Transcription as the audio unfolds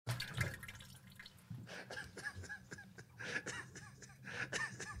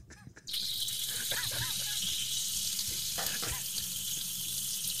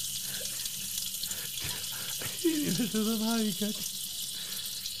inimesed on haiged.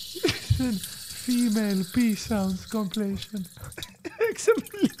 See on female B-sounds completion. 9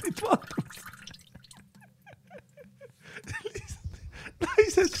 miljonit vaatamist.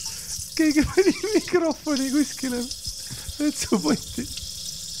 Naised, keegi pani mikrofoni kuskile vetsupotti.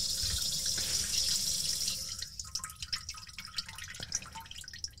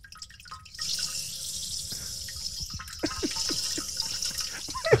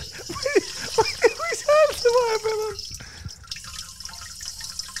 Mis hääl see vahepeal on?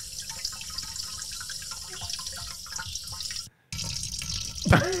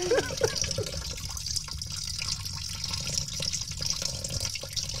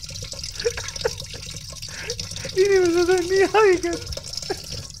 Inimesed on nii haiged.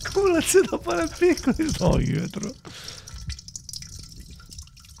 Kuulad seda, paned pihku ja haiged.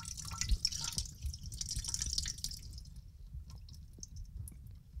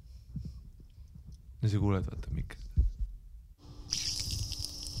 Ja sa kuuled, vaata miks.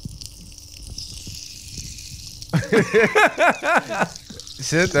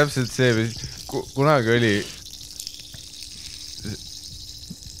 See on täpselt see, mis kunagi oli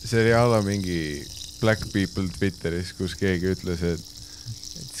see oli alla mingi Black People Twitteris, kus keegi ütles, et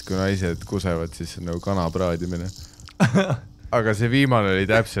kui naised kusevad, siis see on nagu kana praadimine. Aga see viimane oli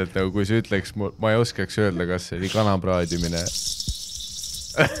täpselt nagu, kui sa ütleks, ma ei oskaks öelda, kas see oli kana praadimine.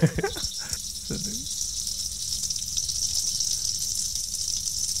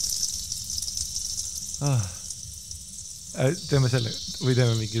 Teeme selle, või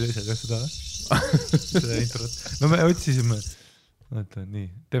teeme mingi teise ka seda introt. No me otsisime, vaata nii,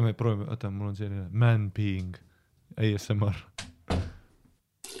 teeme, proovime, vaata, mul on selline man being ASMR.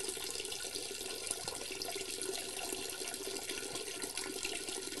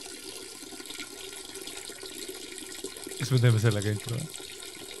 Kas me teeme sellega intro?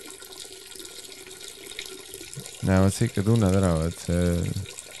 Näevad sa ikka tunned ära, et see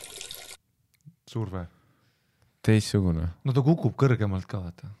surve. Teissugune. No ta kukub kõrgemalt ka,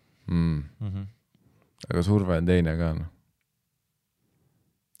 vaata. Aga surve on teine ka, noh.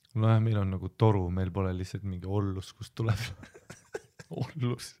 No jah, meil on nagu toru, meil pole lihtsalt mingi ollus, kus tuleb.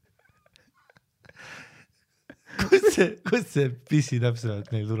 Ollus. Kus see pissi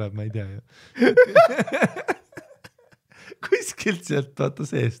täpselt neil tuleb, ma ei tea ju. Kuskilt sealt, vaata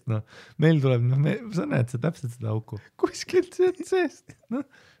seest, noh. Meil tuleb, noh, sa näed see täpselt seda auku. Kuskilt sealt seest, noh.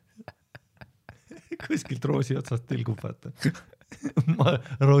 Kuskilt roosi otsast tilgub, vaata.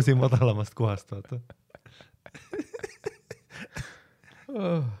 Roosi madalamast kohast, vaata.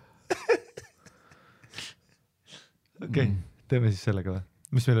 Okei, teeme siis sellega või?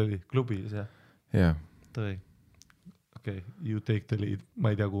 Mis meil oli? Klubis, jah? Jah. Tõi. Okei, you take the lead.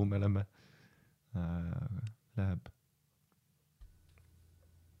 Ma ei tea, kuhu me oleme. Läheb.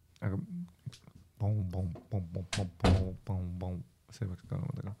 Aga see peaks ka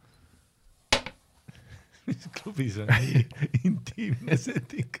olema taga. Mis klubis on nii intiimne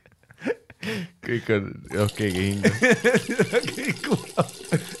setting. Kõik on, jah, keegi hinda. Kõik kuulab.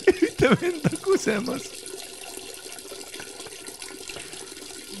 Ütleb enda kusemas.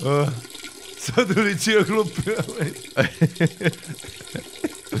 Sa tulid siia klubi või?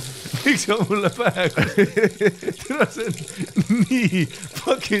 Miks sa mulle pähe? Tere, see on nii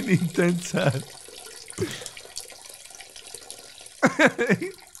fucking intense hääl.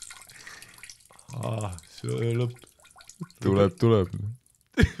 See lõpp. Tuleb.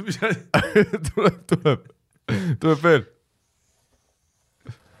 Mis asi? Tuleb. Tuleb veel.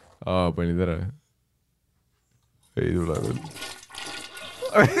 Panid ära. Ei tule veel.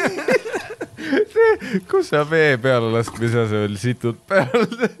 Kus sa vee peale laskmise asemel situd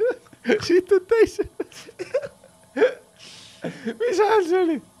peale? Situd teise. Mis ajal see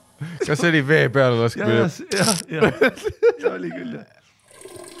oli? Kas see oli vee peale laskmine? Ja oli küll, jah.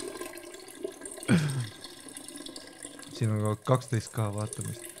 Siin on ka 12K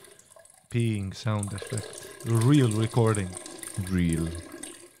vaatamist. Peeing sound effect. Real recording. Real.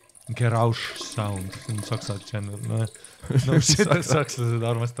 Gerausch sound. See on saksa channel. No sakslased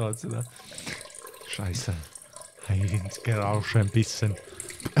armastavad seda. Scheisse. Ein Gerausch ein bisschen.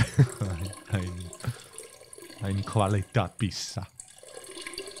 Ein Qualität pissa.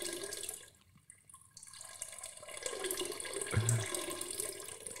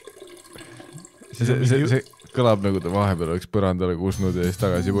 See kõlab nagu ta vahepeal oleks põrandale kusnud ja siis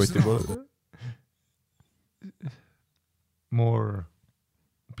tagasi poti poole. More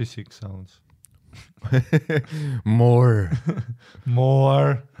pissing sounds. More.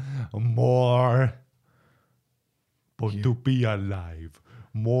 But to be alive.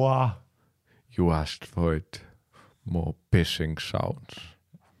 More. You asked for it. More pissing sounds.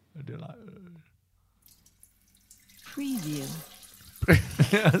 Preview.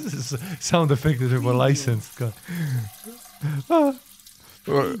 Sound effect'id juba licensed ka.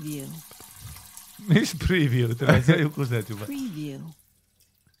 Preview. Mis preview? Sa ju kused juba. Preview.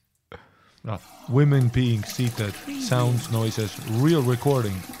 Women being seated, sounds, noises, real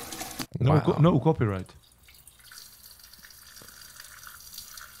recording. No copyright.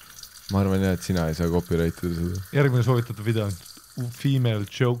 Ma arvan jah, et sina ei saa copyrightida seda. Järgmine soovitatud video on female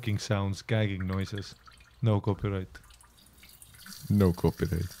joking sounds, gagging noises. No copyright. No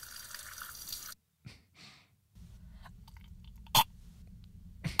copyright.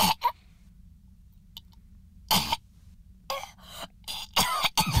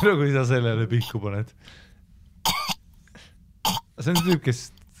 Tere, kui sa sellele pihku paned. See on see tüüp,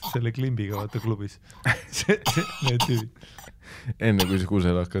 kes selle klimbiga vaata klubis. Need tüübid. Enne kui sa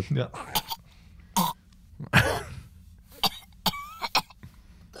kusel hakkad.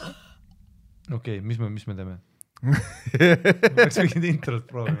 Okei, mis me teeme? Peaks mingid introt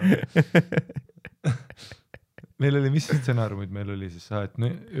proovima. Meil oli, mis stsenaariumid meil oli siis? Et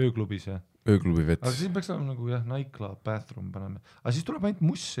ööklubis ja? Ööklubi vets. Aga siis peaks olema nagu jah, nightclub, bathroom paneme. Aga siis tuleb ainult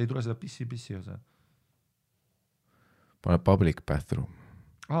muss, ei tule seda pissi osa. Pane public bathroom.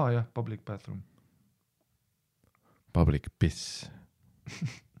 Jah, public bathroom. Public piss.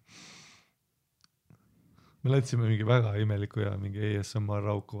 Me lätsime mingi väga imeliku ja mingi ASMR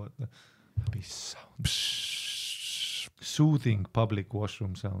rauku vaata. Piss sounds. Soothing public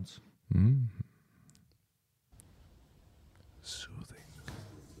washroom sounds. Soothing.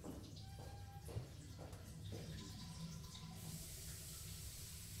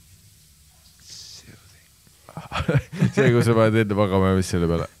 See, kui sa paned enda magama ja mis selle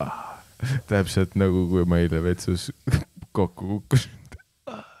peale täpselt nagu kui ma eile vetsus kokku kukkusin.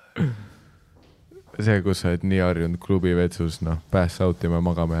 See, kus sa oled nii harjunud klubi vetsus, pass out ima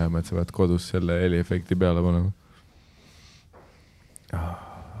magama jääma, et sa pead kodus selle heliefekti peale panema.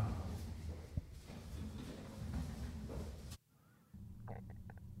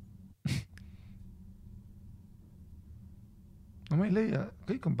 No ma ei leia,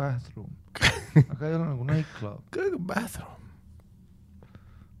 kõik on bathroom. Aga ei ole nagu nightclub. Kõik on bathroom.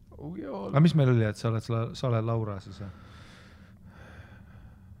 Aga mis meil oli, et sa oled Laura siis?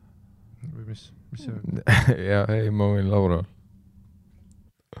 Või mis see on? Ja ei, ma võin Laura.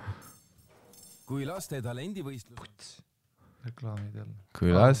 Kui laste talendivõistlus. Reklaamid jälle.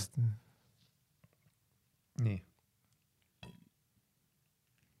 Kui last. Nii.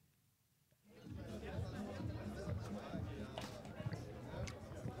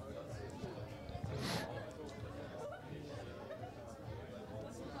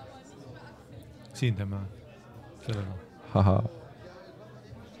 Siin teeme sellega. Haha.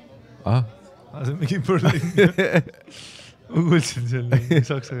 See on mingi Berlin. Ma kuulsin selle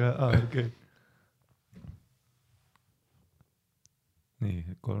saksaga. Okay. Nii,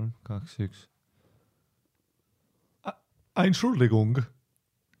 3, 2, 1. Entschuldigung.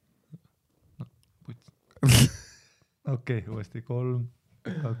 Okei, uuesti 3,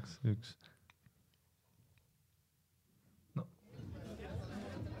 2, 1.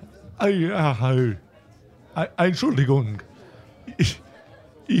 Entschuldigung.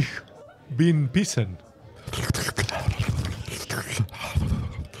 Ich bin pissen.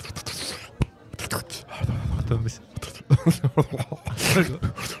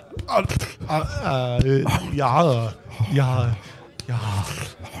 Ja.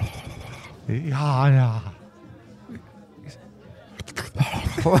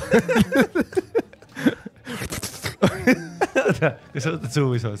 Kas sa võtad suu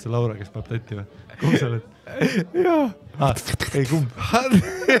või sa oled see Laura, kes peab tatti või? Kumb sa oled? Jaa. Ei, kumb?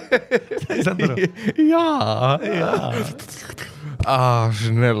 Ei saanud aru? Jaa.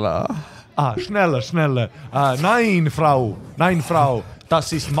 Schnelle. Nein, Frau.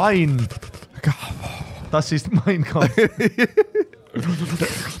 Das ist mein Kampf. Das ist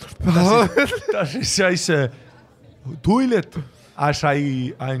scheiße. Toilet.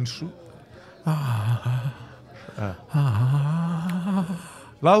 Schei ein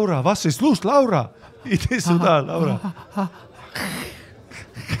Laura, was ist los, Laura? Idee su da, Laura.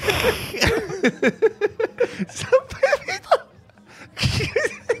 Sa pead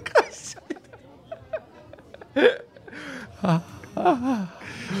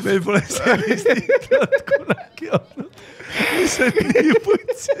meil pole sellist introt kunagi olnud. Mis on nii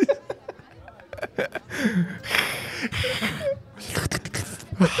putsis?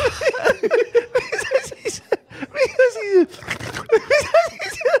 Mis asi?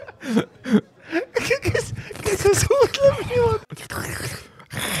 Kes sa suutleb niimoodi?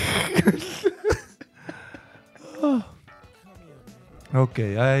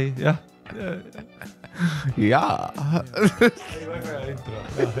 Okei, jah. jaa . ei, väga hea intro .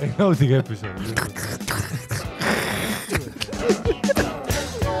 ei nautige episoodi .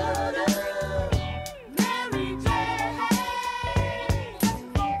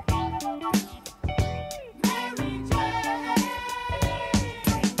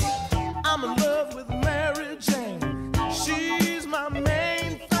 I'm in love with Mary Jane. She's my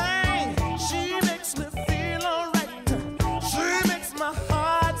main thing. She makes me feel alright. She makes my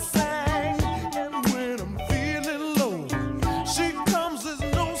heart sing. And when I'm feeling low, she comes as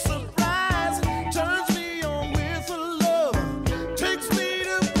no surprise. Turns me on with her love. Takes me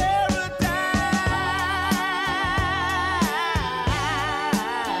to paradise.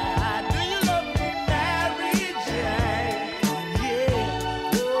 Do you love me, Mary Jane? Yeah.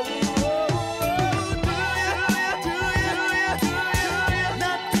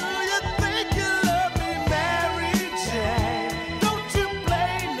 Now do you think you love me, Mary Jane? Don't you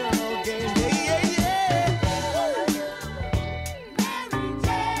play no game,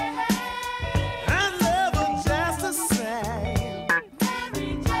 I love her just the same.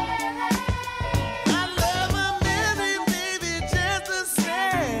 I love her, baby, just the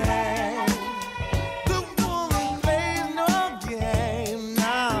same. The woman plays no game,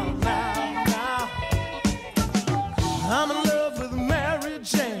 now. I'm in love with Mary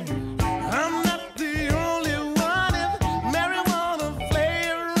Jane. I'm not the only one. If Mary wanna play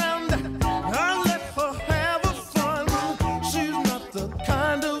around, I'll let her have her fun. She's not the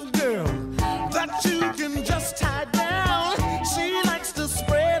kind of girl that you can just tie down. She likes to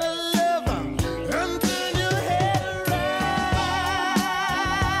spread her love and turn your head around.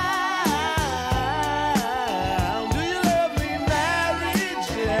 Do you love me, Mary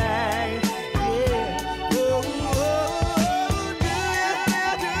Jane? Yeah. Do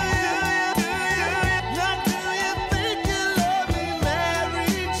you? Now do you think you love me,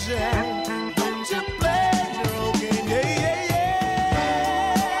 Mary Jane? Don't you play your game?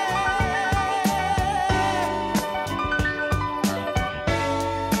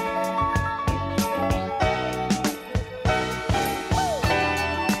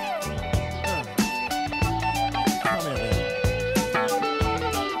 Come here,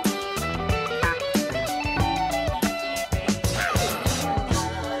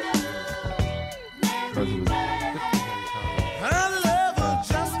 baby. I love her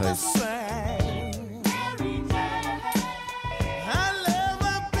just the same. I love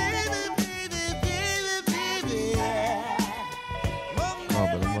her, baby, yeah. Well,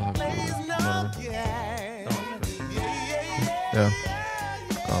 Mary plays no game. jah ,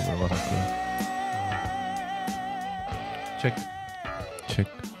 kaamera vasakule . Check , Check ,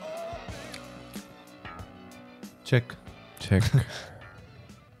 check . check .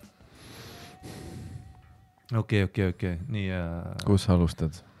 okei , nii . kus sa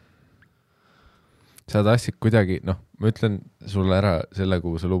alustad ? sa tahtsid kuidagi , noh , ma ütlen sulle ära selle ,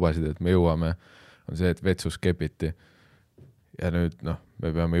 kuhu sa lubasid , et me jõuame , on see , et vetsus kepiti . ja nüüd , noh ,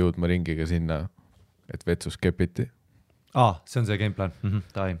 me peame jõudma ringiga sinna , et vetsus kepiti . see on see gameplan .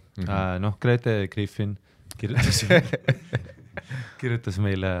 Tai . noh , Grete Griffin kirjutas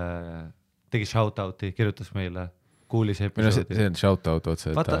meile , tegi shout-out'i , kirjutas meile , kuulis või no episoodi . see on shout-out otse ,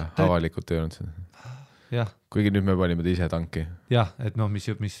 et Vaata, ta avalikult ei olnud seda . jah , kuigi nüüd me panime ta ise tanki . jah , et noh , mis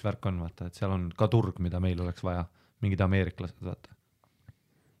värk on , vaata , et seal on ka turg , mida meil oleks vaja , mingid ameeriklased , vaata .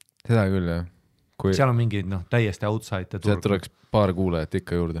 seda küll , jah . kui seal on mingid noh , täiesti outside sealt turg . tuleks paar kuulajat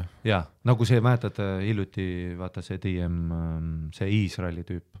ikka juurde . jaa , nagu see , mäletad hiljuti , vaata see DM , see Iisraeli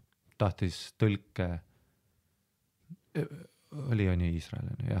tüüp tahtis tõlke , on ju Iisrael ,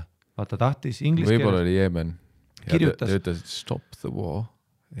 on ju , jah . vaata , tahtis inglise võib-olla oli Jeemen . Kirjutas- ta ütles , stop the war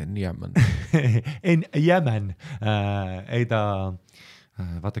in Yemen . in Yemen . ei ta ,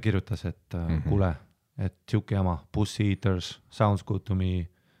 vaata kirjutas , et kuule , et siuke jama , pussy eaters , sounds good to me .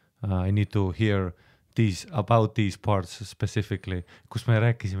 I need to hear about these parts specifically , kus me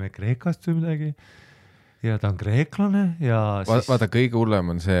rääkisime Kreekast või midagi . ja ta on kreeklane ja siis vaata , kõige hullem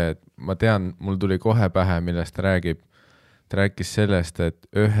on see , et ma tean , mul tuli kohe pähe , millest ta räägib . ta rääkis sellest , et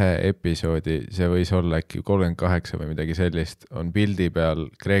ühe episoodi , see võis olla äkki 38 või midagi sellist , on pildi peal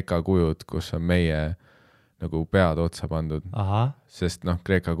Kreeka kujud , kus on meie nagu pead otsa pandud , ahah , sest noh ,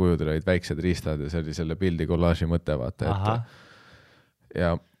 Kreeka kujudel olid väiksed riistad ja see oli selle pildi kollaaži mõte , vaata , ahah et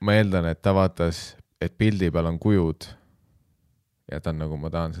ja ma eeldan , et ta vaatas , et pildi peal on kujud ja ta on nagu , ma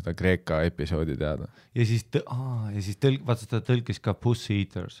tahan seda Kreeka episoodi teada . ja siis vaata ta tõlkis ka Pussy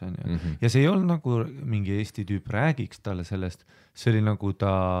Eaters on ju . ja see ei olnud nagu mingi Eesti tüüp räägiks talle sellest , see oli nagu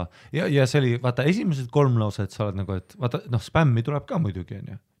ta ja see oli vaata esimesed 3 lauset sa oled nagu , et vaata noh , spämmi tuleb ka muidugi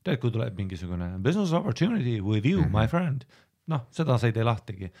on ju , tead kui tuleb mingisugune business opportunity with you my friend , noh seda sa ei tee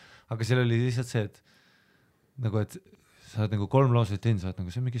lahtigi , aga seal oli lihtsalt see , et nagu, et sa oled nagu 3 lauset teinud, sa oled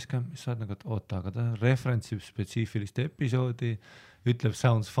nagu, see on mingi scam, mis sa oled nagu, et oota, aga ta referentsib spetsiifilist episoodi, ütleb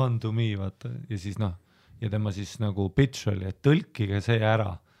sounds fun to me, vaata, ja siis noh, ja tema siis nagu pitch oli, et tõlkige see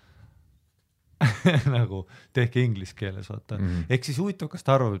ära. Nagu tehke inglise keeles, vaata. Ehk siis huvitav, kas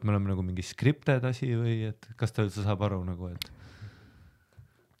ta arvab, et me oleme nagu mingi scripted asi või et kas ta üldse saab aru nagu, et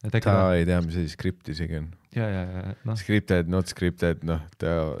ta ei tea, mis see skript isegi on. Ja, no. Scripted, not scripted, noh,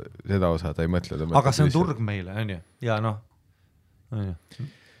 seda osa ta ei mõtle. Aga see on turg meile, on ju? Ja noh, on ju.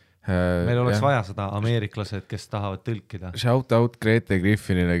 Meil oleks vaja seda ameeriklased, kes tahavad tõlkida. Shout out Grete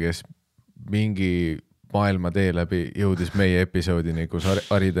Griffinile, kes mingi maailma tee läbi jõudis meie episoodini, kus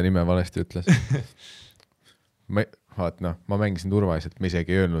Ari ta nime valesti ütles. Vaat noh, ma mängisin turvaliselt, ma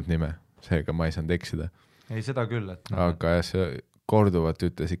isegi ei öelnud nime, seega ma ei saanud eksida. Ei, seda küll, et... Aga jah, see korduvalt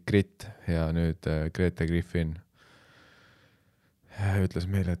ütlesid Grit ja nüüd Grete Griffin ütles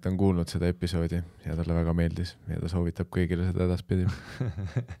meile, et ta on kuulnud seda episoodi ja talle väga meeldis ja ta soovitab kõigile seda edaspidi.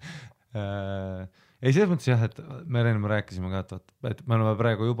 Ei, selles mõttes jah, et me rääkisime ka, et me oleme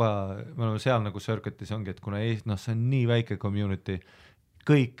praegu juba, me oleme seal nagu Circuitis ongi, et kuna no, see on nii väike community,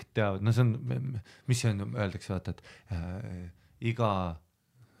 kõik teavad, no see on, mis see on, öeldakse, vaata, et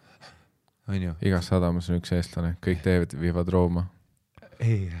igas sadamas on üks eestlane, kõik teevad viivad Rooma.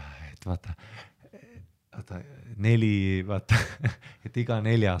 Ei, et vaata, 4, vaata, et iga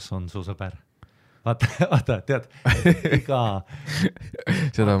 4 on su sõber. Vaata, tead, iga...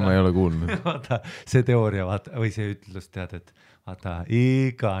 Seda ma ei ole kuulnud. Vaata, see teooria, vaata, või see ütlus, tead, et vaata,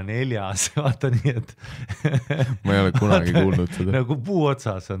 iga 4, vaata nii, et... Ma ei ole kunagi kuulnud seda. Nagu puu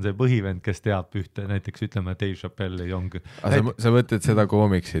otsas on see põhivend, kes teab ühte, näiteks ütleme Dave Chappelle Young. Sa mõtled seda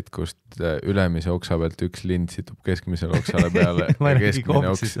koomiksit, kust ülemise oksa pealt üks lind situb keskmisele oksale peale ja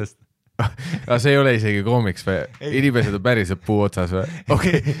keskmine oks... Aga see ei ole isegi koomiks või? Inimesed on päriselt puu otsas või?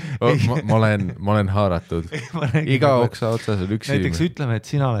 Okei, ma olen haaratud. Iga oksa otsas on üks näiteks ütleme, et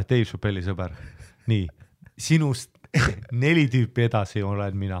sina oled Dave Chappelle'i sõber. Nii, sinust 4 tüüpi edasi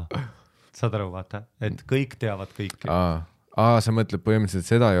olen mina. Saad aru, vaata, et kõik teavad kõiki. Sa mõtled põhimõtteliselt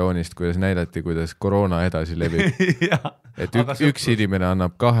seda joonist, kuidas näidati, kuidas koroona edasi levib. Et üks inimene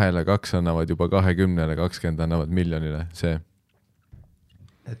annab 2, 2 annavad juba 20, 20 annavad miljonile, see.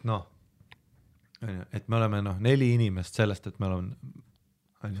 Et noh, et me oleme 4 inimest sellest, et me oleme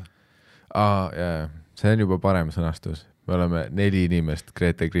see on juba parem sõnastus. Me oleme 4 inimest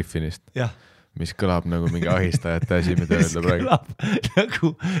Grete Griffinist, mis kõlab nagu mingi ahistajate asi, mida öelda praegu. Kõlab nagu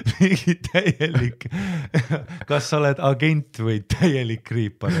mingi täielik, kas sa oled agent või täielik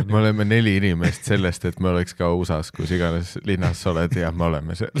kriipar? Me oleme 4 inimest sellest, et me oleks ka USA-s, kus iganes linnas sa oled ja me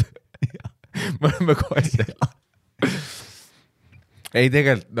oleme seal. Me oleme kohe seal. Ei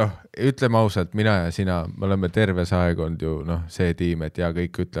tegelikult, ütleme ausalt, mina ja sina, me oleme terve aegond ju see tiim, et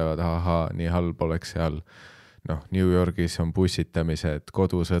kõik ütlevad, nii halb oleks seal. New Yorgis on bussitamised,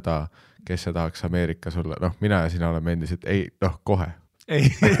 kodusõda, kes sa tahaks Ameerikas olla. Mina ja sina oleme endiselt, kohe.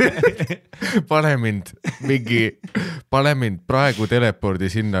 Pane mind praegu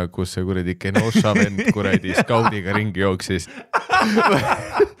telepordi sinna, kus see kuradi Kenosha vend kuradi skaudiga ringi jooksis.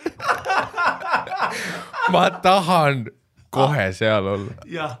 Ma tahan kohe seal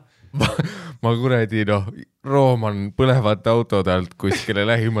olla. Ma kuradi, rooman põlevate autode alt kuskile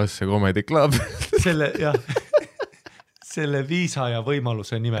lähimasse Comedy Club. Selle viisa ja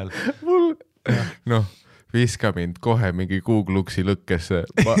võimaluse nimel. Viska mind kohe mingi Googluksi lõkkesse.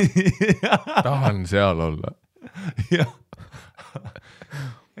 Ma tahan seal olla.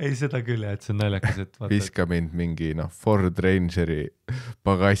 Ei, seda küll, et see on naljakas, et vaata. Viska mind mingi Ford Rangeri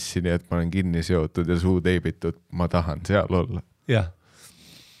pagassi, nii et ma olen kinni seotud ja suu teibitud. Ma tahan seal olla. Jah.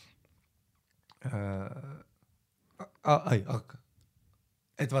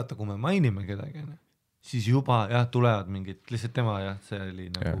 Et vaata, kui me mainime kedagi, siis juba tulevad mingid, lihtsalt tema see oli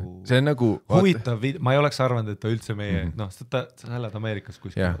nagu, see on nagu huvitav, ma ei oleks arvanud, et ta üldse meie, sa lähed Ameerikas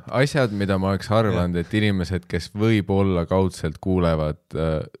kuskil. Asjad, mida ma oleks arvanud, et inimesed, kes võib-olla kaudselt kuulevad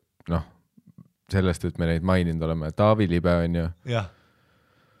sellest, et me neid maininud oleme, Taavi Libe on ju,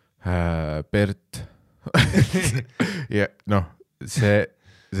 Bert ja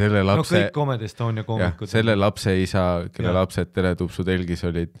selle lapse kõik Comedy Estonia koomikud. Selle lapse isa, kelle lapsed Teletupsu telgis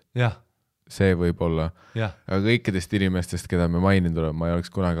olid. See võib olla. Aga kõikidest inimestest, keda me maininud oleme, ma ei oleks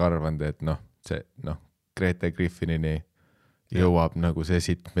kunagi arvanud, et see Grete Griffinini jõuab nagu see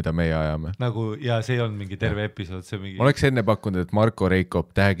sitt, mida meie ajame. Ja see on mingi terve episood. Ma oleks enne pakkunud, et Marko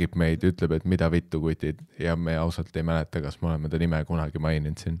Reikop tagib meid, ütleb, et mida vittu kutid ja me ausalt ei mäleta, kas me oleme ta nime kunagi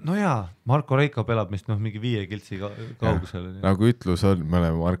maininud siin. Marko Reikop elab vist mingi 5 kiltsi kaugusel. Nagu ütlus on, me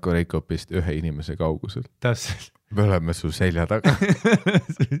oleme Marko Reikopist 1 inimese kaugusel. Täpselt. Me oleme su selja taga.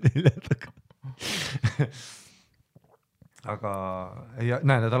 aga ja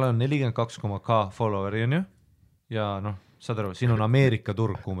näed, tal on 42,k followeri on ju ja noh, saad aru, siin on Ameerika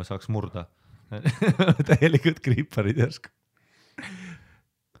turg, kuhu me saaks murda täielikult kriiparid järsku.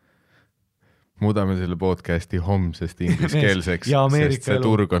 Muudame selle podcasti homsest ingliskeelseks, sest see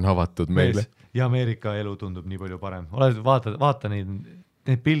turg on avatud meile. Ja Ameerika elu tundub nii palju parem. Vaata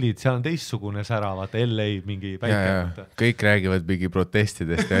need pildid, seal on teistsugune sära, vaata LA mingi päike. Kõik räägivad mingi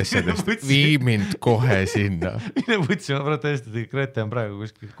protestidest ja asjadest. Vii mind kohe sinna. Mine võtsime protestid, Grete on praegu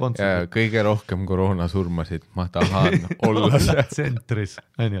kuskil kontserdil. Kõige rohkem koroonasurmasid, ma tahan olla seal. Tsentris,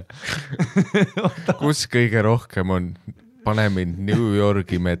 on ju. Kus kõige rohkem on? Pane mind New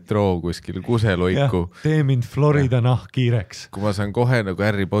Yorgi metroo kuskil kuseloiku. Tee mind Florida kiireks. Kui ma saan kohe nagu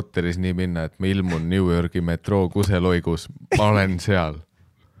Harry Potteris nii minna, et ma ilmun New Yorgi metroo kuseloigus, ma olen seal.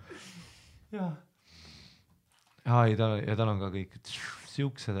 Ja tal on ka kõik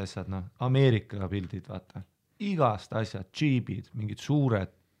siuksed asjad, Ameerika pildid, vaata. Igast asjad, džiibid, mingid suured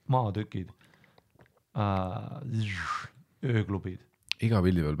maatükid, ööklubid. Iga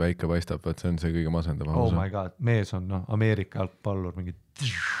pildi veel päike paistab, vaat see on see kõige masendav. Oh my god, mees on Ameerika jalgpallur, mingi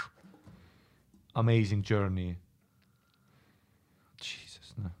amazing journey.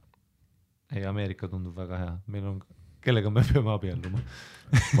 Jesus, Ei, Ameerika tundub väga hea. Meil on, kellega me peame abielluma?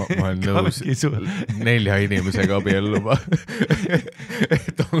 Ma olen nõus 4 inimesega abielluma.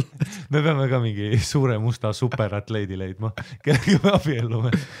 Me peame ka mingi suure musta superatleidi leidma, kellega me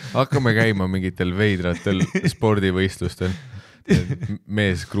abiellume. Hakkame käima mingitel veidratel spordivõistlustel.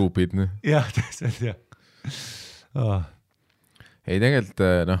 Meesgruupid. Jah, täpselt, jah. Ei, tegelikult,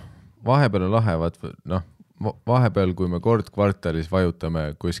 vahepeal on lahe, vahepeal, kui me kord kvartalis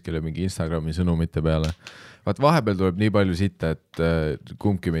vajutame kuskile mingi Instagrami sõnumite peale, vahepeal tuleb nii palju sitta, et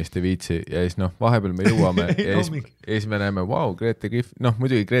kumbki meist ei viitsi ja siis vahepeal me jõuame ja siis me näeme, Grete Griffin,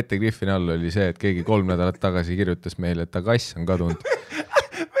 muidugi Grete Griffin all oli see, et keegi 3 nädalat tagasi kirjutas meile, et ta kass on kadunud.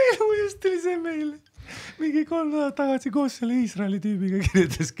 Meil just oli see meile. Mingi 3 nädalat tagasi koos selle Iisraeli tüübiga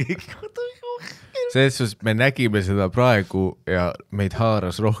kirjutas keegi. Selles me nägime seda praegu ja meid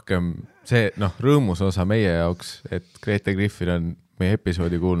haaras rohkem see, rõõmus osa meie jaoks, et Grete Griffin on meie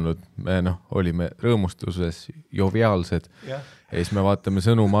episoodi kuulnud. Me olime rõõmustuses joviaalsed ja siis me vaatame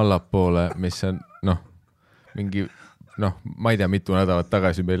sõnum allapoole, mis on mingi, ma ei tea, mitu nädalat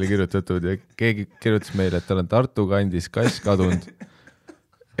tagasi meile kirjutatud ja keegi kirjutas meile, et tal on Tartu kandis kass kadunud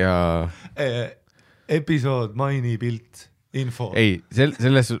ja episood, maini, pilt, info. Ei,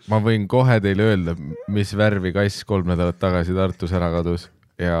 selles ma võin kohe teile öelda, mis värvi kass 3 nädalat tagasi Tartus ära kadus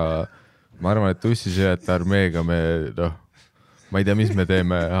ja ma arvan, et tussisööjate armeega me, ma ei tea, mis me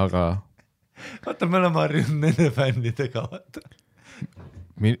teeme, aga vaata, me oleme harjunud nende fännidega, vaata.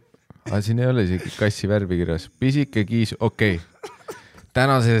 Siin ei ole isegi kassi värvi kirjas. Pisike kiis, okei.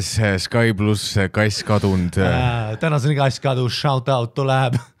 Tänases Sky Plus kass kadunud. Tänaseni kass kadus, shout out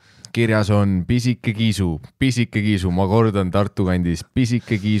tuleb. Kirjas on pisike kiisu, ma kordan Tartu kandis,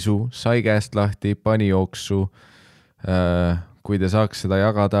 pisike kiisu, sai käest lahti, pani jooksu. Kui te saaks seda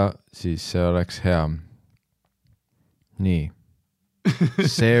jagada, siis see oleks hea. Nii.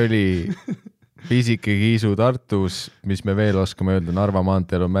 See oli pisike kiisu Tartus, mis me veel oskame öelda, Narva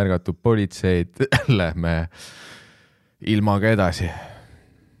maanteel on märgatud politseid. Lähme ilmaga edasi.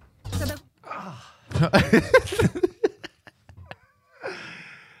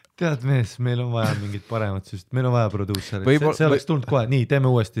 Tead mees, meil on vaja mingit paremat süst, meil on vaja produusserit, see oleks tulnud kohe, nii, teeme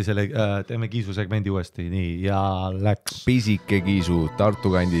uuesti selle, teeme kiisu segmendi uuesti, nii, ja läks. Pisike kiisu,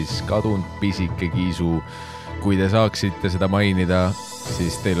 Tartu kandis kadunud pisike kiisu, kui te saaksite seda mainida,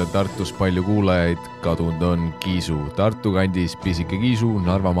 siis teil on Tartus palju kuulajaid, kadunud on kiisu, Tartu kandis pisike kiisu,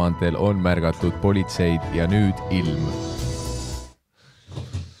 Narva maanteel on märgatud politseid ja nüüd ilm.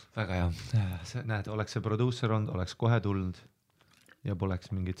 Väga hea, näed, oleks see produusser olnud, oleks kohe tulnud. Ja poleks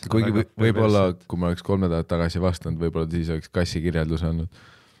mingit seda kuigi võib-olla, kui ma oleks 3 nädalat tagasi vastanud, võib-olla siis oleks kassi kirjeldus andnud.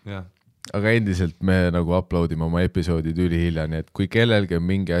 Ja. Aga endiselt me nagu uploadime oma episoodid ülihilja, nii et kui kellelgi on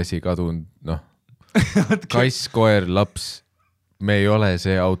mingi asi kadunud, kass, koer, laps, me ei ole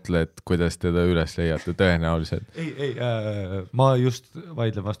see outlet, kuidas teda üles leiate tõenäoliselt. Ei, ma just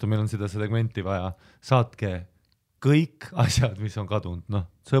vaidlen vastu, meil on seda segmenti vaja. Saatke kõik asjad, mis on kadunud,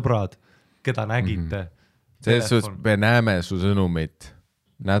 sõbrad, keda nägite, selles suhtes me näeme su sõnumit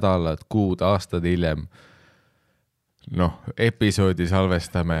nädalad, kuud, aastad hiljem. Episoodi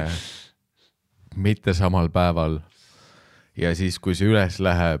salvestame mitte samal päeval ja siis, kui see üles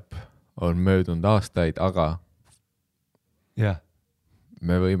läheb, on möödunud aastaid, aga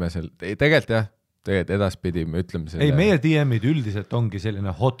me võime tegelikult edaspidi me ütleme selle. Ei, meie DM-id üldiselt ongi selline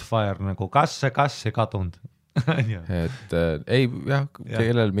hot fire nagu kas see kadunud. Et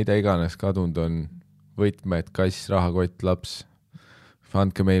kellel mida iganes kadunud on, võtmed, kass, rahakott, laps.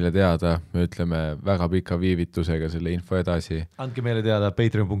 Andke meile teada, me ütleme väga pika viivitusega selle info edasi. Andke meile teada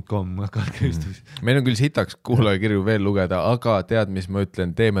patreon.com. Meil on küll sitaks kuulajakirju veel lugeda, aga tead, mis ma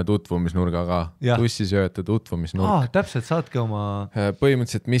ütlen, teeme tutvumisnurga ka. Tussisööjate tutvumisnurg. Täpselt, saatke oma...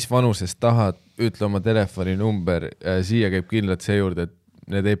 Põhimõtteliselt, mis vanusest tahad, ütle oma telefoninumber. Siia käib kindlalt see juurde, et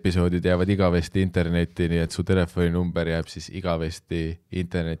need episoodid jäävad igavesti internetti, nii et su telefoninumber jääb siis igavesti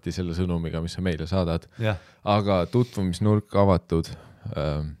internetti selle sõnumiga, mis sa meile saadad. Aga tutvumisnurk avatud.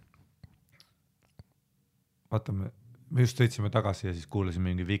 Vaata, me just sõitsime tagasi ja siis kuulasime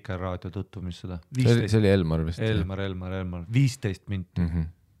mingi Vikerraadio tutvumis seda. See oli Elmar vist. Elmar. 15 minti.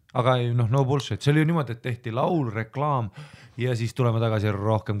 Aga no bullshit. See oli ju niimoodi, et tehti laul, reklaam ja siis tuleme tagasi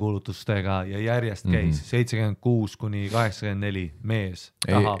rohkem kuulutustega ja järjest käis 76 kuni 84 mees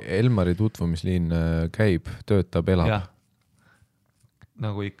taha. Elmari tutvumisliin käib, töötab, elab. Ja.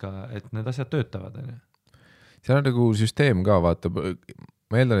 Nagu ikka, et need asjad töötavad. Seal on nagu süsteem ka, vaata,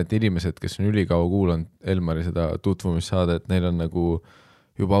 ma eeldan, et inimesed, kes on ülikaua kuulanud Elmari seda tutvumissaade, et neil on nagu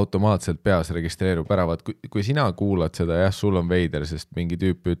juba automaatselt peas registreerub ära, vaat kui sina kuulad seda, jah, sul on veider, sest mingi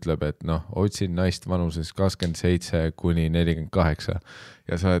tüüp ütleb, et otsin naist vanuses 27 kuni 48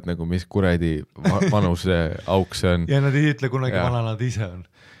 ja sa oled nagu, mis kuredi vanuse auk see on. Ja nad ei ütle kunagi vana nad ise on.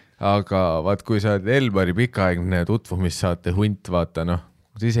 Aga vaat, kui sa oled Elmari pikaaegne tutvumissaate hunt, vaata,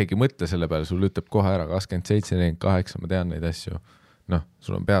 sa isegi mõtle selle peale, sul ütleb kohe ära 27, 48, ma tean neid asju.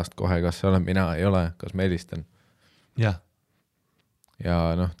 Sul on peast kohe, kas see olen mina, ei ole, kas ma helistan. Jah.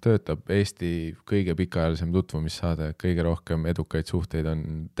 Ja töötab Eesti kõige pikaajalisem tutvumissaade, kõige rohkem edukaid suhteid on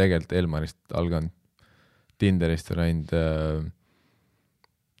tegelikult Elmarist alganud, Tinderist on ainult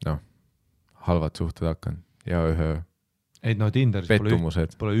halvad suhted hakanud ja ühe Tinderist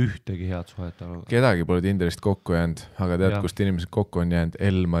pettumused. Pole ühtegi head suhet. Kedagi pole Tinderist kokku jäänud, aga tead, kust inimesed kokku on jäänud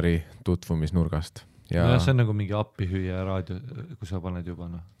Elmari tutvumisnurgast. Ja... see on nagu mingi appihüüja raadio, kui sa paned juba,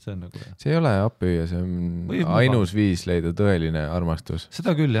 see on nagu... See ei ole appihüüja, see on ainus viis leida tõeline armastus.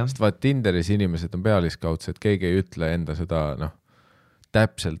 Seda küll, jah. Sest vaat Tinderis inimesed on pealiskaudsed, keegi ei ütle enda seda,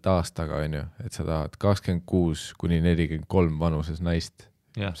 täpselt aastaga, on ju, et sa tahad 26 kuni 43 vanuses naist.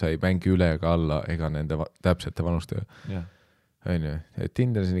 Sa ei mängi üle ega alla ega nende täpsete vanustega. On ju, et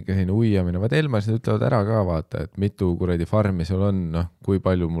Tinderis on ikka selline uiamine, vaat Elmaris nad ütlevad ära ka, vaata, et mitu kuradi farmi sul on, kui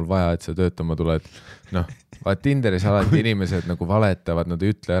palju mul vaja, et sa töötama tuled. Vaat Tinderis alati inimesed nagu valetavad, nad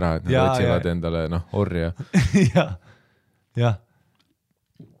ei ütle ära, et nad otsivad endale orja. Ja.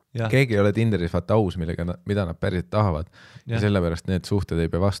 Keegi ei ole Tinderis vaata aus, mida nad päriselt tahavad. Ja sellepärast need suhted ei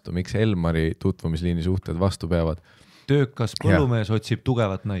pea vastu. Miks Elmari tutvumisliini suhted vastu peavad? Töökas põllumees otsib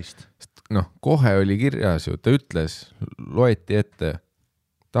tugevat naist. Kohe oli kirjas ju, ta ütles, loeti ette,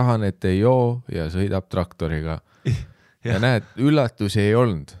 tahan, et ei joo ja sõidab traktoriga. Ja näed, üllatusi ei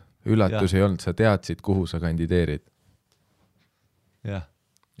olnud, sa teadsid, kuhu sa kandideerid. Ja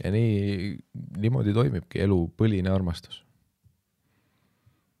niimoodi toimibki elu põline armastus.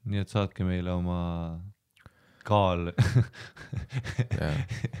 Nii et saatke meile oma kaal.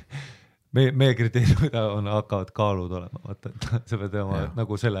 Meie kriteeriumid hakkavad kaalud olema, vaata, et sa pead oma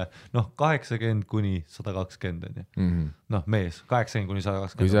nagu selle, 80 kuni 120 on ju. Mees, 80 kuni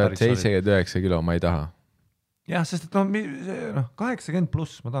 120. Kui sa oled 79 kilo, ma ei taha. Jah, sest et 80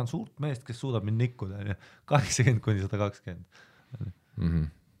 pluss, ma tahan suurt meest, kes suudab mind nikkuda, 80 kuni 120.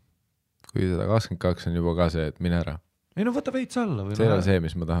 Kui 122 on juba ka see, et mine ära. Ei võta veits alla. See ei ole see,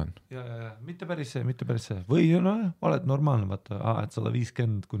 mis ma tahan. Ja, mitte päris see. Või oled normaalne, vaata, et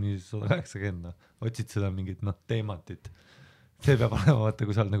 150 kuni 180, otsid seda mingit teematit. See peab olema, vaata,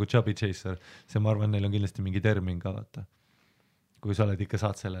 kui sa oled nagu chubby chaser, see ma arvan, neil on kindlasti mingi termin ka, vaata. Kui sa oled ikka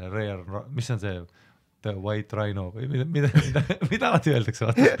saad selle rare, mis on see... The white rhino või mida alati öeldakse,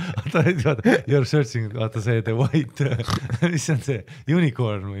 vaata, you're searching, vaata see the white, mis on see,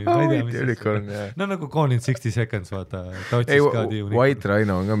 unicorn või ma ei tea, mis unicorn, jah. Nagu Gone in 60 seconds, vaata, ta otsis ka unicorn. White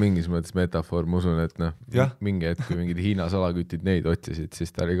rhino on ka mingis mõttes metafoor, ma usun, et mingi hetk, kui mingid Hiina salakütid neid otsisid,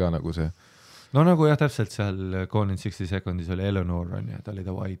 siis ta oli ka nagu see. No nagu jah, täpselt seal Gone in 60 secondis oli Eleanor, on ja ta oli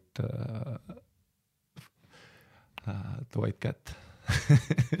the white cat.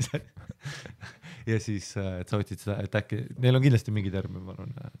 Ja siis, et sa otsid seda, et äkki, neil on kindlasti mingi termin, ma arvan,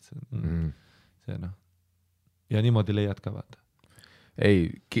 et see ja niimoodi leiad ka, vaata.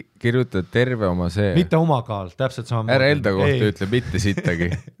 Ei, kirjuta terve oma see. Mitte oma kaal, täpselt sama. Ära enda kohta ütle mitte sittagi.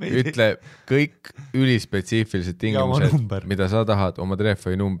 Ütle kõik ülispetsiifilised tingimused, mida sa tahad, oma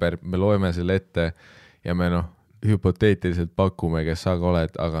telefoninumber, me loeme selle ette ja me hüpoteetiliselt pakume, kes sa ka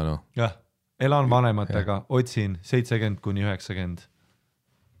oled, aga Jah, elan vanematega, otsin 70 kuni 90.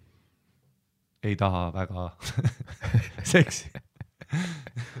 Ei taha väga seksi.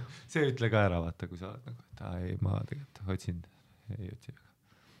 see ütle ka ära, vaata, kui sa oled nagu, et ei, ma tegelikult otsin, ei otsi.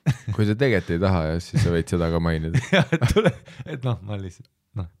 kui sa tegelikult ei taha, ja siis sa võid seda ka mainida. Ja, et noh, ma lihtsalt,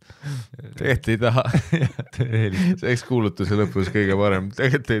 noh. Tegelikult ei taha. See eks kuulutuse lõpus kõige parem.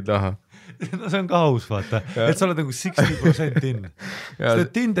 Tegelikult ei taha. No see on ka aus, vaata, et sa oled nagu 60% in. Sest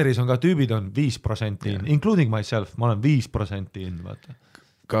et Tinderis on ka tüübid on 5% in, including myself, ma olen 5% in, vaata.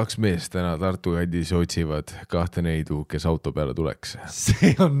 2 meest täna Tartu kandis otsivad 2 neidu, kes auto peale tuleks.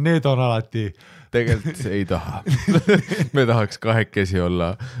 Need on alati. Tegelikult ei taha. Me tahaks 2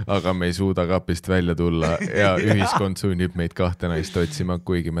 olla, aga me ei suuda kapist välja tulla ja ühiskond sunnib meid 2 naist otsima,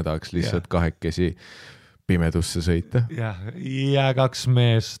 kuigi me tahaks lihtsalt 2 pimedusse sõita. Ja 2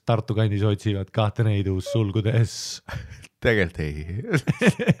 mees Tartu kandis otsivad 2 neidu sulgudes. Tegelikult ei.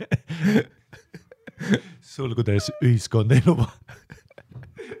 Sulgudes ühiskond ei luba.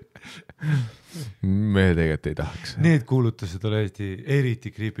 Me tegelikult ei tahaks. Need kuulutused olid eriti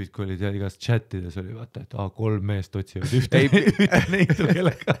creepid, kui olid ja igas chatides oli vaata, et 3 meest otsivad ühte neidu,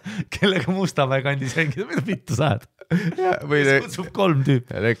 kellega Mustamäe kandis hängida, mida vittu saad. Kes kutsub 3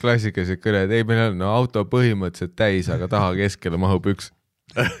 tüüpi. Need klassikalised kõned, ei meil on auto põhimõtteliselt täis, aga taha keskele mahub 1.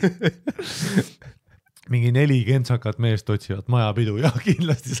 Mingi 4 kentsakat meest otsivad majapidu ja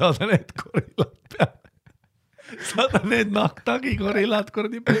kindlasti saada need korillad peale. Saada need nahktagi korillad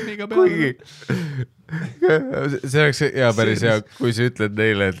kordi pemmiga peale. See oleks hea päris hea, kui sa ütled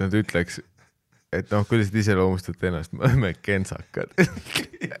neile, et nad ütleks, et noh, kuidas te iseloomustate ennast, me oleme kentsakad.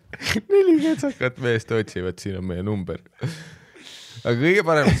 4 kentsakat meest otsivad, siin on meie number. Aga kõige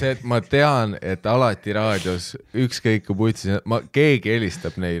parem on see, et ma tean, et alati raadios ükskõik kui putsis, keegi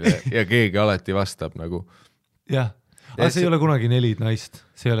helistab neile ja keegi alati vastab nagu. Jah. Aga see ei ole kunagi 4 naist,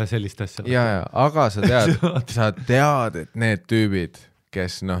 see ei ole sellist asja. Ja, aga sa tead, et need tüübid,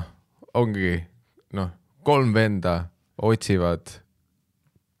 kes noh, ongi 3 venda otsivad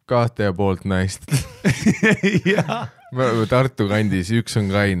 2,5 naist. Tartu kandis, 1 on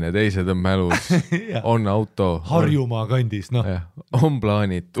kaine, teised on mälus, on auto. Harjumaa kandis, noh. On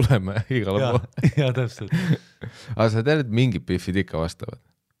plaanid, tuleme igale poole. Ja täpselt. Aga sa tead, et mingid piffid ikka vastavad?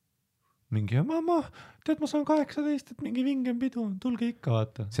 Mingi, ma saan 18, et mingi vingem pidu on, tulge ikka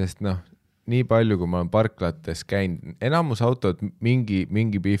vaata. Sest nii palju, kui ma olen parklates käinud, enamus autod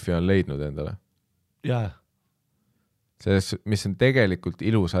mingi biffi on leidnud endale. Jaa. Selles, mis on tegelikult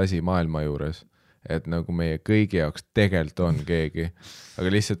ilus asi maailma juures, et nagu meie kõigi jaoks tegelikult on keegi,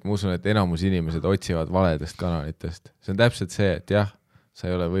 aga lihtsalt ma usun, et enamus inimesed otsivad valedest kanalitest. See on täpselt see, et jah,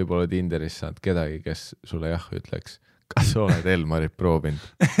 sa ei ole võib-olla Tinderis saanud kedagi, kes sulle jah ütleks. Kas sa oled Elmarit proovinud?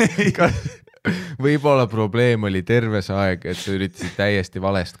 Võib-olla probleem oli terve see aeg, et sa üritasid täiesti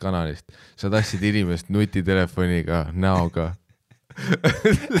valest kanalist. Sa tahtsid inimest nutitelefoniga, näoga.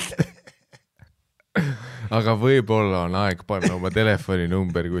 Aga võib-olla on aeg panna oma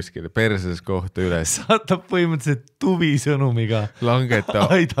telefoninumber kuskile perses kohta üles. Saatab põhimõtteliselt tuvi sõnumiga. Langeta.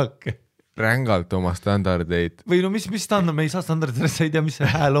 Aidake. Rängalt oma standardeid. Või no mis standard, me ei saa standardit, sa ei tea, mis see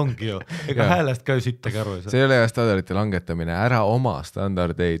hääl ongi ju. Ega häälest ka ju sittagi aru ei saa. See ei ole standardite langetamine, ära oma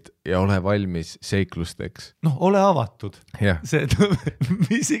standardeid ja ole valmis seiklusteks. Noh, ole avatud. Yeah. See,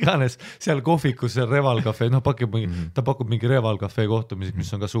 mis iganes seal kohvikus, seal Revalcafe, ta pakub mingi Revalcafe kohtumiseks,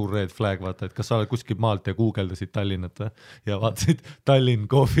 mis on ka suur red flag, vaata, et kas sa oled kuskil maalt ja googledasid Tallinnat ja vaatasid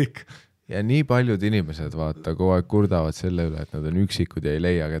Tallinn kohvik. Ja nii paljud inimesed vaata kogu aeg kurdavad selle üle, et nad on üksikud ja ei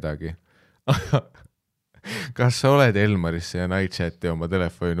leia kedagi. Kas sa oled Elmarisse ja Nightchati oma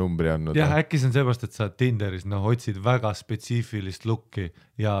telefoninumbri andnud? Jah, äkki see on seepärast, et sa Tinderis otsid väga spetsiifilist looki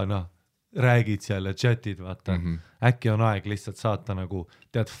ja räägid seal ja chatid, vaata. Äkki on aeg lihtsalt saata nagu,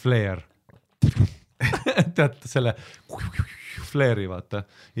 tead, flare. Tead selle flare'i, vaata.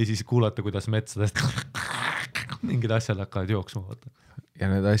 Ja siis kuulata, kuidas metsadest mingid asjad hakkavad jooksma, vaata. Ja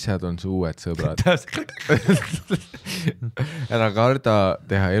need asjad on su uued sõbrad. Ära karda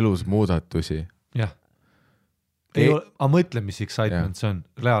teha elus muudatusi. Jah. Aga mõtle, mis excitement see on.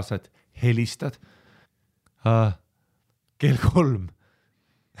 Reaalselt helistad kell 3.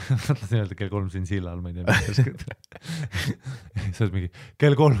 Tahtsin öelda kell 3 siin sillal, ma ei tea. Sa oled mingi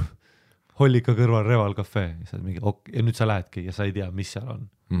kell 3 Hollika kõrval Revalcafe. Ja nüüd sa lähedki ja sa ei tea, mis seal on.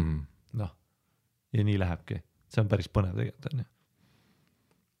 Noh. Ja nii lähebki. See on päris põnev tegelikult.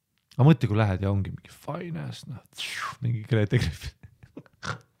 Aga mõtle, kui lähed ja ongi mingi fine ass, mingi Grete Griffin.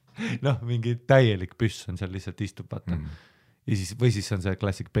 Mingi täielik püss on seal lihtsalt istub, vaata. Ja siis, või siis on see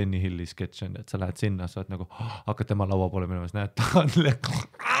klassik Benny Hilli sketš, et sa lähed sinna, sa oled nagu, hakkad tema laua poole minemas, näed,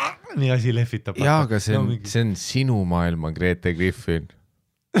 nii asi lehvitab. Jaa, aga see on sinu maailma Grete Griffin.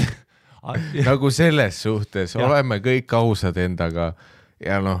 Nagu selles suhtes, oleme kõik ausad endaga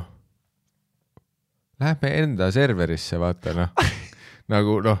ja lähme enda serverisse, vaata.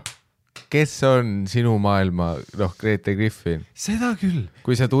 nagu noh, kes on sinu maailma, noh, Grete Griffin. Seda küll.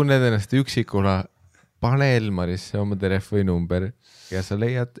 Kui sa tunned ennast üksikuna, pane Elmarisse oma telefoninumber ja sa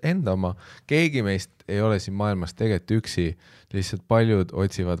leiad enda oma. Keegi meist ei ole siin maailmas tegelikult üksi, lihtsalt paljud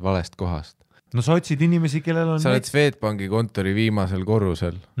otsivad valest kohast. No sa otsid inimesi, kellel on... Sa oled Swedbanki kontori viimasel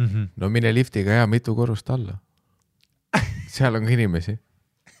korrusel. No mine liftiga ja mitu korrust alla. Seal on ka inimesi.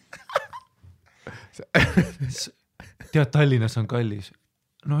 Tead, Tallinnas on kallis.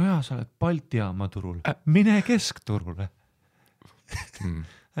 No jaa, sa oled Balti jaama turul. Mine keskturule.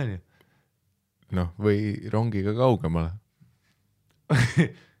 Noh, või rongiga kaugemale.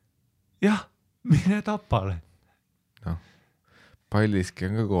 Jah, mine Tapale. Noh, Paldiski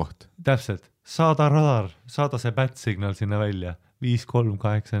on ka koht. Täpselt. Saada radar, saada see bat-signal sinna välja.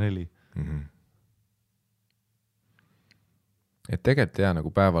 5384. Et tegelikult jaa,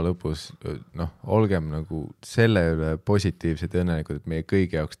 nagu päeva lõpus, noh, olgem nagu selle üle positiivsed ja õnnelikud, et meie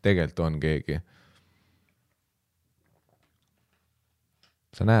kõigi jaoks tegelikult on keegi.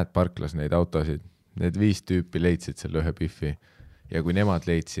 Sa näed parklas neid autosid, need 5 tüüpi leidsid selle ühe piffi ja kui nemad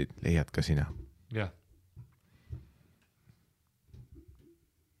leidsid, leiad ka sina. Jah.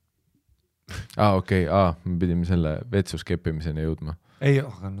 Okei, me pidime selle vetsus keppimiseni jõudma. Ei,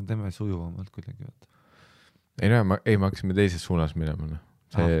 aga no teeme sujuvamalt kuidagi. Ma hakkasime teises suunas minema.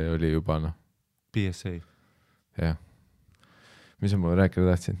 See oli juba, noh. PSA. Jah. Mis ma rääkida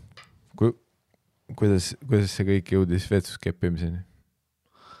tahtsin? Kuidas see kõik jõudis vetsus keppimiseni?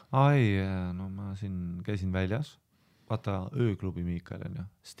 No ma siin käisin väljas. Vaata ööklubi Miikael on ja.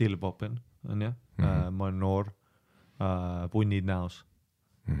 Still Poppen on ja. Ma olen noor. Punnid näos.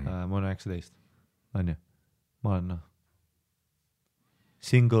 Ma olen 19. On ja. Ma olen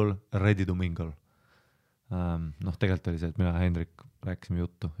single, ready to mingle. Noh, tegelikult oli see, et mina ja Hendrik rääkisime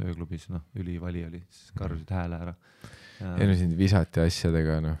juttu ööklubis, ülivali oli, siis karjusid hääle ära. Ja no sind visati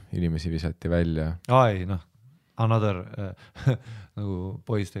asjadega, inimesi visati välja. Another, nagu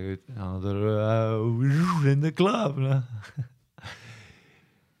poistega another in the club,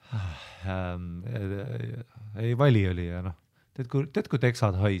 ei, vali oli ja tead, kui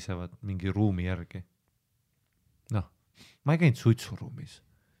teksad haisevad mingi ruumi järgi. Ma ei käinud suitsuruumis.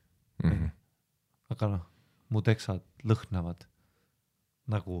 Aga mu teksad lõhnavad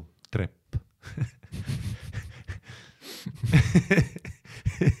nagu trepp.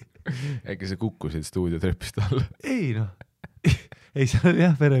 Äkki sa kukkusid stuudiotrepist alla? Ei, ei, seal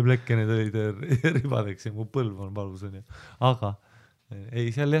jah, vereplekk ja need olid ribadeks ja mu põlv on valus. Aga ei,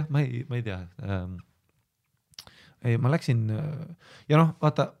 seal jah, ma ei tea. Ei, ma läksin ja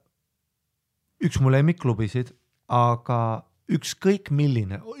vaata, üks mu lemmikklubisid, aga ükskõik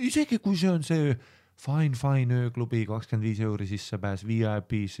milline, isegi kui see on see fine ööklubi, 25 € sisse pääs,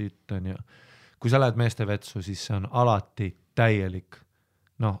 VIP-sid on ja kui sa lähed meeste vetsu, siis see on alati täielik.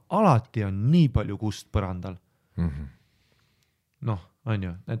 Alati on nii palju kust põrandal. On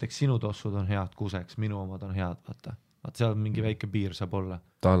ju, näiteks sinu tossud on head kuseks, minu omad on head, vaata seal mingi väike piir saab olla.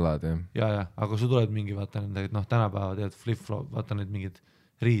 Tallad, jah. Ja, aga su tuled mingi, vaata nendega, tänapäeva tead flip-flop, vaata need mingid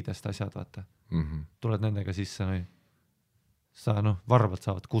riidest asjad, vaata. Tuled nendega sisse, sa varbalt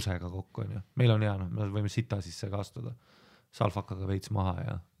saavad kusega kokku, on ju. Meil on hea, me võime sita sisse ka astuda, salfakaga veits maha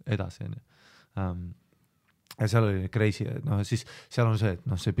ja edasi, on ju. Ja seal oli crazy, siis seal on see, et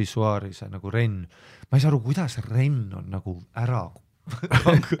see pissuaari, see nagu renn, ma ei saa aru, kuidas renn on nagu ära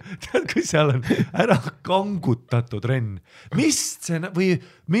tead, kui seal on ära kangutatud renn, mis see või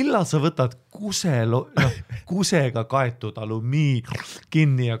millal sa võtad kusega kaetud alumii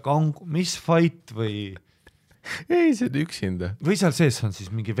kinni ja mis fight või ei, see on üksinda või seal sees on siis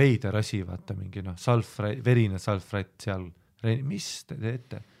mingi veider asi, vaata mingi verine salfrätt seal, mis te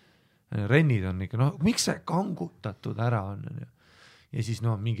teete? Rennid on ikka, miks see kangutatud ära on? Ja siis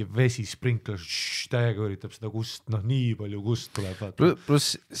mingi vesisprinkler täiega üritab seda kust, nii palju kust tuleb.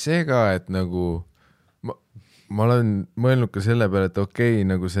 Plus see ka, et nagu ma olen mõelnud ka selle peale, et okei,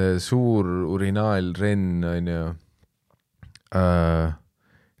 nagu see suur urinaalrenn on ju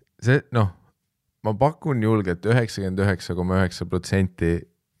see, ma pakun julgelt 99,9%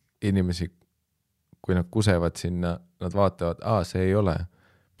 inimesi, kui nad kusevad sinna, nad vaatavad, see ei ole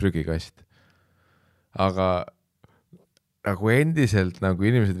prügikast. Aga nagu endiselt nagu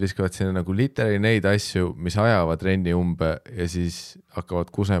inimesed viskavad sinna nagu literi neid asju, mis ajavad renni umbe ja siis hakkavad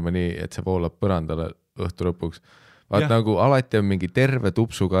kusema nii, et see voolab põrandale õhtu lõpuks. Vaat nagu alati on mingi terve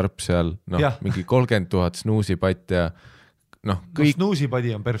tupsukarp seal, mingi 30 000 snuusipatt ja kõik... Snuusipadi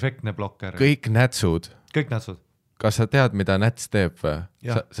on perfektne blokker. Kõik nätsud. Kõik nätsud. Kas sa tead, mida näts teeb või?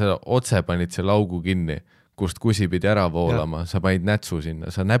 Sa otse panid see laugu kinni, kust kusi pidi ära voolama, sa panid nätsu sinna,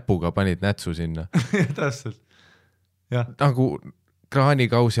 sa näpuga panid nätsu sinna. Täpselt. Nagu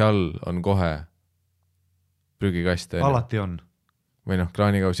kraanikausi all on kohe prügikast. Alati on. Või noh,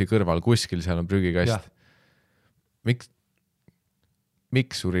 kraanikausi kõrval kuskil seal on prügikast.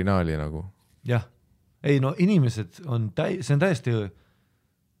 Miks urinaali nagu? Jah. Ei no inimesed on see on täiesti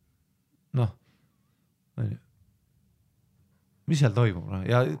noh, mis seal toimub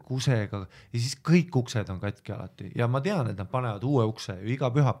ja kusega ja siis kõik uksed on katki alati ja ma tean, et nad panevad uue ukse ja iga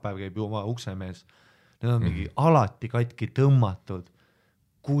pühapäev käib ju oma uksemees. Need on mingi alati katki tõmmatud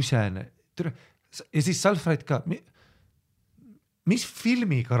kusene ja siis Salfred ka mis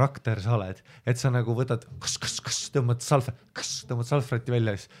filmi karakter sa oled, et sa nagu võtad kas tõmbad Salfreti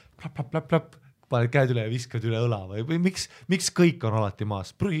välja ja siis plap paned käed üle ja viskad üle õla või miks kõik on alati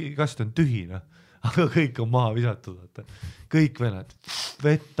maas, prügikast on tühine, aga kõik on maha visatud, kõik vened,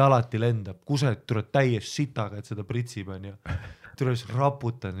 vett alati lendab, kused tuleb täies sitaga, et seda pritsib on ju, tuleb siis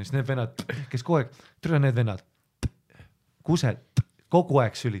raputan, siis need venad, kes kogu aeg, tuleb need venad, kused kogu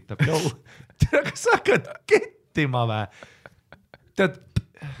aeg sülitab, kas sa hakkad kettima või? Tead,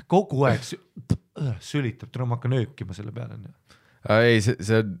 kogu aeg sülitab, tuleb ma hakka nöökima selle peale on ju. Ei,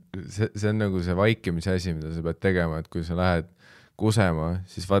 see on nagu see vaikimise asi, mida sa pead tegema, et kui sa lähed kusema,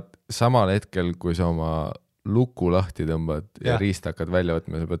 siis vaat samal hetkel, kui sa oma luku lahti tõmbad ja riist hakkad välja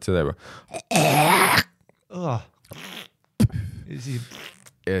võtma, sa pead seda juba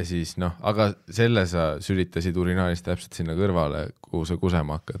ja siis noh, aga selle sa sülitasid urinaalist täpselt sinna kõrvale, kuhu sa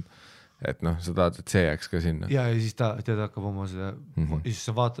kusema hakkad. Et noh, sa tahad, et see jääks ka sinna. Ja siis ta hakkab oma seda, ja siis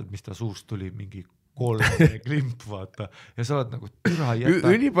sa vaatad, mis ta suust tuli, mingi 3 klimp, vaata, ja sa oled nagu türa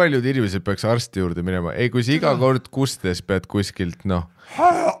jätta. Ülipaljud inimesed peaks arsti juurde minema. Ei, kui sa iga kord kustes pead kuskilt, noh,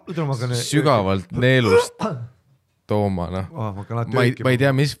 sügavalt neelust tooma, noh. Ma ei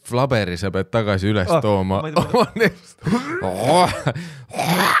tea, mis flaberi sa pead tagasi üles tooma.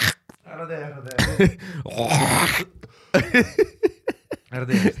 Ära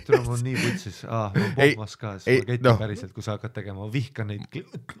tee, tuleb on nii putsis, ma pommas ka, siis ma ketin päriselt, kui sa hakkad tegema, vihka neid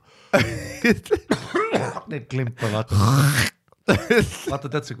neid klimpe, vaata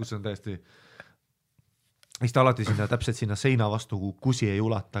tead see, kus on täiesti siis ta alati täpselt sinna seina vastu, kui kusi ei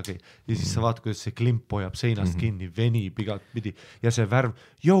ulatagi ja siis sa vaatad, kuidas see klimp hoiab seinast kinni, venib igat pidi ja see värv,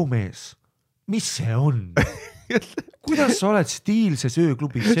 joo mees, mis see on? Kuidas sa oled stiilses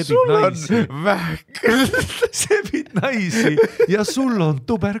ööklubis, sebid naisi ja sul on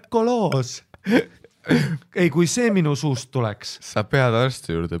tuberkuloos. Ei, kui see minu suust tuleks. Sa pead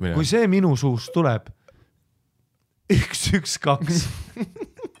arsti juurde minema. Kui see minu suust tuleb 112.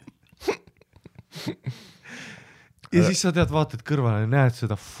 Ja siis sa tead, vaatad kõrvale ja näed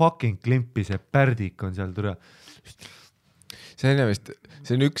seda fucking klimpi, see pärdik on seal türa. See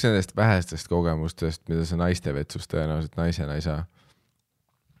on üks nendest vähestest kogemustest, mida sa naiste vetsus tõenäoliselt naisena ei saa.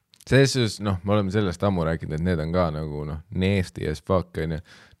 Selles, noh, me oleme sellest ammu rääkinud, et need on ka nagu, noh, nasty as fuck,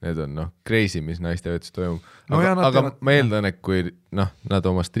 need on, noh, crazy, mis naiste vetsus toimub. Aga ma eeldan, et kui, noh, nad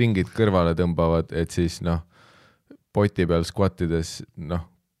oma stringid kõrvale tõmbavad, et siis, noh, poti peal squattides, noh,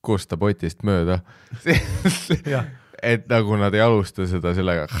 kusta potist mööda. Et nagu nad ei alusta seda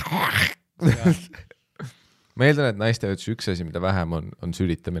sellega. Ma eeldan, et naiste vetsus üks asi, mida vähem on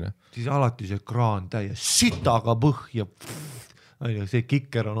sülitamine. Siis alati see kraan täie sitaga põhja. See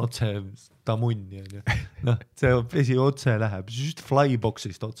kikker on otse ta munni. No, see vesi otse läheb. Just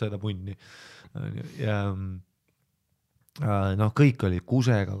flyboxist otse ta munni. Ja, no, kõik oli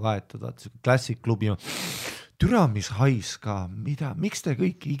kusega kaetud. Klassikklubi. Türa, mis hais ka. Mida? Miks te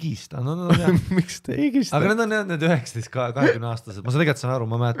kõik igista? Miks te igista? Aga need on need 19-20 aastased. Ma tegelikult saan aru,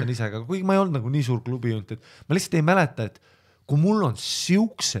 ma mäletan ise, aga kui ma ei olnud nagu nii suur klubi junt, et ma lihtsalt ei mäleta, et kui mul on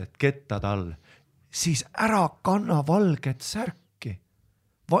siuksed kettad all, siis ära kanna valget särki.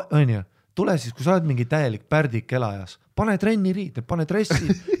 On ju? Tule siis, kui sa oled mingi täielik pärdik elajas, pane trenni riided, pane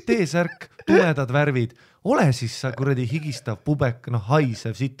dressi, tee särk, tumedad värvid, ole siis sa kuradi higistav pubek, noh,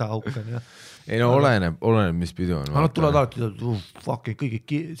 haisev sitaauk on ja. Ei no oleneb, mis pidu on. Nad tulevad alati, fucking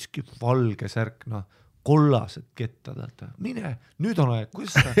kõigi valge särk, noh, kollased kettad, mine, nüüd on aeg,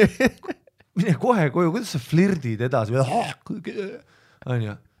 kuidas sa, mine kohe koju, kuidas sa flirdid edasi, on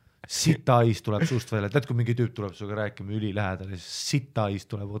ju. Sita-ais tuleb suust välja, tead kui mingi tüüp tuleb suga rääkima ülilähedal ja sita-ais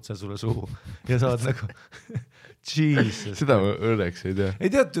tuleb otse sulle suhu ja sa oled nagu Jesus. Seda ma õnneks ei tea.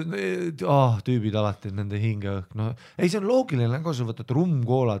 Ei tead, tüübid alati nende hingeõhk, no ei, see on loogiline, kui sa võtad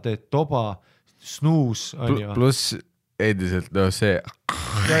rumkoola, teed toba, snuus on ju. Pluss endiselt, no see,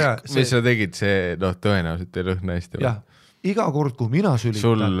 mis sa tegid, see noh, tõenäoliselt ei lõhna hästi. Jah, iga kord, kui mina sülitan.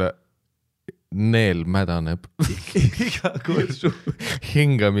 Sul neel mädaneb. Iga kord.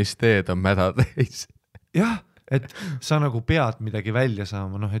 Hingamisteed on mädatäis. Jah, et sa nagu pead midagi välja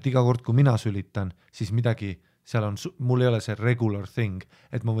saama, noh, et iga kord, kui mina sülitan, siis midagi seal on, mul ei ole see regular thing,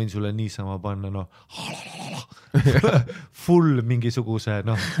 et ma võin sulle niisama panna, full mingisuguse,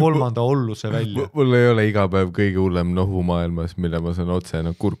 kolmanda olluse välja. Mul ei ole iga päev kõige hullem nohu maailmas, mille ma saan otse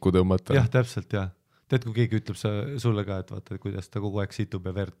kurku tõmmata. Jah, täpselt, jah. Tead, kui keegi ütleb sulle ka, et vaata, kuidas ta kogu aeg situb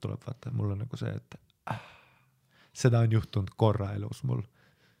ja verd tuleb, vaata, mul on nagu see, et seda on juhtunud korra elus mul.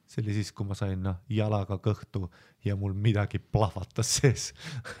 See oli siis, kui ma sain jalaga kõhtu ja mul midagi plahvatas sees.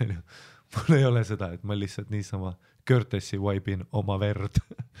 Mul ei ole seda, et ma lihtsalt niisama Curtesi vaibin oma verd.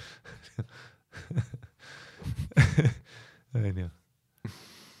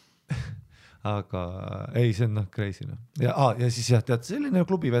 Aga ei, see on crazy. Ja siis jah, tead, selline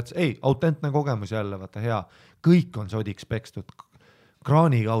klubivets, autentne kogemus jälle, vaata hea. Kõik on sodiks pekstud.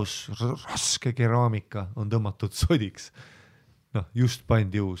 Kraanikaus, raske keraamika on tõmmatud sodiks. Just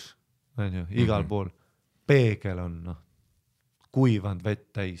pandi uus. Igal pool. Peegel on kuivanud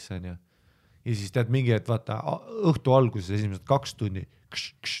vett täis. Ja siis tead mingi, et vaata, õhtu alguses esimesed 2 tundi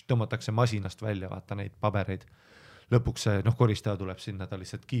tõmmatakse masinast välja, vaata neid pabereid. Lõpuks see, koristaja tuleb sinna, ta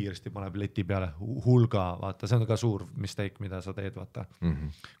lihtsalt kiiresti paneb leti peale hulga, vaata, see on ka suur mistake, mida sa teed, vaata.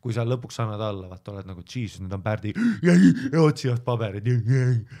 Kui sa lõpuks annad alla, vaata, oled nagu, Jesus, nüüd on pärdi, ja otsivad paberid,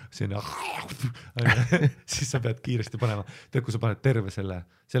 sinna, siis sa pead kiiresti panema. Tead, kui sa paned terve selle,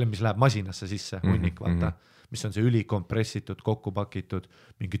 mis läheb masinasse sisse, hunnik, vaata, mis on see ülikompressitud, kokku pakitud,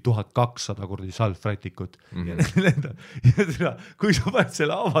 mingi 1200 kordi salvrätikut. Ja kui sa paned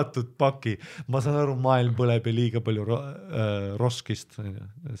selle avatud paki, ma saan aru, maailm põleb ja liiga palju roskist, see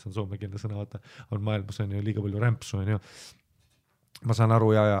on soomekeelne sõna, vaata, on maailmas on ju liiga palju rämpsu, on ju. Ma saan aru,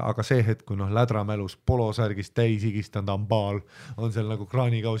 aga see hetk, kui lädramälus polosärgist täisigistanud ambaal on seal nagu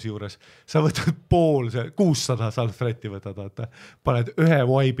kraanikausi juures, sa võtad 600 salvrätti võtad, vaata, paned ühe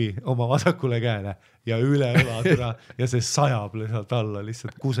vaibi oma vasakule käele ja üle õladra ja see sajab lihtsalt alla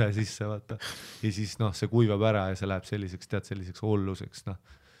lihtsalt kuse sisse, vaata. Ja siis see kuivab ära ja see läheb selliseks olluseks,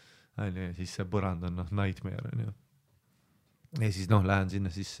 ja siis see põrand on nightmare, on ju. Ja siis lähen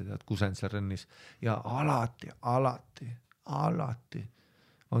sinna sisse, tead, kusen seal rennis ja alati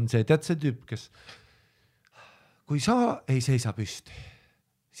on see, tead see tüüp, kes kui sa ei seisa püsti,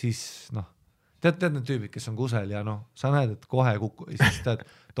 siis tead need tüübid, kes on kusel ja sa näed, et kohe siis tead,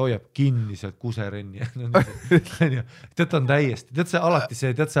 ta hoiab kinni sealt kuserenni. Tead on täiesti, tead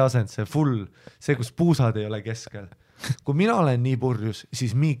see asend, see full, see, kus puusad ei ole keskel. Kui mina olen nii purjus,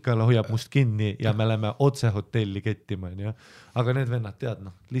 siis Miikal hoiab must kinni ja me oleme otse hotelli kettima, ja. Aga need vennad tead,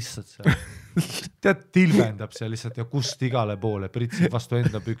 lihtsalt see, tead, tilbendab see lihtsalt ja kust igale poole, pritsib vastu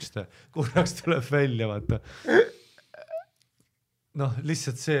enda pükste, korraks tuleb välja, vaata.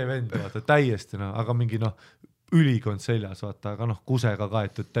 Lihtsalt see vend, vaata, täiesti, aga mingi, ülikond seljas, vaata, aga kusega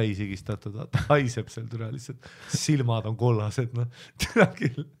kaetud, täisigistatud, vaata, haiseb seal türa lihtsalt, silmad on kollased, türa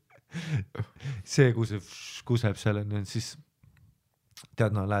küll. See kuseb seal on, siis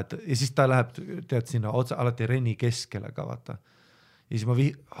tead, lähed, ja siis ta läheb, tead, sinna otsa, alati renni keskele ka, vaata. Ja siis ma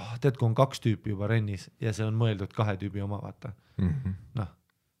tead, kui on 2 tüüpi juba rennis ja see on mõeldud 2 tüübi oma, vaata.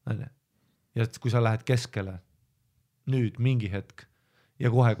 Ja kui sa lähed keskele, nüüd mingi hetk, ja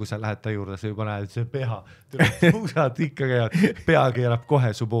kohe, kui sa lähed ta juurde, sa juba näed, see puusad ikka käivad, pea keerab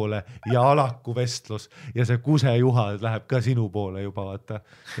kohe su poole ja alaku vestlus ja see kusejuha läheb ka sinu poole juba, vaata.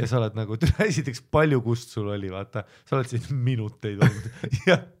 Ja sa oled nagu, esiteks palju kust sul oli, vaata. Sa oled siin minuteid olnud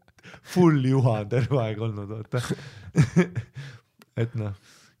ja full juha on terve aeg olnud, vaata. Et ja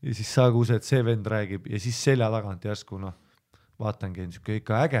siis sa kused, see vend räägib ja siis selja tagant järsku, vaatangi,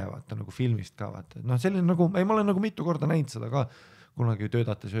 ikka äge, vaata, nagu filmist ka, vaata. Selline nagu, ma olen nagu mitu korda näinud seda ka, kunagi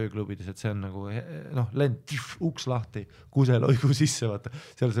töödates ööklubides, et see on nagu, lend, uks lahti, kuseloigu sisse, vaata.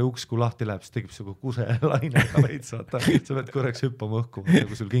 Seal see uks, kui lahti läheb, siis tegib see kuse lainega veits, vaata. Sa pead korraks hüppama õhku,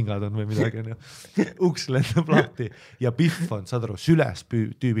 kui sul kingad on või midagi. Uks lendab lahti ja pihv on, saad aru, süles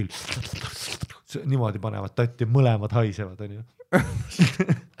tüübil. Niimoodi panevad tatti, mõlemad haisevad, on ju.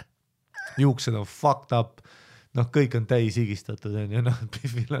 Juuksed on fucked up. Kõik on täis higistatud,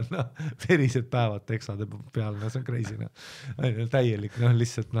 Pihvil on verised päevad teksade peal, see on crazy, täielik,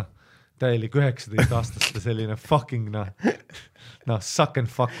 lihtsalt, täielik 19-aastaste selline fucking, suck and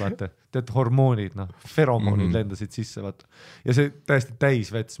fuck, vaata, tead, hormoonid, feromoonid lendasid sisse, vaata, ja see täiesti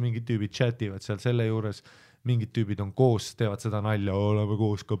täis vets, mingid tüübid chativad seal selle juures, mingid tüübid on koos, teevad seda nalja, oleme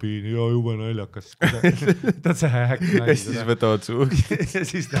koos kabiini ja jube naljakas. Tead see häkk ja siis võtavad suu. Ja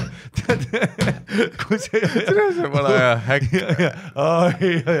siis tead, kui see see pole aja häkk.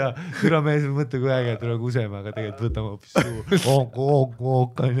 Ja türa mees mõtle, kui äge türa kuseme, aga tegelikult võtame hoopis suu.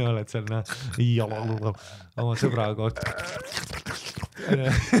 Kanja oled seal oma sõbraga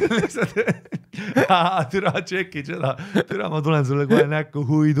türa tšekid seda, türa ma tulen sulle kohe näkku,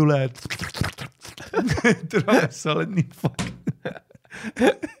 hui tule, Türamees, sa oled nii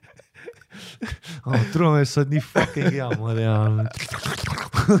Türamees, sa oled nii fucking hea, ma tean.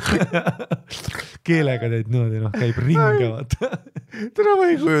 Keelega teed niimoodi, käib ringe, vaata. Täna ma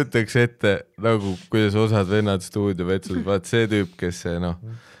ei kujutaks ette, nagu kuidas osad vennad stuudiovetsus, vaat see tüüp, kes see,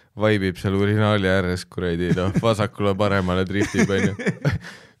 vaibib seal urinaali ääres, kuradi, vasakule paremale driftib,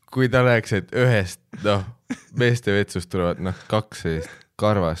 kui ta läheks, et ühest, meeste vetsust tulevad, 2 sellist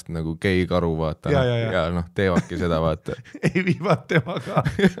karvast nagu gei karu, vaata. Ja teevadki seda, vaata. Ei viivad tema ka.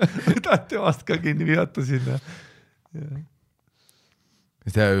 Võtad temast ka kinni, viivata sinna.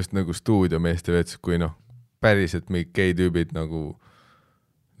 See just nagu stuudiomeeste vetsus, kui päriselt mingid gei tüübid nagu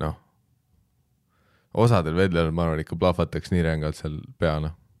osadel vedlel ma arvan ikka plahvataks nii rängalt seal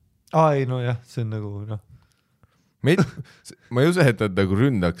peana. Ai, jah, see on nagu ma ei usu, et nad nagu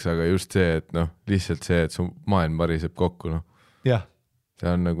ründaks, aga just see, et lihtsalt see, et su maailm variseb kokku. Jah. See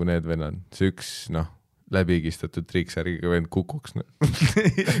on nagu need vennad. See üks läbigistatud triiksärgiga vend kukuks.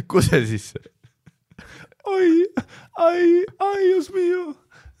 Kuse sisse. Ai, just minu.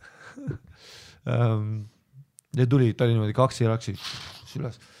 Ja ta oli niimoodi kaksi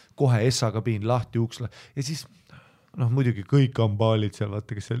üles. Kohe S-kabiin lahti uksla. Ja siis, muidugi kõik ambaalid seal,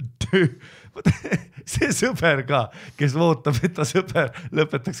 vaata, kes seal see sõber ka, kes ootab, et ta sõber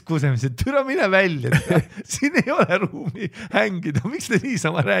lõpetaks kusemise. Türa, mine välja. Siin ei ole ruumi hängida. Miks te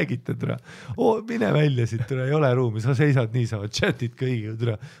niisama räägite, türa? Mine välja siit, türa, ei ole ruumi. Sa seisad niisama, chatid kõigiga,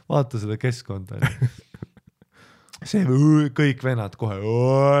 türa. Vaata seda keskkonda. See kõik vennad kohe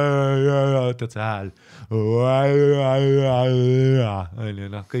tead see hääl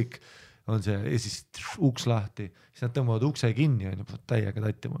kõik on see ja siis uks lahti, siis nad tõmbavad ukse kinni täiega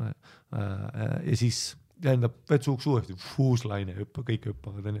tatti mulle ja siis lendab vetsuuks uuesti uus-laine kõik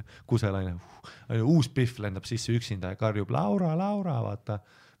hüppavad kuselaine uus Pihv lendab sisse üksinda ja karjub Laura, vaata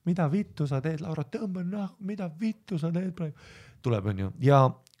mida vittu sa teed, Laura tõmba mida vittu sa teed praegu tuleb ja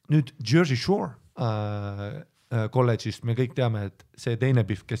nüüd Jersey Shore kolledžist me kõik teame, et see teine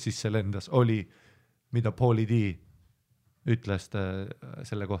Pihv, kes sisse lendas, oli, mida Paulie D ütles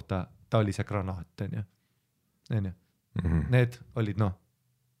selle kohta, ta oli see granaat, Need olid,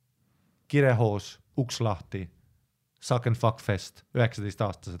 kirehoos, uks lahti, suck and fuck fest,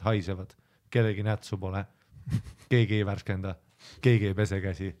 19-aastased haisevad, kellegi nätsu pole, keegi ei värskenda, keegi ei pese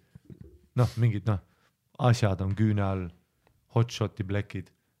käsi, mingid, asjad on küüne all, hotshoti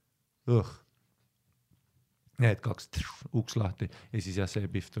plekid, Need 2 uks lahti ja siis see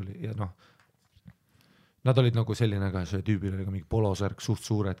Pihv tuli ja nad olid nagu selline ka, see tüübil oli ka mingi polosärk, suht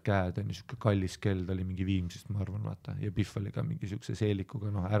suured käed ja niisugune kallis keld oli mingi Viimsist, ma arvan, vaata, ja Pihv oli ka mingi siukse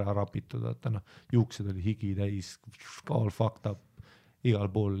seelikuga, ära rapitud, vaata, juuksed oli higi täis, all fucked up, igal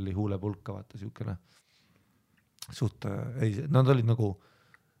pool oli huulepulka, vaata, siukene suht, nad olid nagu,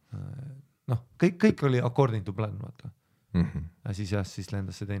 kõik oli according to plan, vaata. Ja siis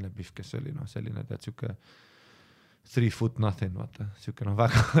lendas see teine Pihv, kes oli, selline, tead, siuke 3 foot nothing, vaata, siuke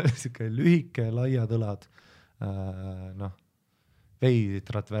väga siuke lühike, laiad õlad,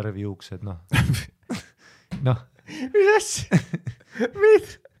 veidrat värvi juuksed,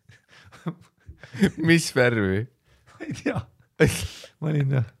 mis värvi? Ma ei tea,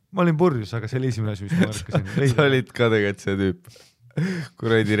 ma olin purjus, aga see oli esimene asi, mis ma märkasin. Sa olid ka tegelikult see tüüp,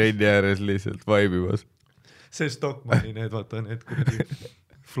 kuradi renni ääres lihtsalt vaibimas. See Stockmanni need, vaata, need kuradi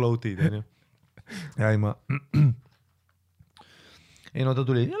floatid, ja ei ma ta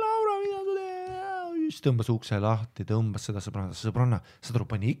tuli, Laura, mida sa teed? Siis tõmbas ukse lahti, tõmbas seda sõbranna, sa tuleb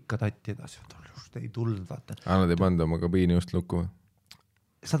pani ikka tatti edasi, ei tulnud, vaata. Nad ei pannud oma kabiini just lukku.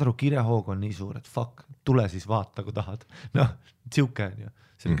 Saad aru, kirehoog on nii suur, et fuck, tule siis vaata, kui tahad. Tsiuke on ju,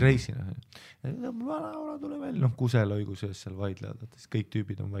 see on crazy. Laura tule veel, kuselõigu sees seal vaidlevad, vaata, siis kõik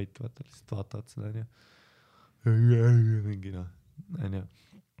tüübid on vait, vaata, lihtsalt vaatavad seda, mingi,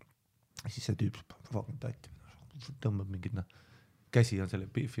 siis see tüüp tatti, tõmbab mingid, käsi on selle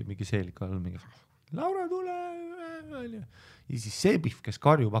Pihvi mingi seeliku all, mingi Laura tule, ja siis see Pihv, kes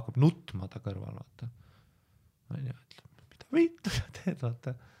karjub, hakkab nutma ta kõrval, vaata. Mida vittu sa teed,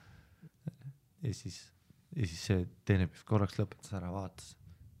 vaata. Ja siis see teine Pihv korraks lõpetas ära, vaatas.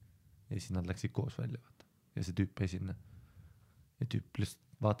 Ja siis nad läksid koos välja, vaata. Ja see tüüp esinne. Ja tüüp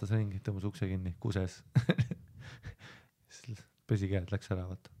lihtsalt vaatas ringi, tõmbas ukse kinni, kuses. Pesi käed, läks ära,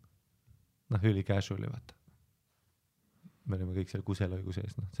 vaata. Üli casuali, vaata. Me olime kõik seal kuselõigu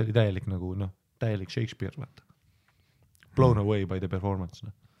sees, see oli täielik nagu, täielik Shakespeare, vaata. Blown away by the performance,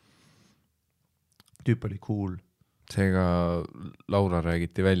 Tüüp oli cool. Seega Laura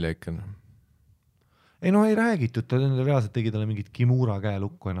räägiti välja ikka, ei no ei räägitud, ta reaalselt tegi talle mingit Kimura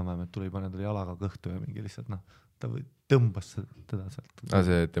käelukku enam-vähem, et tuli panna talle jalaga kõhtu ja mingi lihtsalt ta tõmbas teda sealt.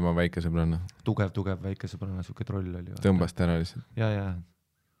 See tema väike sõbranna. Tugev väike sõbranna, siuke troll oli. Tõmbas ta ära lihtsalt. Ja.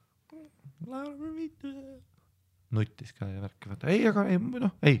 Nuttis ka ja värki. Ei, aga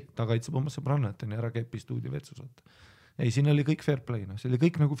ta kaitseb oma sõbrannat ja ära kepi stuudio vetsus. Ei, siin oli kõik fair play, see oli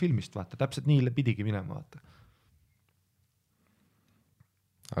kõik nagu filmist, vaata. Täpselt nii pidigi minema, vaata.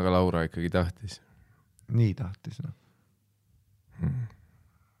 Aga Laura ikkagi tahtis. Nii tahtis,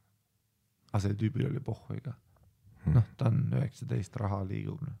 Aga see tüübil oli pohhoiga. Ta on 19, raha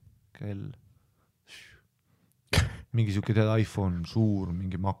liigub, kell. Mingi siuke tead iPhone, suur,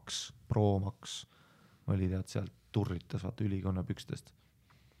 mingi Max, Pro Max oli tead sealt turritas, vaata, ülikonna pükstest.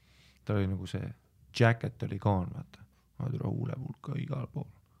 Ta oli nagu see jacket oli kaan, vaata. Huulepulka igal pool.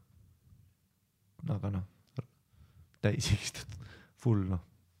 Aga täisistud, full,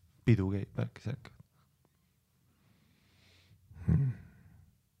 pidu käib, värki särk.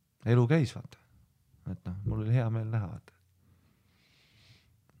 Elu käis, vaata. Et mul oli hea meel näha, vaata.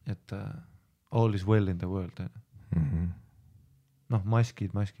 Et all is well in the world.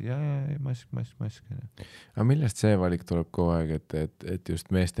 Maskid, ja mask. Aga millest see valik tuleb kogu aeg, et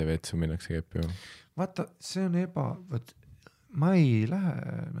just meeste vetsu minnakse keppi? Vaata, see on ma ei lähe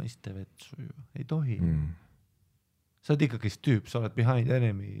naiste vetsu ju, ei tohi. Sa oled ikkagi tüüp, sa oled behind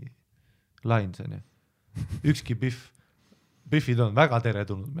enemy lines, ükski Biffid on väga tere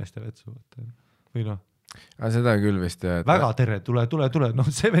tulnud meeste vetsu. Või Aga seda küll vist, jah. Väga tere, tule.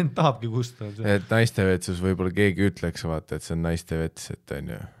 See vend tahabki kusta. Et naiste vetsus võib-olla keegi ütleks, vaata, et see on naiste vets, et on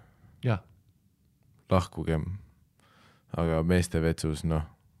ju. Jah. Lahkugem. Aga meeste vetsus,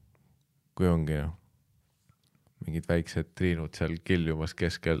 kui ongi, mingid väiksed triinud seal kiljumas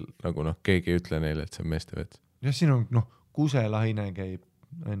keskel, nagu keegi ei ütle neile, et see on meeste vets. Ja siin on, kuselahine käib,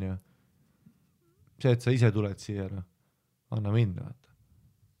 on ju. See, et sa ise tuled siia, anna minna, vaata.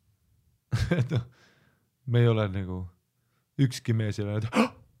 Me ei ole nagu ükski mees ei ole,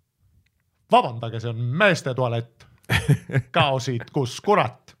 vabandage, see on meeste tualett. Kaosid, kus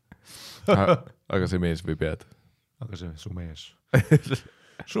kurat. Aga see mees võib jääda. Aga see su mees.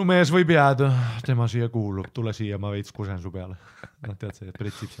 Su mees võib jääda, tema siia kuulub, tule siia, ma veits kusen su peale. Tead see, et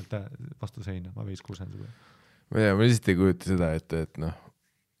pritsib sealt vastu seina, ma veits kusen su peale. Ma lihtsalt ei kujuta seda, et ma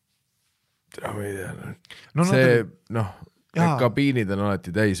ei tea. See, kabiinid on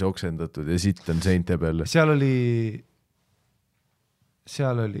alati täis oksendatud ja sitt on seinte peale. Seal oli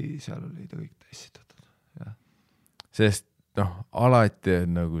ta kõik täis sitatud. Ja. Sest alati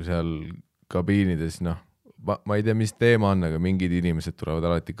on nagu seal kabiinides, ma ei tea, mis teema on, aga mingid inimesed tulevad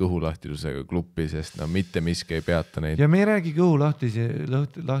alati kõhulahtisusega kluppi, sest mitte miski ei peata neid. Ja me ei räägi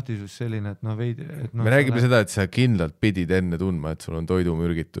kõhulahtisus selline, et veidi... Me räägime seda, et sa kindlalt pidid enne tundma, et sul on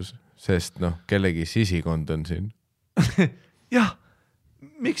toidumürgitus, sest kellegi sisikond on siin. Jah,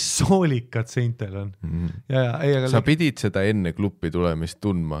 miks soolikad seintel on? Sa pidid seda enne kluppi tulemist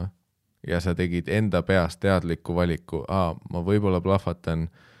tundma ja sa tegid enda peast teadliku valiku. Ma võibolla plahvatan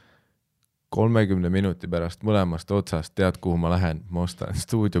 30 minuti pärast mõlemast otsast, tead kuhu ma lähen, ma ostan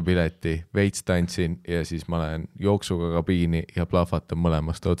stuudiopileti, veits tantsin ja siis ma lähen jooksuga kabiini ja plahvatan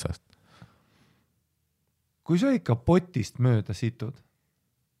mõlemast otsast. Kui sa ikka potist mööda situd,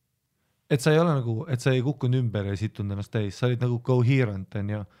 et sa ei ole nagu, et sa ei kukkunud ümber ja situnud ennast täis, sa olid nagu coherent,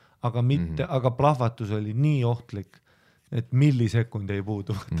 aga mitte, aga plahvatus oli nii ohtlik, et millisekund ei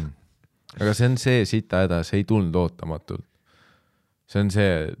puudu. Aga see on see sita häda, see ei tulnud ootamatult. See on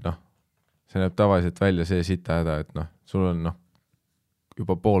see, see näeb tavaliselt välja see sita häda, et sul on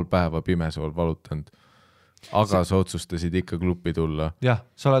juba pool päeva pimesool valutanud. Aga sa otsustasid ikka kluppi tulla. Jah,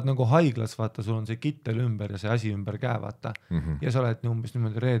 sa oled nagu haiglas, vaata, sul on see kittel ümber ja see asi ümber käe, vaata. Ja sa oled umbes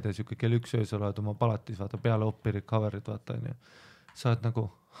niimoodi reede, siuke kell 1 öö, sa oled oma palatis, vaata, peale operi coverit, vaata, ja sa oled nagu,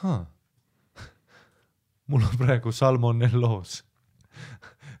 mul on praegu salmonelloos.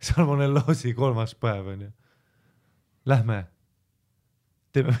 Salmonelloosi 3. päev, on ju. Lähme,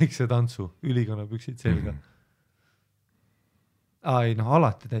 teeme väikse tantsu, ülikonna püksid selga. Ei,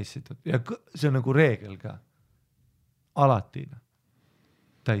 alati täissitud. Ja see on nagu reegel ka. Alati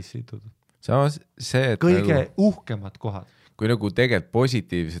täissitud. Samas see, et kõige uhkemad kohad. Kui nagu tegelikult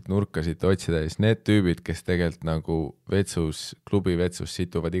positiivset nurkasid otsida, siis need tüübid, kes tegelikult nagu klubi vetsus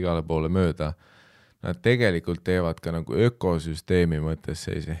situvad igale poole mööda, nad tegelikult teevad ka nagu ökosüsteemi mõttes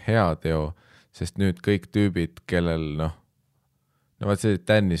sellise hea teo, sest nüüd kõik tüübid, kellel vaat see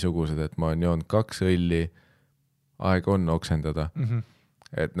tännisugused, et ma olen joonud 2 õlli, aeg on oksendada.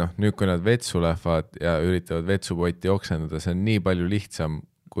 Et nüüd kui nad vetsu lähevad ja üritavad vetsupotti oksendada, see on nii palju lihtsam,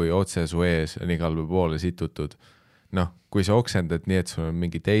 kui otse su ees on igale poole situtud. noh, kui sa oksendad nii, et sul on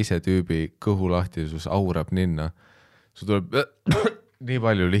mingi teise tüübi kõhulahtisus aurab ninna, sul tuleb nii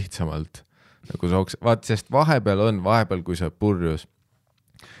palju lihtsamalt. Nagu vaat, sest vahepeal, kui sa purjus,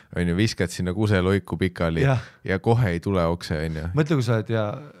 on ju, viskad sinna kuseloiku pikali ja kohe ei tule okse, on ju. Mõtle, kui sa oled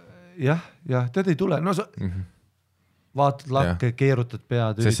ja tead ei tule, no sa vaatad lakke, keerutad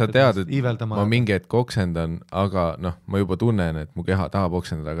pead, sest sa tead, et iiveldama. ma mingi hetk oksendan, aga noh, ma juba tunnen, et mu keha tahab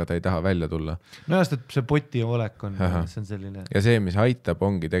oksendada, aga ta ei taha välja tulla. No just, et see poti olek on, see on selline. Ja see, mis aitab,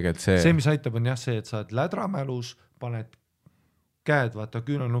 ongi tegelikult see. See, mis aitab, on see, et sa oled lädramälus, paned käed, vaata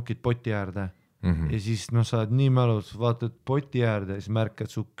küünalnukid poti äärde ja siis sa oled nii mälus, vaatad poti äärde ja siis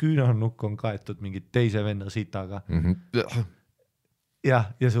märkad, su küünalnukk on kaetud mingi teise venna sitaga. Ja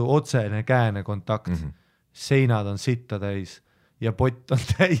su otsene käene kontakt. Seinad on sitta täis ja pott on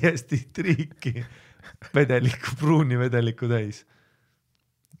täiesti triiki vedeliku, pruuni vedeliku täis.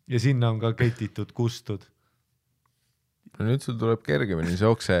 Ja sinna on ka ketitud kustud. No nüüd sul tuleb kergemini see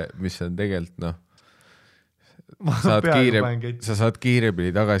okse, mis on tegelikult, sa saad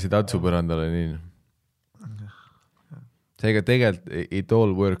kiiremini tagasi tatsupõrandale nii. Seega tegelikult it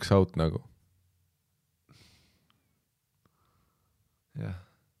all works out nagu. Jah.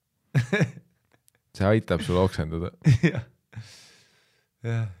 See aitab sul oksendada. Jah.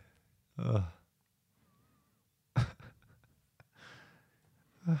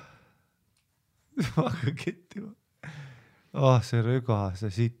 Ma hakkan kettima. See röga,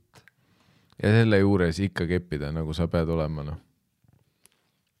 see sitt. Ja selle juures ikka keppida, nagu sa pead olema, noh.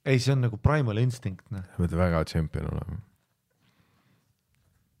 Ei, see on nagu primal instinct, noh. Sa pead väga champion olema.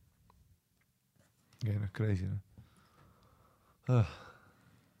 Crazy, noh.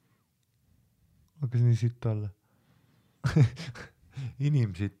 Hakkas nii sitt alla.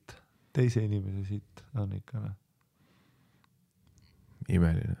 Inimsitt, teise inimese sitt on ikka.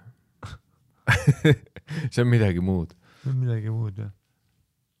 Imeline. See on midagi muud. See on midagi muud, jah.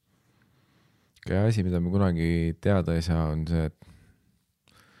 Ja asi, mida me kunagi teada ei saa, on see, et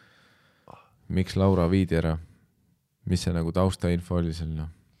miks Laura viidi ära? Mis see nagu taustainfo oli seal?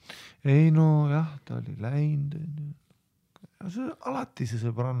 Ei, no jah, ta oli läinud. Alati see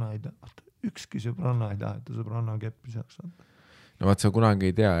sõbranna ei taha. Ükski sõbranna ei taha, et ta sõbranna keppi saaks saada. No vaat sa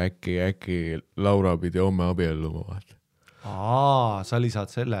kunagi ei tea, äkki Laura pidi homme abielluma vaata. Sa lisad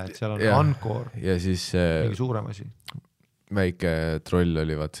selle, et seal on encore. Ja siis mingi suurem asi. Väike troll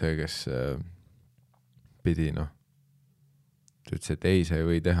oli vaat see, kes pidi, noh. Ta ütles, et ei, sa ei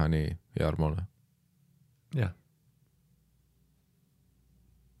või teha nii Jarmole. Jah.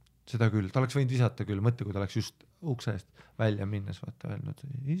 Seda küll, ta oleks võinud visata küll, mõtle, kui ta oleks just ukse eest välja minnes, vaata öelnud,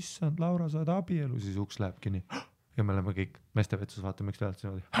 issand, Laura, saad abielu, siis uks lähebki nii. Ja me oleme kõik meestevetsus, vaata, miks läheb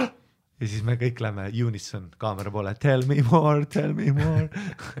niimoodi. Ja siis me kõik lähme unison kaamera poole, tell me more.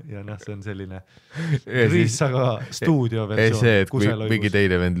 Ja see on selline riisaga stuudio versioon. See, et kui mingi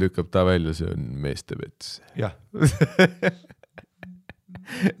teine vend lükkab ta välja, see on meestevets. Jah.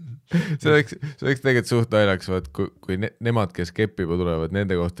 See oleks tegelikult suht naljaks, kui nemad, kes keppiba tulevad,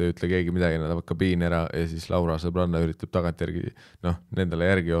 nende kohta ei ütle keegi midagi, nad hakkab kabiin ära ja siis Laura sõbranna üritab tagantjärgi, nendele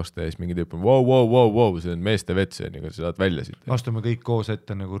järgi osta ja siis mingi tüüp on wow, see on meeste vets, kui sa saad välja siit. Astume kõik koos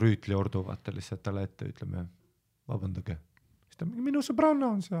ette nagu Rüütli ordu, vaata lihtsalt talle ette, ütleme, vabandage. Siis ta mingi, minu sõbranna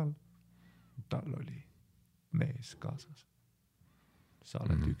on seal. Tal oli mees kaasas. Sa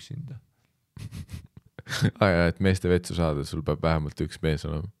oled üksinda. Et meeste vetsu saada, sul peab vähemalt üks mees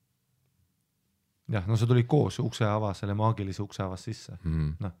olema. Jah, no sa tulid koos ukse avas, selle maagilise ukse avas sisse.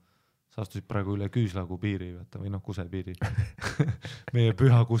 Sa astusid praegu üle Küüslagu piiri, vaata, või kuse piiri. Meie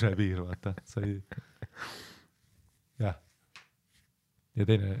püha kuse piir, vaata. Jah. Ja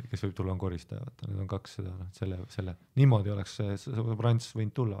teine, kes võib tulla, on koristaja, vaata. Need on kaks seda, selle. Niimoodi oleks see Brants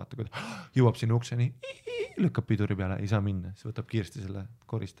võinud tulla, vaata, kui jõuab sinna ukseni, lükkab piduri peale, ei saa minna. Siis võtab kiiresti selle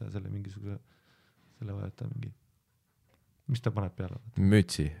koristaja, selle mingisuguse, selle vajata mingi. Mis ta paneb peale?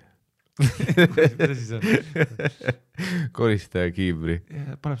 Mütsi. Mida siis on? Koristaja kiibri.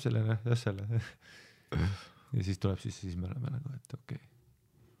 Paneb selle, ja siis tuleb siis me oleme nagu, et okei.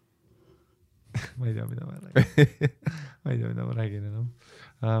 Ma ei tea, mida ma räägin enam.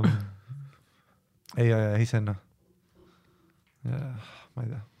 Ei senna. Ma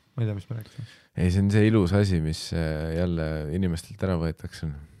ei tea, mis ma rääkisin. Ei, see on see ilus asi, mis jälle inimestelt ära võetakse.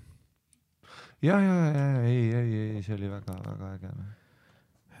 Ei, see oli väga, väga äge.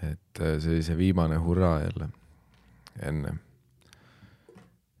 Et see oli see viimane hurraa jälle enne,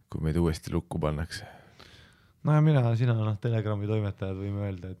 kui meid uuesti lukku pannakse. No ja sina Telegrami toimetajad võime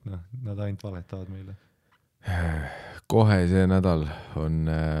öelda, et nad ainult valetavad meile. Kohe see nädal on,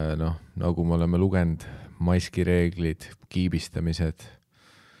 nagu me oleme lugenud, maskireeglid, kiibistamised,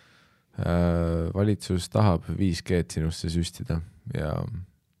 Valitsus tahab 5G-d sinusse süstida ja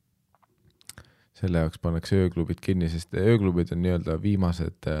selle jaoks pannakse ööklubid kinni, sest ööklubid on nii-öelda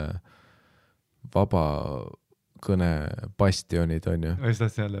viimased vaba kõne bastionid, on ju. Mis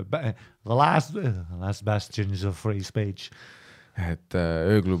tahtsin jälle? Last bastions of free speech. Et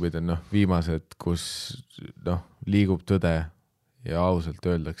ööklubid on viimased, kus liigub tõde ja ausalt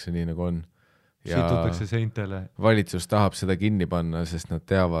öeldakse nii nagu on. Ja situtakse seintele. Valitsus tahab seda kinni panna, sest nad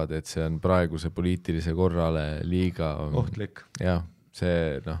teavad, et see on praeguse poliitilise korrale liiga ohtlik. Ja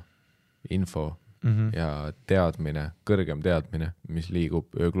see info ja teadmine, kõrgem teadmine, mis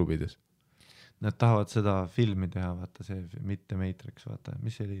liigub ööklubides. Nad tahavad seda filmi teha, vaata see, mitte Matrix, vaata,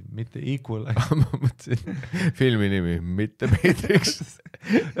 mis see oli, mitte Equal. Ma mõtlesin, filmi nimi, mitte Matrix.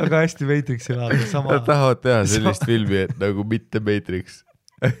 Aga hästi Matrixi laad. Nad tahavad teha sellist filmi, et nagu mitte Matrix.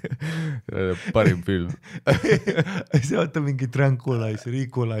 Parim film. See vaata mingi tranquilizer,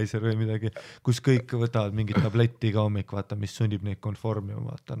 equalizer või midagi, kus kõik võtavad mingit tabletti ka hommik, vaata, mis sunnib neid konformima,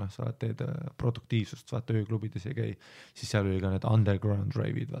 vaata, sa teed produktiivsust, vaata, ööklubides ei käi, siis seal oli ka need underground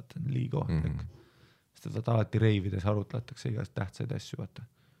rave'id, vaata, liiga ohtlik. Sest vaata, alati reivides arutletakse igast tähtsaid asju, vaata,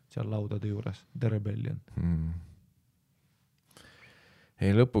 seal laudade juures, The Rebellion.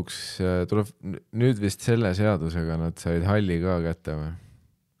 Ei, lõpuks tuleb, nüüd vist selle seadusega nad said halli ka kätte või?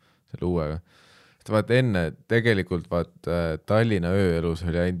 Selle uuega. Vaat enne tegelikult Tallinna ööelus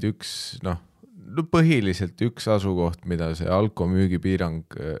oli ainult üks, põhiliselt üks asukoht, mida see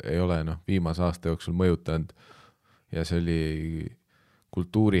alkomüügipiirang ei ole viimase aasta jooksul mõjutanud ja see oli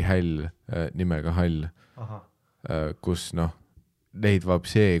kultuurihäll nimega hall, kus neid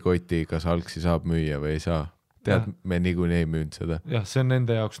vapsee-koti kas algsi saab müüa või ei saa. Tead, me niikuinii ei müünud seda. Jah, see on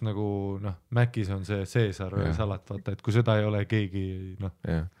nende jaoks nagu, Mäkis on see Caesar või salat, vaata, et kui seda ei ole keegi,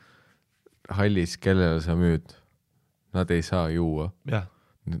 Jah. Hallis, kellele sa müüd, nad ei saa juua. Jah.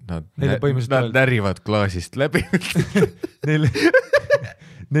 Nad närivad klaasist läbi.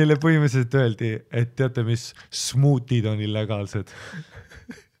 Neile põhimõtteliselt öeldi, et teate, mis smootid on illegaalsed.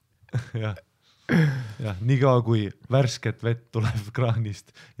 Jah. Jah, nii kaua kui värsket vett tuleb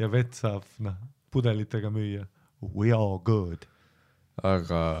kraanist ja vett saab pudelitega müüa. We are good.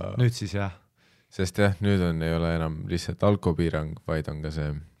 Aga nüüd siis jah. Sest jah, nüüd ei ole enam lihtsalt alkopiirang, vaid on ka see.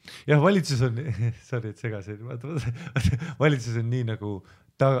 Jah, valitsus on, sorry, et segasin, valitsus on nii nagu,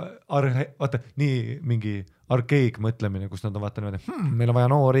 vaata, nii mingi arkeik mõtlemine, kus nad on vaata niimoodi, meil on vaja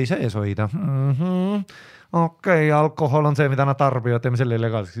noori sees hoida. Okei, alkohol on see, mida nad tarbivad, teeme selle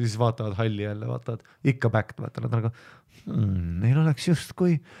illegaalseks, siis vaatavad halli jälle, vaatavad ikka backed, vaata, nad on nagu, neil oleks just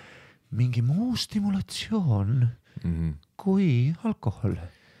kui mingi muu stimulatsioon kui alkohol.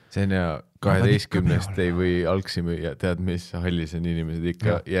 See on ja 12 ei või algsi müüa, tead, mis hallis on inimesed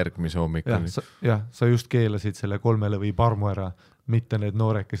ikka järgmise hommikuni. Jah, sa just keelasid selle 3 lõvi parmu ära, mitte need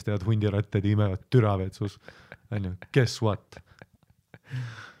noored, kes teavad hundiratted imevad türavetsus. Guess what?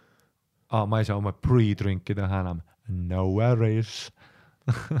 Ma ei saa oma pre-drinkida enam. No worries.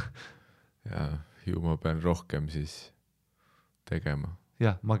 Ja ju ma pean rohkem siis tegema.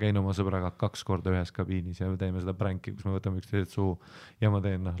 Jah, ma käin oma sõbraga 2 korda ühes kabiinis ja me teeme seda pränki, kus me võtame üksteised suhu ja ma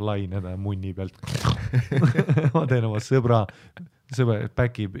teen laineda munni pealt. Ma teen oma sõbra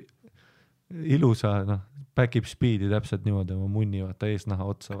päkib ilusa, päkib speedi täpselt niimoodi oma munni, vaata eesnaha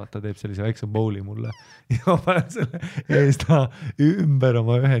otsa, vaata teeb sellise väikse bowli mulle ja ma panen selle eesnaha ümber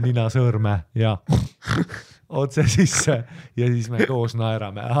oma ühe nina sõõrme ja otse sisse ja siis me koos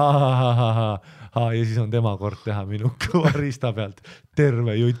naerame. Ja siis on tema kord teha minu kõva rista pealt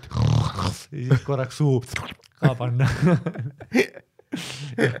terve jutt ja siis korraks suu ka panna.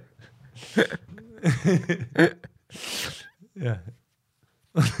 Ja.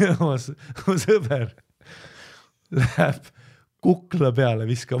 Oma sõber läheb kukla peale,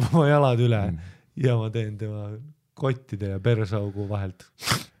 viskab oma jalad üle ja ma teen tema kottide ja persaugu vahelt.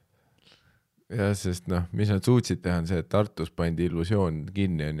 Ja sest mis nad suutsid teha on see, et Tartus pandi illusioon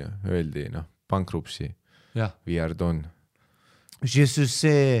kinni on ju, öeldi pankrupsi. We are done. Je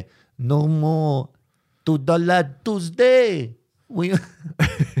sais, no more to the Tuesday.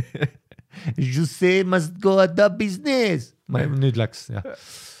 Je sais, must go at the business. Nüüd läks, jah.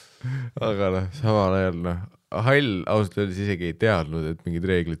 Aga samal ajal, hall ausalt öeldes isegi ei teadnud, et mingid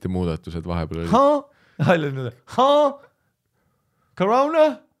reeglite muudatused vahepeal oli. Hall on nüüd, Corona?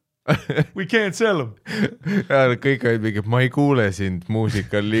 We can't sell them. Ja kõik olid mingi, ma ei kuule sind,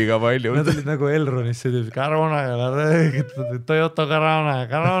 muusika on liiga palju. Nad olid nagu Elronis, see tüüb, Corona ja Toyota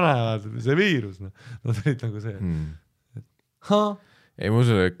Corona, see viirus. Nad olid nagu see. Ei, ma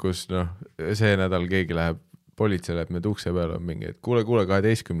usun, et kus see nädal keegi läheb politsei läheb need ukse peale on mingi, et kuule,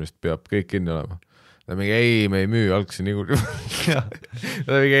 12 peab kõik kinni olema. ta mingi ei, me ei müü algsi niikuinii.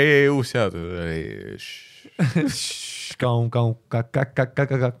 ta mingi ei, uus seadus.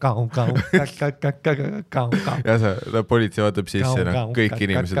 Ja sa politsei vaatab sisse, kõik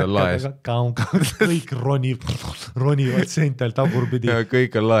inimesed on laes. Kõik ronivad seintel tagurpidi. Ja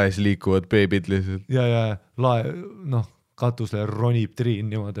kõik on laes, liikuvad beebid lihtsalt. Ja katusele ronib Triin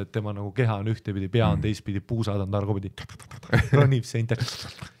niimoodi, et tema nagu keha on ühtepidi, pea on teistpidi, puusad on targupidi. Ronib seintel.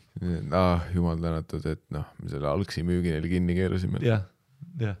 Jumal tänatud, et me selle algsi müügi neile kinni keerasime. Ja.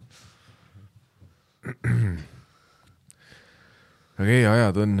 Aga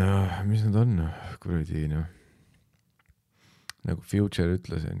ajad on, mis nad on, kuradi, nagu Future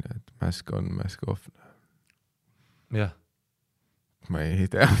ütles, et mask on, mask off. Jah. Ma ei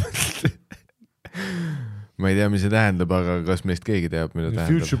tea. Ma ei tea, mis see tähendab, aga kas meist keegi teab, mida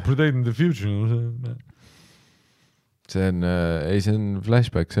tähendab. Future protecting the future. See on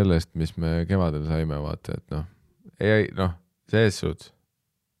flashback sellest, mis me kevadel saime, vaata, et sees suud.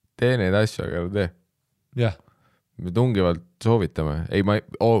 Tee neid asju, aga tee. Jah. Me tungivalt soovitame.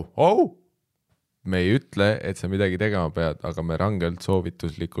 Me ei ütle, et sa midagi tegema pead, aga me rangelt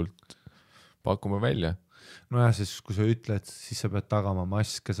soovituslikult pakume välja. Nojah, siis kui sa ütled, siis sa pead tagama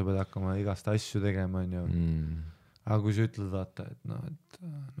maske, sa pead hakkama igast asju tegema, on ju. Aga kui sa ütled, vaata, et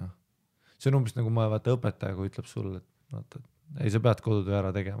see on umbes nagu ma vaata õpetaja, kui ütleb sulle, et ei, sa pead kodutöö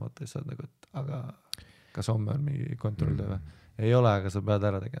ära tegema, et sa oled nagu, et aga kas homme on mingi kontrolltöö või? Ei ole, aga sa pead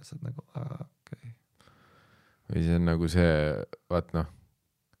ära tegema, sa oled nagu, okei. Või see on nagu see, vaat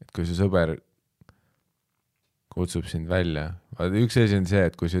et kui su sõber kutsub sind välja, vaata üks asi on see,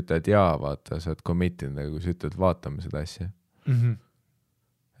 et kui sa ütled jaa, vaata, sa oled committed, aga kui sa ütled vaatame seda asja.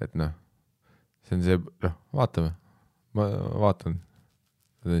 Et see on see, vaatame, ma vaatan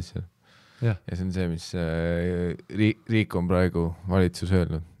seda asja. Ja see on see, mis riik on praegu valitsus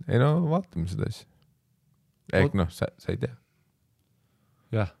öelnud. Ei vaatame seda asja. Ehk sa ei tea.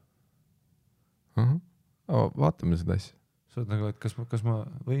 Jah. Vaatame seda asja. Sa oled nagu, et kas ma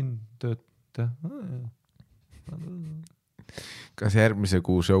võin tööd teha? Kas järgmise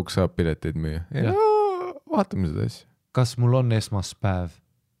kuu show'ks saab pileteid müüa? Vaatame seda asja. Kas mul on esmaspäev?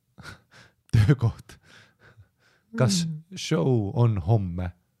 Töökoht? Kas show on homme?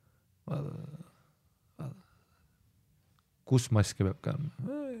 Kus maske peab kandma?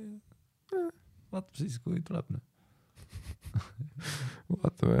 Vaatame siis, kui tuleb.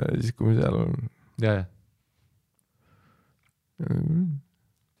 Vaatame siis, kui me seal on. Ja.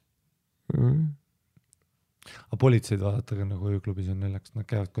 Aga politseid vaadatage nagu ööklubis on naljaks, nad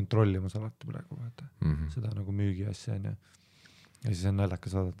käivad kontrollimas alati praegu vaata. Seda nagu müügi asja on ja siis on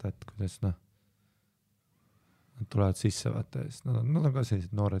naljakas vaadata, et kuidas nad tulevad sisse vaata ja siis nad on ka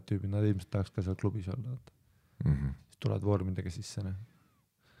sellised noored tüübid, nad ilmselt tahaks ka seal klubis olla vaata. Siis tulevad vormidega sisse.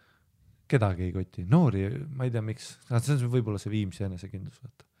 Kedagi ei koti. Noori, ma ei tea miks. See on võib-olla see Viimsi enesekindlus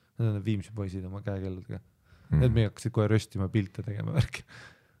vaata. Need on Viimsi poisid oma käekelladega. Need me hakkasid kohe röstima pilte tegema värki.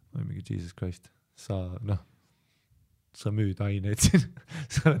 Või mingi Jesus Christ. Sa müüd aineid siin.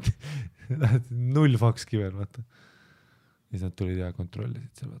 Sa oled 0 fakski veel, vaata. Ja siis nad tulid ja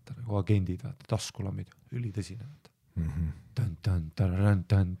kontrollisid seal, vaata, nagu agendid, vaata, taskulamid, ülitõsine, vaata.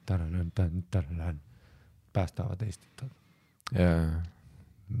 Päästavad Eestit.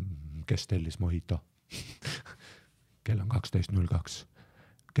 Kes tellis mojito? Kell on 12.02.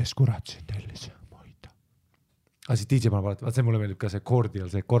 Kes kurat siin tellis mojito? Aga siis DJ paneb alati, vaat see mulle meeldib ka see kordial,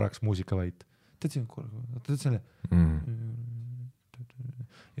 see korraks muusikavait. Tead selle?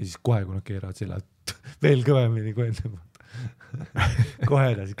 Ja siis kohe, kui nad keeravad selle veel kõvemini kui enne. Kohe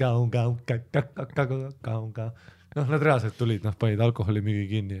edasi. Nad reaalselt tulid, panid alkoholi müügi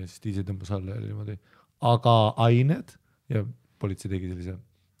kinni ja siis DJ tõmbas alla ja niimoodi. Aga ained ja politsei tegi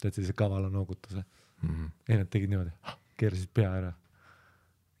sellise kavala noogutuse. Ja nad tegid niimoodi, keerasid pea ära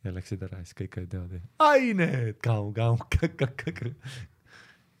ja läksid ära ja siis kõik olid niimoodi. Ained!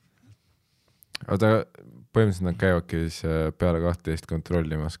 Oota, põhimõtteliselt nad käivadki siis peale 12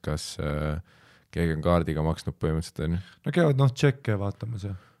 kontrollimas, kas keegi on kaardiga maksnud põhimõtteliselt, on ju? No käivad tšekke vaatamas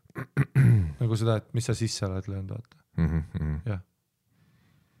ja nagu seda, et mis sa sisse oled löönud, vaata. Jah.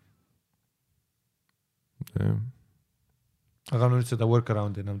 Aga nüüd seda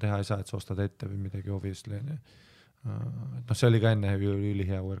workaroundi enam teha ei saa, et sa ostad ette või midagi obviously. See oli ka enne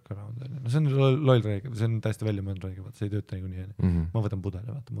ülihea workaround. See on loll reegel, see on täiesti välja mõnd reegel, vaata, see ei tööta nii. Ma võtan pudeli,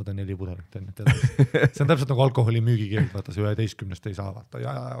 vaata, ma võtan 4 pudelit enne. See on täpselt nagu alkoholi müügikeeld, vaata, see 11 ei saa, vaata,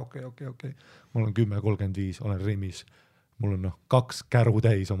 okei. Mul on 10.35, olen Rimis, mul on 2 käru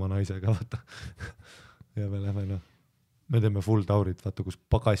täis oma naisega, vaata. Ja me lähme, me teeme full taurit, vaata, kus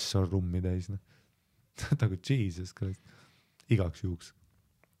pagass on rummi täis. Nagu Jesus Christ, igaks juhuks.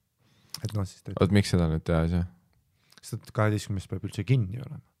 et noh, siis oot, miks seda nüüd teha ei saa? sest 12 peab üldse kinni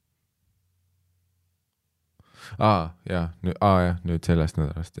olema. Nüüd sellest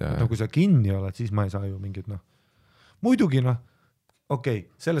nädalast. No kui sa kinni oled, siis ma ei saa ju mingit muidugi okei,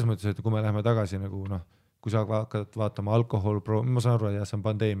 selles mõttes, et kui me läheme tagasi nagu kui sa hakkad vaatama alkohol, ma saan aru, ja see on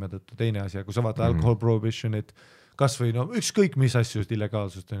pandeemia tõttu teine asi, kui sa vaatad alkohol prohibitionit, kas või ükskõik mis asjust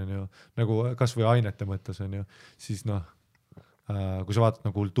illegaalsust on ju, nagu kas või ainete mõttes on ju, siis kui sa vaatad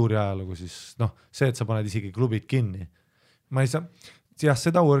kultuuri ajalugu, siis see, et sa paned isegi klubid kinni, ma ei saa, jah,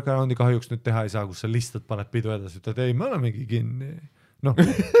 seda workaroundi kahjuks nüüd teha ei saa, kus sa lihtsalt paned pidu edasi, ütled, ei, me olemegi kinni.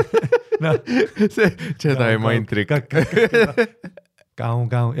 See Jedi mind trick. Käu,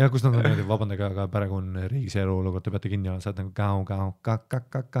 ja kus nad on niimoodi, vabandage, aga praegu on riigis eluolukord, te peate kinni olla, saad käu,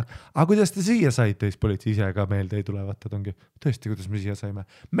 kakakaka. Aga kuidas te siia saite, siis politsei ise ka meelde ei tule, vaata, ongi tõesti, kuidas me siia saime.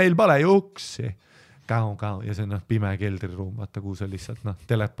 Meil pole ju uksi. Käu, ja see on pime keldriruum, vaata, kuhu sa lihtsalt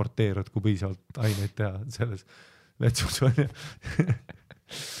teleporteerud, kui piisavalt aineid teha selles vetsus on ju.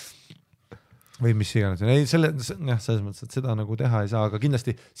 Või mis iganes. Ei, selles mõttes, et seda teha ei saa, aga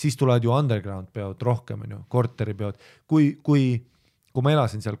kindlasti siis tulevad ju underground peod rohkem, on ju, korteripeod. Kui ma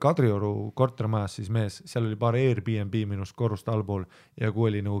elasin seal Kadrioru kortermajas, siis mees, seal oli paar Airbnb minust korrust allpool ja kui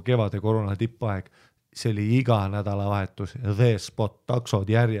oli kevade koroona tippaeg, see oli iga nädalavahetus, The Spot,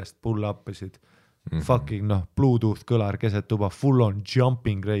 taksod järjest pull-uppisid, fucking Bluetooth kõlar keset tuba, full on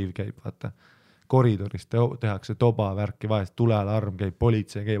jumping rave käib, vaata. Koridoris tehakse toba värki, vahest tulealarm käib,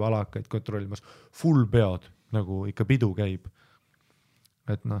 politsei käib alakaid kontrollimas, full peod, nagu ikka pidu käib.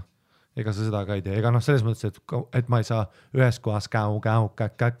 Et ega sa seda ka ei tee, ega selles mõttes, et ma ei saa ühes kohas käugida,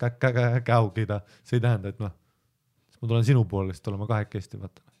 see ei tähenda, et ma tulen sinu poole, siis tuleme kahekesti,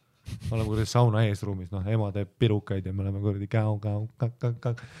 vaata. Ma olen kuradi sauna eesruumis, ema teeb pirukaid ja me oleme kuradi käu.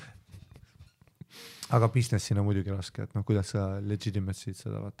 Aga businessi on muidugi raske, et kuidas sa legitimacy'd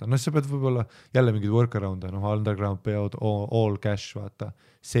seda, vaata. Sa pead võib-olla jälle mingid workaround, underground peod, all cash, vaata.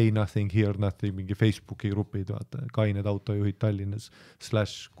 Say nothing, hear nothing, mingi Facebooki grupid, vaata. Kained autojuhid Tallinnas,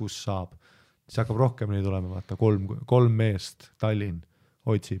 / kus saab. Siis hakkab rohkem nii tulema, vaata. 3 meest Tallinn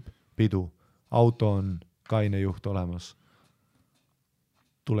otsib pidu. Auto on kaine juht olemas.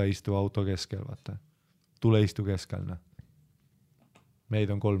 Tule istu auto keskel, vaata. Tule istu keskel, Meid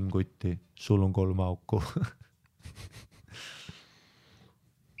on 3 kutti, sul on 3 auku.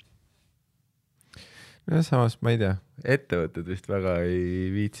 Samas, ma ei tea, ettevõtted vist väga ei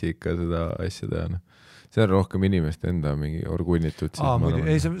viitsi ikka seda asja teha. See on rohkem inimeste enda mingi orgunnitud.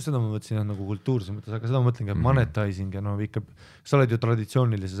 Ei, seda ma mõtlesin kultuurse mõttes, aga seda ma mõtlengi, et monetizing ja ikka, sa oled ju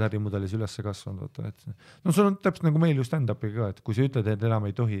traditsioonilises ärimudelis üles kasvanud. Sul on täpselt nagu meil ju stand-upi ka, et kui sa ütled, et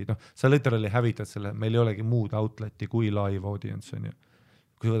enam ei tohi, sa literally hävitad selle, meil ei olegi muud outleti kui live audience on ju.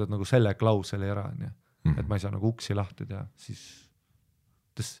 Kui sa võtad selle klauseli ära, et ma ei saa uksi lahti teha, siis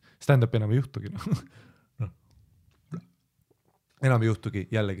stand-up enam ei juhtugi. Enam ei juhtugi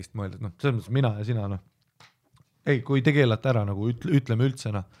jällegist mõelda, selles mõttes mina ja sina, ei, kui te keelate ära, ütleme üldse,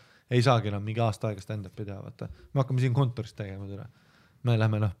 ei saagi enam mingi aasta aega stand-upi teha, vaata. Me hakkame siin kontorist tegema tule. Me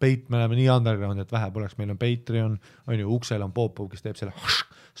läheme nii underground, et vähe poleks, meil on Patreon, on ju, uksel on Popov, kes teeb selle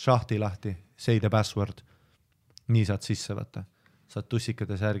šahti lahti, say the password. Nii saad sisse, vaata. Saad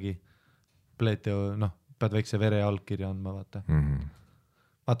tussikade särgi, pleete, pead väikse vere allkirja andma, vaata.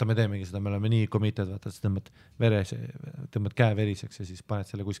 Vaata, me teemegi seda, me oleme nii committed, vaata, tõmbad käe veriseks ja siis paned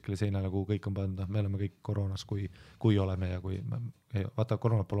selle kuskile seinale, kuhu kõik on pandud, me oleme kõik koroonas, kui oleme ja vaata,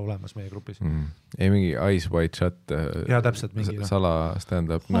 koroona pole olemas meie grupis. Ei mingi Ice White Shut ja, täpselt, mingi, sala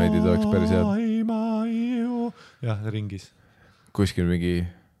stand-up naidid oleks päris head. Jah, ringis. Kuskil mingi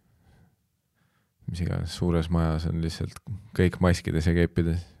mis iganes suures majas on lihtsalt kõik maskides ja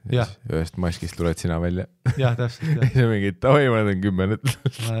keipides. Ühest maskist tuled sina välja. Jah, täpselt. See mingi, tavai, ma olen 10 nüüd.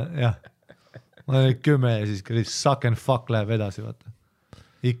 Jah, ma olen 10 ja siis suck and fuck läheb edasi, vaata.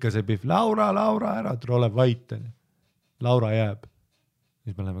 Ikka see pihv, Laura, ära, tule ole vait. Laura jääb.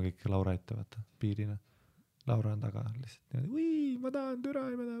 Siis me läheme kõik Laura ette, vaata, piirina. Laura on taga lihtsalt. Ma tahan türa,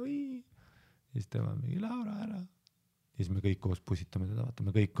 Siis tema mingi, Laura, ära. Siis me kõik koos pusitame teda, vaata,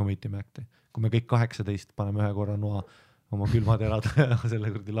 me kõik commitime acti. Kui me kõik 18 paneme ühe korra noa oma külmad elada ja selle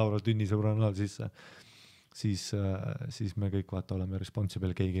kurdi Laura tünnisõbra noal sisse, siis me kõik vaata oleme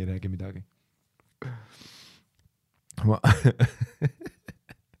responsible, keegi ei räägi midagi.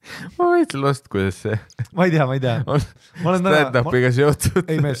 Ma võid lost, kuidas see ma ei tea stand-upiga seotud.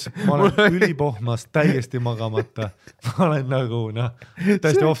 Ei mees, ma olen ülipohmas, täiesti magamata, ma olen nagu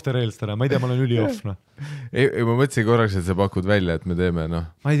täiesti off the rails täna, ma ei tea, ma olen üli-off Ei, ma mõtlesin korraks, et sa pakud välja, et me teeme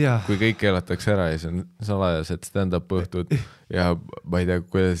ma ei tea. Kui kõik elatakse ära ja see on salajased stand-up õhtud ja ma ei tea,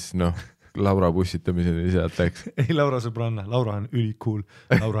 kuidas Laura pussitamiseni sealt läks. ei, Laura sõbranna, Laura on ülikool,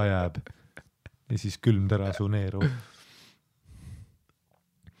 Laura jääb. Ja siis külm terasu neeru.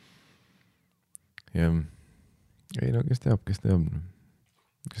 Jah. Ei no, kes teab. Kes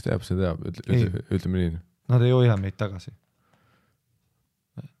teab, see teab. Ütleme nii. Nad ei hoia meid tagasi.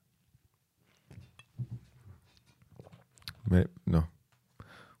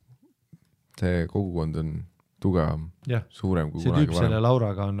 See kogukond on tugevam, suurem kui see tüüp selle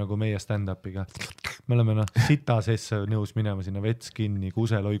Lauraga on nagu meie stand-upiga. Me oleme sita seesse nõus minema sinna vets kinni,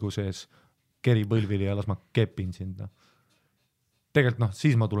 kuseloigu sees, keri põlvili ja las ma kepin sind. Tegelikult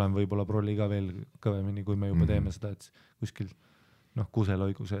siis ma tulen võib-olla prolli ka veel kõvemini, kui me juba teeme seda, et kuskil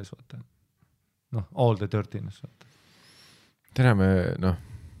kuseloigu sees, vaata. All the dirtiness, vaata. Täna me,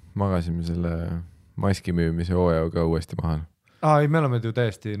 magasime selle maski müümise hooaja ka uuesti maha. Ei, me oleme ju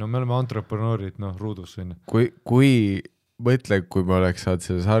täiesti, me oleme entrepreneurid, ruudus sinna. Kui mõtle, kui me oleks saanud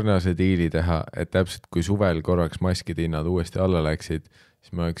selle sarnase diili teha, et täpselt kui suvel korraks maskide hinnad uuesti alla läksid,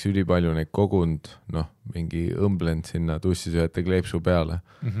 siis me oleks ülipalju neid kogund, mingi õmblend sinna tussisööte kleepsu peale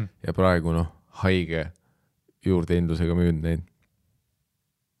ja praegu haige juurdehindlusega müünud neid.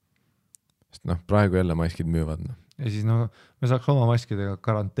 Sest praegu jälle maskid müüvad. Ja siis me saaks oma maskidega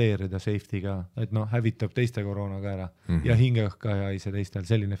garanteerida safety ka, et hävitab teiste koroonaga ära ja hingeõhka ja ise teistel.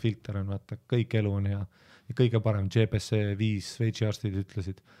 Selline filter on, vaata, kõik elu on hea. Ja kõige parem GPC 5 Sveitsi arstid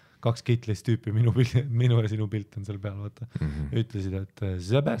ütlesid, 2 kitlist tüüpi, minu ja sinu pilt on seal peal, vaata. Ütlesid, et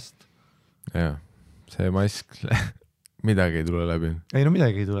the best. Jah, see mask, midagi ei tule läbi. Ei,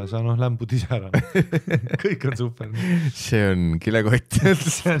 midagi ei tule, sa lämbud ise ära. Kõik on super. See on kilekott.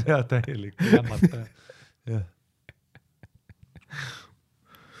 See on hea täielik lämmata. Jah.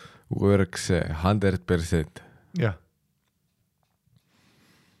 Works 100%. Jah.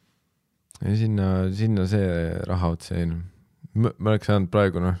 Ja sinna see raha otsa ei. Me oleks saanud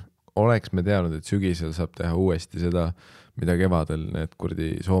praegu, oleks me teadnud, et sügisel saab teha uuesti seda, mida kevadel need kurdi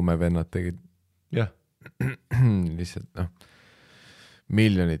Soome vennad tegid. Jah. Lihtsalt,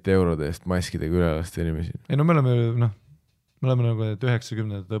 miljonite eurode eest maskidega ülelast inimesi. Ei, me oleme nagu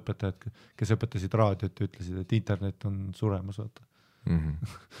 90-ndad õpetajad, kes õpetasid raadiot ja ütlesid, et internet on suremas, vaata.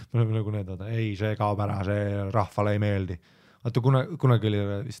 Me oleme nagu need, ei, see kaob ära, see rahvale ei meeldi. Vaata, kunagi oli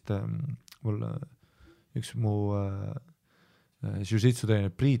vist mul üks mu jiu-jitsu treener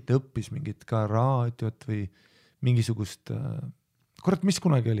Priit õppis mingit ka raadiot või mingisugust, kurat, mis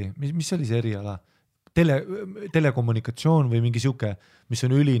kunagi oli, mis oli see eriala? Telekommunikatsioon või mingi siuke, mis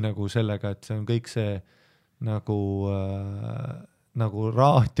on üli nagu sellega, et see on kõik see nagu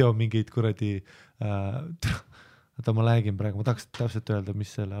raadio mingid kuradi ma räägin praegu, ma tahaks täpselt öelda,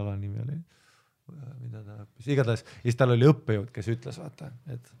 mis selle ala nimi oli, mida ta õppis. Igatahes, ja siis tal oli õppejõud, kes ütles, vaata,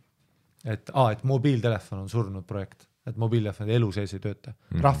 et mobiiltelefon on surnud projekt, et mobiiltelefon elu sees ei tööta.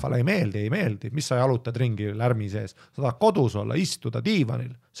 Rahvale ei meeldi, mis sa jalutad ringi lärmi sees. Sa tahad kodus olla, istuda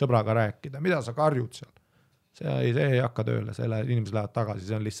diivanil, sõbraga rääkida, mida sa karjud seal. See ei hakka tööle, inimesed lähevad tagasi,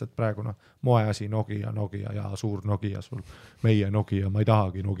 see on lihtsalt praegu moeasi Nokia ja suur Nokia sul. Meie Nokia, ma ei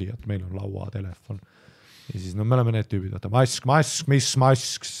tahagi Nokiat, meil on lauatelefon. Ja siis me oleme need tüübid, mask, mis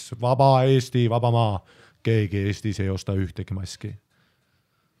mask, vaba Eesti, vaba maa. Keegi Eestis ei osta ühtegi maski.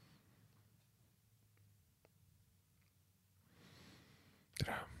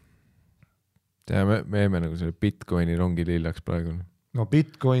 Ja me jäime nagu selle Bitcoini rongi lillaks praegu.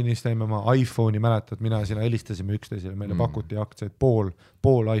 Bitcoinist jäime ma iPhone'i mäletad, mina sina helistasime üksteisele, meile pakuti aktsiaid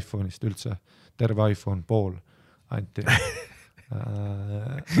pool iPhone'ist üldse, terve iPhone, pool anti.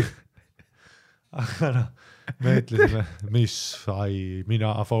 Aga me ütlesime,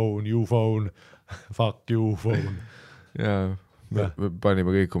 mina phone, you phone, fuck you phone. Ja me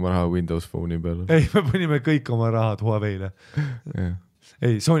panime kõik oma raha Windows Phone'i peale. Ei, me panime kõik oma rahad Huawei'le.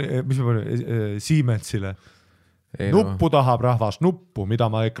 Ei, Sony, mis me panime? Siemensile. Nuppu tahab rahvas, nuppu, mida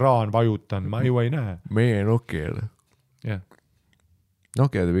ma ekraan vajutan, ma ju ei näe. Meie Nokiale.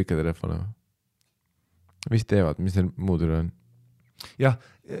 Nokia teeb ikka telefone. Mis teevad, mis need muud üle on? Jah,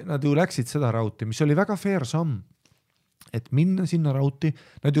 nad ju läksid seda rauti, mis oli väga fair samm, et minna sinna rauti,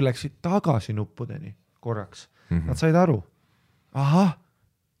 nad ju läksid tagasi nuppudeni korraks. Nad said aru,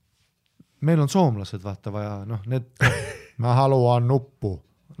 meil on soomlased, vaata vaja, ma haluan nuppu.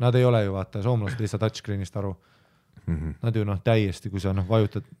 Nad ei ole ju, vaata, soomlased ei saa touchscreenist aru. Nad ju täiesti, kui sa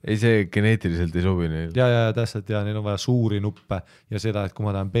vajutad. Ei, see geneetiliselt ei sobi neil. Ja täpselt, neil on vaja suuri nuppe ja seda, et kui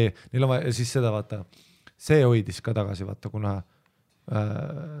ma tahan neil on vaja, siis seda, vaata, see hoidis ka tagasi, vaata, kuna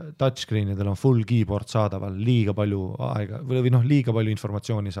touchscreenidel on full keyboard saadaval, liiga palju aega või liiga palju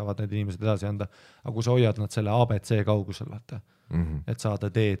informatsiooni saavad need inimesed edasi anda, aga kui sa hoiad nad selle ABC kaugusel, vaata, et saada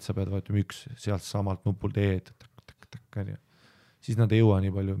D-d, sa pead vaatama üks sealt samalt nupul D-d, siis nad ei jõua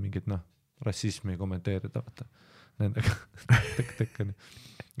nii palju mingit rassismi kommenteerida, vaata, nendega tek-tekani.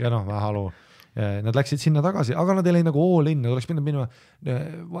 Ja noh, halu, nad läksid sinna tagasi, aga nad ei läinud nagu all in, nad oleks pidanud minema,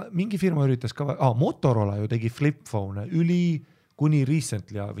 mingi firma üritas ka, Motorola ju tegi flip phone, kuni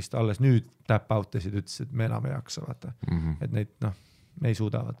recently ja vist alles nüüd tap out'esid ütles, et me enam ei jaksa, vaata, et neid, noh, me ei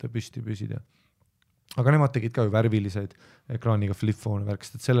suuda, vaata, püsti püsida. Aga nemad tegid ka ju värviliseid ekraaniga flip phone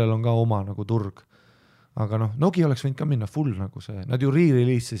värkist, et sellel on ka oma nagu turg. Aga noh, Nokia oleks võinud ka minna full nagu see, nad ju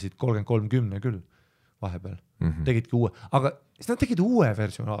re-releasesid 3310 küll vahepeal, tegidki uue, aga siis nad tegid uue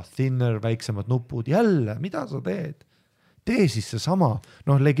versioon, thinner, väiksemad nupud, jälle, mida sa teed? Tee siis see sama,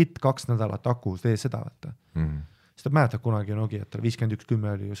 noh, legit 2 nädalat aku, tee seda, vaata. Siis ta mäletad kunagi Nokiatel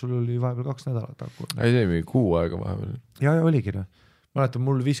 5110 oli ja sul oli vahepeal 2 nädalat aku. Ei tee mingi 6 aega vahepeal. Ja oligi, noh. Mäletan,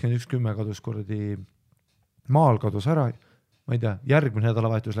 mul 5110 kadus kuradi maal kadus ära, ma ei tea, järgmine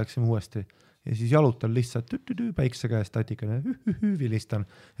nädalavahetus läksime uuesti ja siis jalutan lihtsalt päikse käes tatikane, vilistan,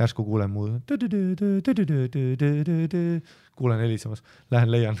 järsku kuulen mu kuulen helisemas,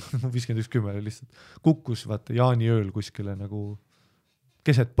 lähen leian 5110 lihtsalt kukkus, vaata, Jaani ööl kuskile nagu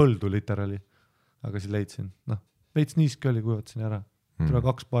keset põldu literali, aga siis leidsin, noh, veits niiski oli, kuivatasin ära, tule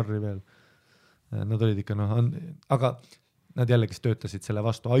 2 barri veel, nad olid ikka, noh, aga nad jällegi töötasid selle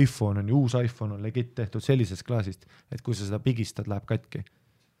vastu, iPhone on ju, uus iPhone on legit tehtud sellisest klaasist, et kui sa seda pigistad, läheb katki.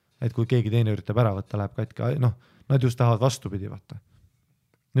 Et kui keegi teine üritab ära võtta, läheb katki. Noh, nad just tahavad vastupidi, vaata.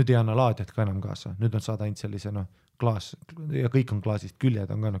 Nüüd ei anna laadjad ka enam kaasa. Nüüd on saada ainult sellise, noh, klaas, ja kõik on klaasist, küljed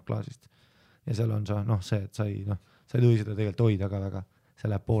on ka noh klaasist. Ja seal on see, noh, see, et sa ei tohi seda tegelikult hoida ka väga.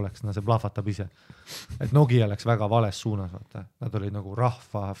 See läheb pooleks, no see plahvatab ise. Et Nokia läks väga vales suunas, vaata. Nad olid nagu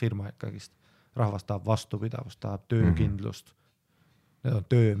rahva firma ikkagist. Rahvas tahab vastupidavust, tahab töökindlust. Need on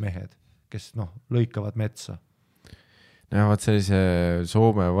töömehed, kes noh, lõikavad metsa. Ja vaat sellise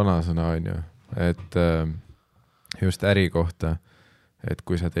Soome vanasõna on ju, et just äri kohta, et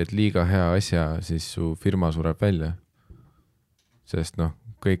kui sa teed liiga hea asja, siis su firma sureb välja. Sest noh,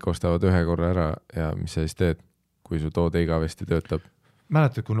 kõik ostavad ühe korra ära ja mis sa siis teed, kui su toode igavesti töötab.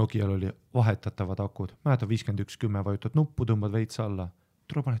 Mäletad, kui Nokial oli vahetatavad akud? Mäletad 5110 vajutad nuppu, tõmbad veits alla.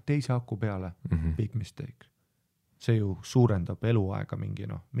 Tule paned teise aku peale, big mistake. See ju suurendab eluaega mingi,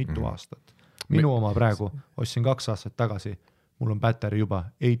 noh, mitu aastat. Minu oma praegu, ostsin 2 aastat tagasi, mul on batteri juba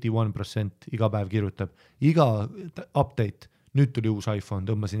 81%, iga päev kirjutab, iga update, nüüd tuli uus iPhone,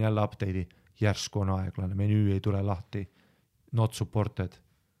 tõmbasin jälle update'i, järsku on aeglane, menüü ei tule lahti, not supported,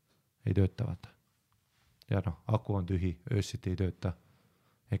 ei töötavad. Ja noh, aku on tühi, öösiti ei tööta,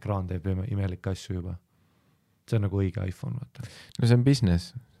 ekraan teeb imelikke asju juba. See on nagu õige iPhone, vaata. No see on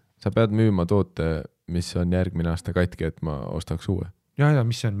business. Sa pead müüma toote, mis on järgmine aasta katki, et ma ostaks uue. Ja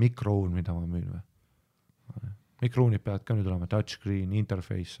mis see on mikroon, mida ma müün või? Mikroonid peavad ka nüüd olema touchscreen,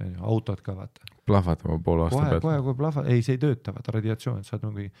 interface, autod ka, vaata. Plahvatama pool aasta pealt. Kohe plahva, ei, see ei tööta, vaata, radiatsioon, saad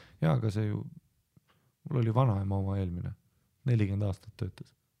nagu, jaa, aga see ju, mul oli vanaema oma eelmine, 40 aastat töötas.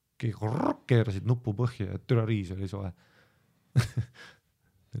 Keerasid nupu põhja ja türa riis oli soe.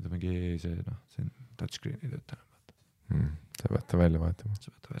 Nüüd on mingi see, noh, see on touchscreen ei tööta. Sa pead ta välja vaatama.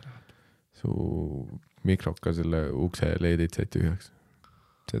 Su mikroka selle ukse leedid said tühjaks.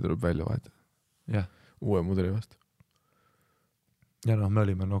 See tuleb välja vahetada. Jah. Uue mudeli vastu. Ja noh, me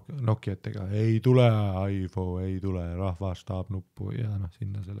olime Nokiatega, ei tule iPhone, ei tule, rahvas tahab nuppu ja noh,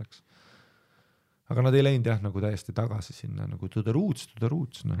 sinna selleks. Aga nad ei läinud jah, nagu täiesti tagasi sinna, nagu to the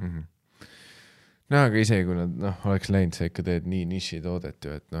roots, noh. No aga isegi kui nad oleks läinud, sa ikka teed nii niši toodet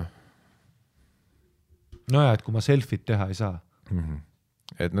ju, et noh. No ja, et kui ma selfit teha ei saa.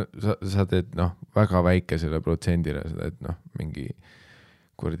 Et no, sa teed väga väikesele protsendile, et mingi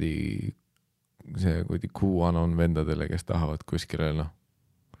kurdi see kurdi QAnon vendadele, kes tahavad kuskile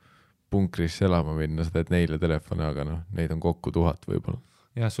punkrisse elama minna, sa teed neile telefone, aga neid on kokku 1000 võib-olla.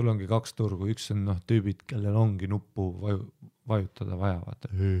 Ja sul ongi 2 turgu, üks on tüübid, kellel ongi nuppu vajutada vaja, vaata.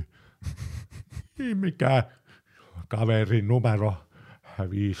 Mikä kaverin numero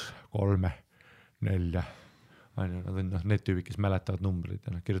 534. Need tüübid, kes mäletavad numbrid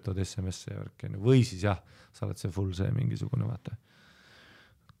ja kirjutavad SMS-e ja värki. Või siis jah, sa oled see full see mingisugune, vaata,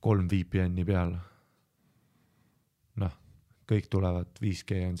 3 VPN-i peal. Noh, kõik tulevad, 5G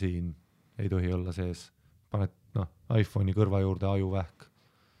on siin, ei tohi olla sees. Paned iPhone'i kõrva juurde ajuvähk,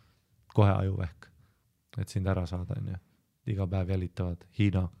 kohe ajuvähk, et sind ära saada. Iga päev jälitavad,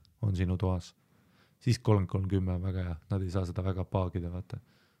 Hiina on sinu toas. Siis 3310 väga hea, nad ei saa seda väga paagida, vaata.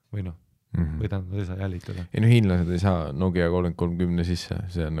 Või või nad ei saa jälitada. Ei hiinlased ei saa Nokia 3310 sisse,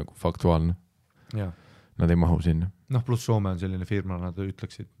 see on nagu faktuaalne. Ja. Nad ei mahu sinna. Plus Soome on selline firma, nad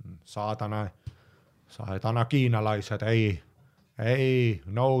ütleksid, saadana kiinalaised, ei,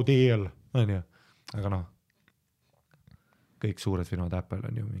 no deal. Aga kõik suured firmad, Apple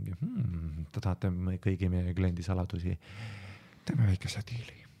on ju mingi, ta tahate kõigi meie kliendi saladusi, teeme väikese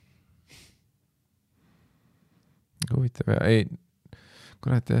diili. Huvitav ja ei,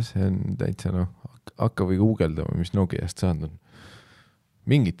 kurat jah, see on täitsa hakka või guugeldama, mis Nokiast saanud on.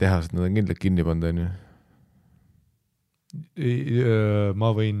 Mingid tehased, nad on kindlalt kinni pannud, on ju. Ma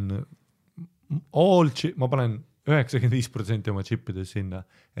võin ma panen 95% oma chipides sinna,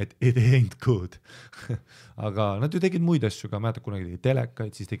 et it ain't good. Aga nad ju tegid muid asju ka, mäletad, kunagi tegid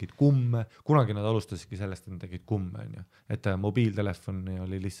telekaid, siis tegid kumme, kunagi nad alustasidki sellest, et nad tegid kumme, on ju. Et mobiiltelefon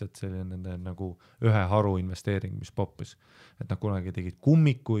oli lihtsalt selline nende nagu ühe haru investeering, mis poppis. Et nad kunagi tegid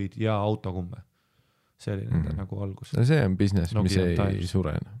kummikuid ja autokumme. See oli nende nagu algus. No see on business, mis ei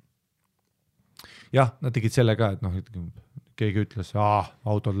surene. Jah, nad tegid selle ka, et keegi ütles,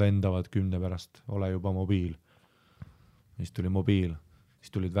 autod lendavad 10 pärast, ole juba mobiil. Siis tuli mobiil, siis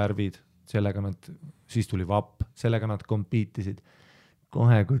tulid värvid, siis tuli vapp, sellega nad kompiitisid.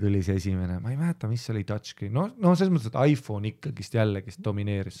 Kohe, kui tuli see esimene, ma ei mäleta, mis oli touchscreen. No selles mõttes, et iPhone ikkagist jällegi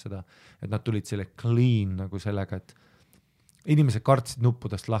domineeris seda, et nad tulid selle clean nagu sellega, et inimesed kartsid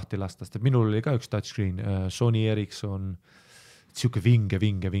nuppudest lahti lastast, et minul oli ka üks touchscreen, Sony Ericsson, siuke vinge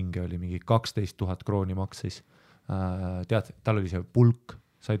oli mingi 12 000 krooni maksis. Tead, tal oli see pulk,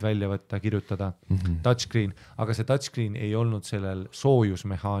 said välja võtta, kirjutada, touchscreen, aga see touchscreen ei olnud sellel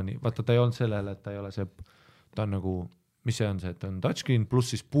soojusmehaani, vaata ta ei olnud sellel, et ta ei ole see, ta on nagu, mis see on see, et on touchscreen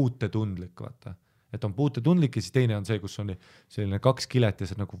pluss siis puutetundlik, vaata. Et on puutetundlik ja siis teine on see, kus on selline 2 kilet ja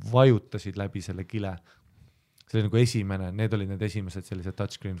sa nagu vajutasid läbi selle kile. See oli nagu esimene, need olid need esimesed sellised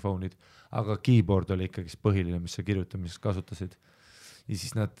touchscreen phone'id, aga keyboard oli ikkagi põhiline, mis sa kirjutamises kasutasid. Ja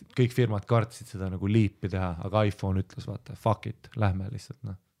siis nad, kõik firmad kartsid seda nagu liipi teha, aga iPhone ütles, vaata, fuck it, lähme lihtsalt,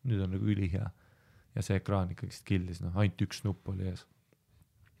 nüüd on nagu ülihea. Ja see ekraan ikkagi killis, ainult üks nupp oli ees.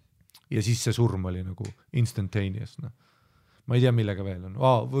 Ja siis see surm oli nagu instantaneous, Ma ei tea, millega veel on.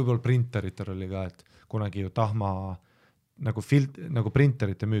 Võib-olla printeritel oli ka, et kunagi ju tahma nagu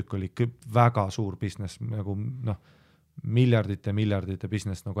printerite müük oli väga suur business, nagu miljardite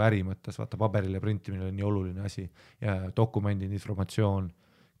business nagu äri mõttes, vaata paberile printimine oli nii oluline asi ja dokumendid, informatsioon,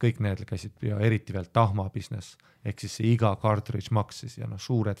 kõik need käisid ja eriti veel tahma business, ehk siis see iga cartridge maksis ja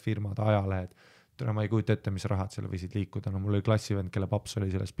suured firmad, ajalehed, ma ei kujuta ette, mis rahad selle võisid liikuda, mul oli klassivend, kelle paps oli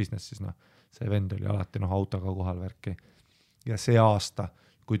selles businessis, see vend oli alati autoga kohal värki ja see aasta,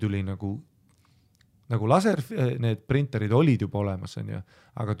 kui tuli nagu laser, need printerid olid juba olemas, on ju,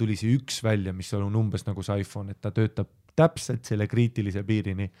 aga tuli see üks välja, mis on umbes nagu see iPhone, et ta töötab täpselt selle kriitilise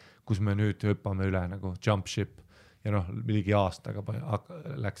piirini, kus me nüüd hüppame üle nagu jump ship ja mingi aastaga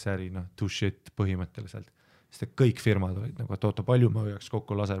läks äri to shit põhimõtteliselt. Sest et kõik firmad olid nagu, et oota, palju ma hoiaks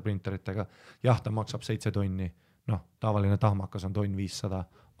kokku laserprinteritega. Jah, ta maksab 7 tonni, tavaline tahmakas on 500,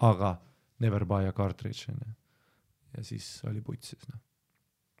 aga never buy a cartridge. Ja siis oli putsis.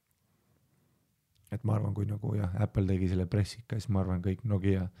 Et ma arvan, kui nagu Apple tegi selle pressika, siis ma arvan, kõik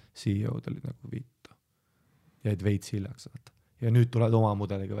Nokia CEO-d olid nagu viitu. Jäid veits hiljaks. Ja nüüd tuled oma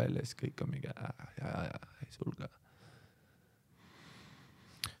mudeliga välja, siis kõik on mingi ei sulge.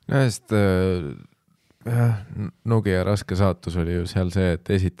 Sest Nokia raske saatus oli ju seal see,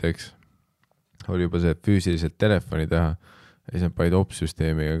 et esiteks oli juba see füüsiliselt telefoni teha ja siis nad panid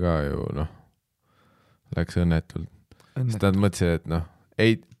opsüsteemiga ka ju läks õnnetult. Sest nad mõtlesid, et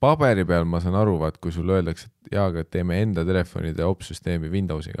ei, paberi peal ma saan aru, kui sul öeldakse, et aga teeme enda telefonide opsüsteemi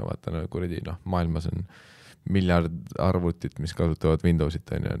Windowsiga, vaata, kuradi, maailmas on miljard arvutit, mis kasutavad Windowsit,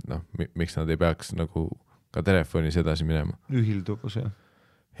 on ju, et miks nad ei peaks nagu ka telefonis edasi minema. Ühilduvus, jah.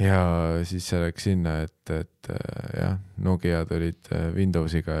 Ja siis see läks sinna, et jah, Nokiad olid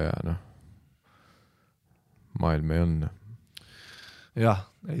Windowsiga ja maailm ei on. Jah,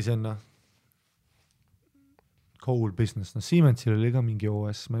 ei see on cool business. Siemensil oli ka mingi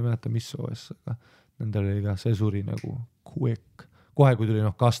OS, ma ei mäleta, mis OS, aga nendel oli ka see suri nagu quick. Kohe, kui tuli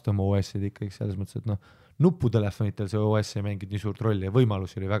custom OS-id ikkagi selles mõttes, et nuputelefonitel see OS ei mängid nii suurt rolli ja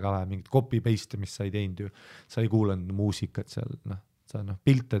võimalusi oli väga vähe, mingid copy-paste, mis sa ei teinud ju, sa ei kuulanud muusikat seal, sa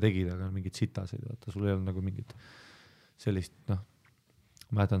pilte tegid, aga mingid sitasid, vaata, sul ei olnud nagu mingit sellist, ma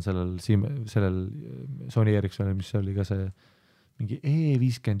mäletan sellel Sony Ericssonil, mis oli ka see mingi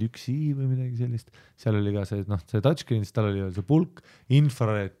E51i või midagi sellist, seal oli ka see, see touchscreen, siis tal oli see pulk,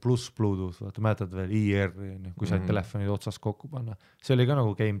 infrared pluss Bluetooth, vaata, mäletad veel IR, kui said telefonid otsast kokku panna, see oli ka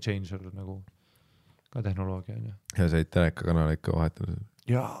nagu game changer, nagu ka tehnoloogia, on ju. Ja said telekakanale ikka vahetanud.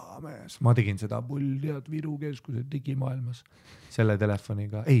 Jaa, ma tegin seda Puljad Viru keskuse digimaailmas selle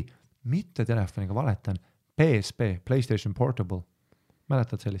telefoniga, ei, mitte telefoniga, valetan, PSP, PlayStation Portable,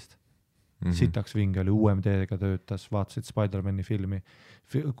 mäletad sellist? sitaks vinge oli, UMD-ga töötas, vaatasid Spider-Mani filmi,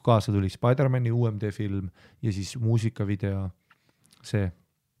 kaasa tuli Spider-Mani UMD film ja siis muusikavideo, see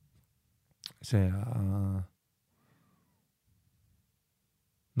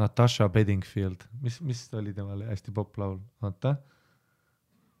Natasha Bedingfield, mis oli temale hästi poplaul, vaata,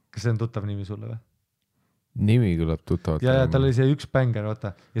 kas see on tuttav nimi sulle või? Nimi kõlab tuttavalt. Ja tal oli see üks bänger,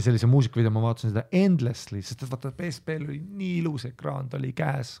 vaata, ja see oli see muusikavideo, ma vaatasin seda endlessly, sest vaata PSP-l oli nii ilus ekraan, ta oli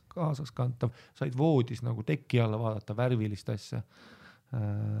käes, kaasas kantav, said voodis nagu teki alla vaadata värvilist asja.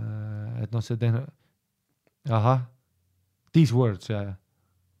 Et noh, see These Words, ja.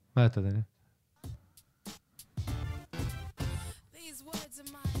 Mäletad, nii?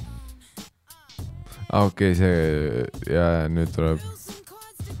 Okei, see, ja nüüd tuleb.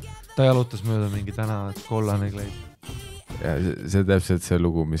 Ta jalutas mööda mingi tänavat, kollane kleid. Ja see täpselt see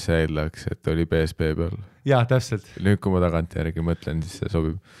lugu, mis sa eeldaks, et oli PSP peal. Jaa, täpselt. Nüüd, kui ma tagantjärgi mõtlen, siis see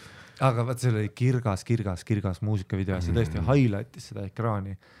sobib. Aga vaat see oli kirgas muusikavideo, see tõesti highlightis seda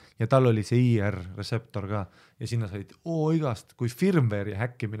ekraani ja tal oli see IR reseptor ka ja sinna said igast, kui firmware'i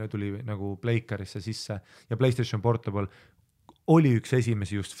häkkimine tuli nagu Playcarisse sisse ja PlayStation Portable oli üks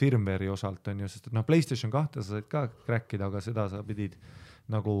esimesi just firmware'i osalt, on ju, sest et PlayStation 2 sa said ka crackida, aga seda sa pidid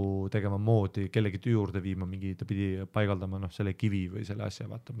nagu tegema moodi, kellegi juurde viima mingi, ta pidi paigaldama selle kivi või selle asja,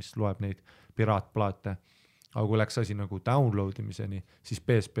 vaata, mis loeb neid piraatplaate. Aga kui läks asi nagu download imiseni, siis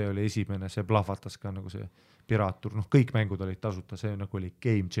PSP oli esimene, see plahvatas ka nagu see piraatur, kõik mängud olid tasuta, see nagu oli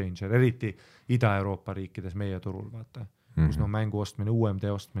game changer, eriti Ida-Euroopa riikides meie turul, vaata, kus mängu ostmine, UMD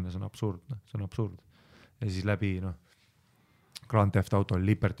ostmine, see on absurd. Ja siis läbi, Grand Theft Auto,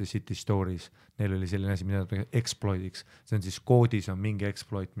 Liberty City Stories, neil oli selline asi, mida exploitiks, see on siis koodis on mingi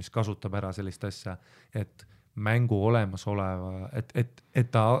exploit, mis kasutab ära sellist asja, et mängu olemas oleva,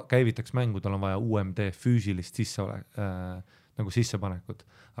 et ta käivitaks mängu, tal on vaja UMD füüsilist nagu sissepanekut,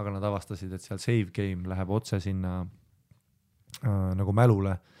 aga nad avastasid, et seal save game läheb otse sinna nagu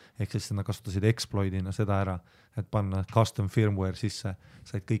mälule, ehk siis nad kasutasid exploitina seda ära, et panna custom firmware sisse,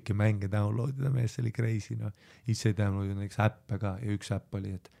 said kõiki mänge downloadida, mees, see oli crazy, ise downloadida näiteks äppe ka ja üks äpp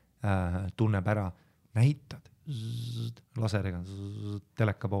oli, et tunneb ära, näitad laseriga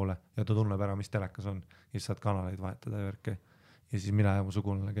teleka poole ja ta tunneb ära, mis telekas on ja siis saad kanaleid vahetada ja värki. Ja siis mina ja mu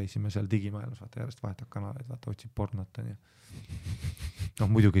sugulane käisime seal digimaailmas, vaata järjest vahetab kanaleid, vaata otsib pornot.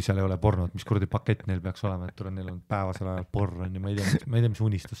 Muidugi seal ei ole pornot, mis kuradi pakett neil peaks olema, et neil on päevasel ajal porn, ma ei tea, mis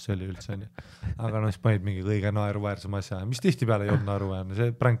unistus see oli üldse. Aga siis panid mingi kõige naeruväärsem asja, mis tihtipeale ei olnud naeruväärne,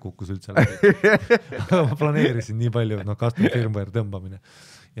 see prank kukkus üldse läbi. Aga ma planeerisin nii palju, et custom firmware tõmbamine.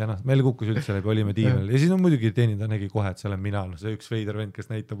 Ja meil kukkus üldse läbi, olime tiimel ja siis muidugi teeninda nägi kohe, et seal on mina, see üks veider vend, kes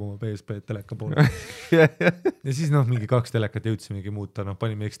näitab oma PSP teleka poole. Ja siis mingi 2 telekat jõudsimegi muuta,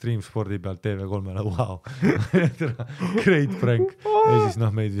 panime Extreme Spordi pealt TV3-le, wow, great prank. Ja siis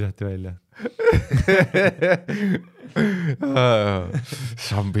meid visati välja.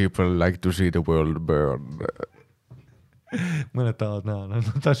 Some people like to see the world burn. Mõned tahavad näha,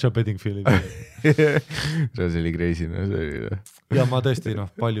 Natasha Bedingfieldi. See oli crazy, Ja ma tõesti,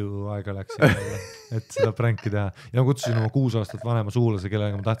 palju aega läksin, et seda pränki teha. Ja kutsusin oma 6 aastat vanema suulase,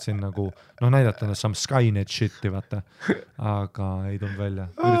 kellega ma tahtsin nagu, näidata some Skynet shit'i, vaata. Aga ei tulnud välja.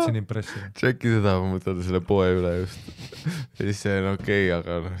 Üritasin impressida. Tšekki seda, ma mõtled selle poe üle just. Ja siis see on okei,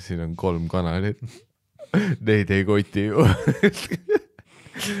 aga siin on 3 kanalit. Neid ei koti ju.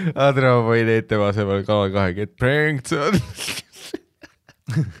 Adra, ma võin tema asemel Kanal 2 get pranked on.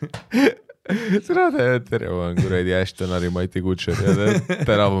 Sõna tere, ma olen kuredi Ashton Harimati Kutšer ja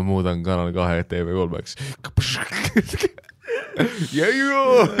täna ma muudan Kanal 2 TV3-ks.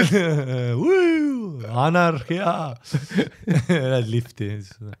 Anarhia! Lähed lifti.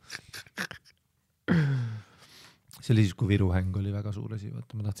 See oli siis, kui Viru häng oli väga suur asi,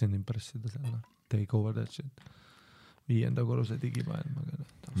 vaata, ma tahtsin impressida selle. Take over that shit. 5. korruse digimaailmaga.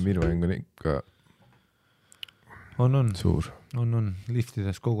 Viru häng on ikka on suur. On.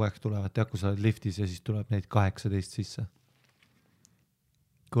 Liftides kogu aeg tulevad, tead, kui sa oled liftis ja siis tuleb neid 18 sisse.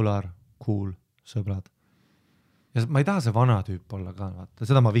 Kõlar, cool, sõbrad. Ja ma ei taha see vana tüüp olla ka, vaata.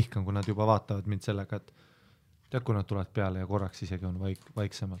 Seda ma vihkan, kui nad juba vaatavad mind sellega, et tead, kui nad tulevad peale ja korraks isegi on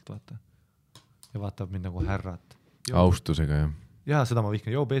vaiksemalt, vaata. Ja vaatavad mind nagu härrat. Austusega, jah. Ja seda ma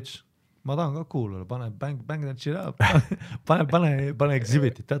vihkan, bitch. Ma tahan ka cool olla, pane bang that shit up. pane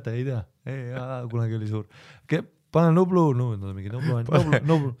exhibitit, teate, ei tea. Kunagi oli suur. Pane Nublu, mingi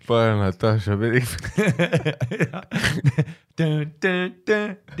Nublu. Pane Natasha Bedingfield.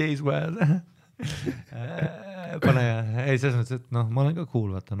 Days well. Pane, ei, selles mõttes, et ma olen ka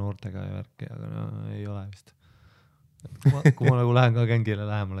cool, vaata noortega ja värki, aga ei ole vist. Kui ma nagu lähen ka gängile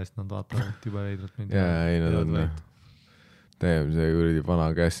lähemale, siis nad vaatavad juba veidrat mind. Jaa, ei, nad on. Teeme see kuridi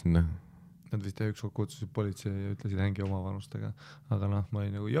vana käsna. Nad vist ükskord kutsusid politsei ja ütlesid hängi oma vanustega, aga noh, ma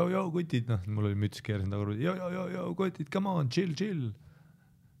olin nagu joo kutid, noh, mul oli müts keerinud aga joo kutid, come on, chill,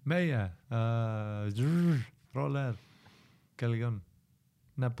 meie, roller, kellegi on,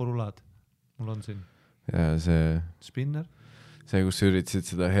 näpurulad, mul on siin. Ja see Spinner? See, kus sa üritasid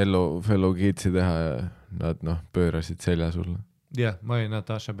seda Hello Kitsi teha ja nad pöörasid selja sulle. Jah, ma olin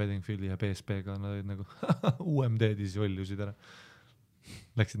Natasha Bedingfieldi ja PSP-ga, nad olid nagu UMD-d siis voljusid ära.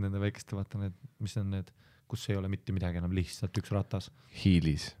 Läksid nende väikeste, vaata need, mis on need, kus ei ole mitte midagi enam lihtsalt üks ratas.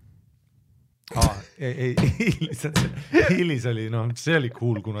 Hiilis. Ei, Hiilis oli, see oli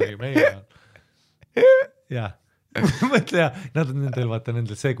cool kunagi meie. Jah. Mõtle nad on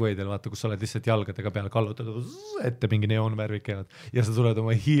nendel segwaydel, vaata, kus sa oled lihtsalt jalgadega peale kallutatud, ette mingi neoonvärvik käivad ja sa tuled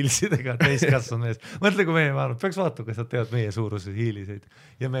oma hiilsidega täiskasvanu ees. Mõtle, kui meie vaanud, peaks vaatama, kas nad teevad meie suuruses hiiliseid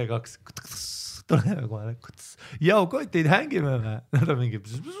ja me kaks tuleme kohe, jau kotid, hängime me. Nad on mingi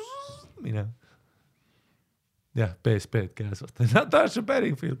mine. Jah, PSP-d käes vaata. Natasha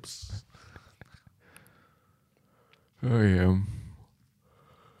Bedingfield. Oi jah.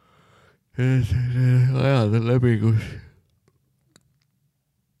 Ajad on läbi,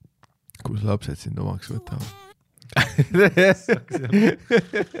 kus lapsed sind omaks võtavad.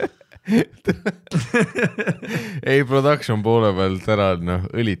 Ei, production poole pealt ära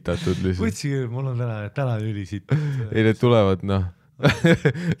õlitatud lihtsalt. Võtsi, mul on täna ülisid. Ei, need tulevad,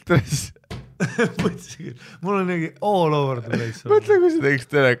 mul on mingi all over the place. Mõtle, kui sa teeks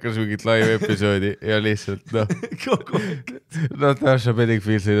telekas mingit live episoodi ja lihtsalt Natasha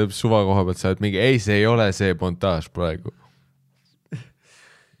Bedingfield sõidab suva koha pealt, sa oled mingi, ei, see ei ole see montaaž praegu.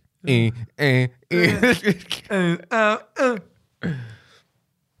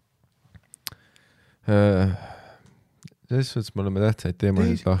 Selles suhtes me oleme tähtsaid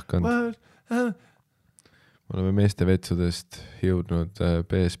teemasid lahkanud. Me oleme meeste vetsudest jõudnud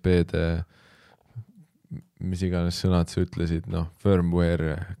PSP-de, mis iganes sõnad sa ütlesid,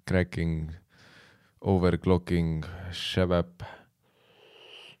 firmware, cracking, overclocking, shabab.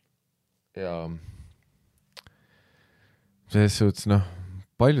 Ja selles suhtes,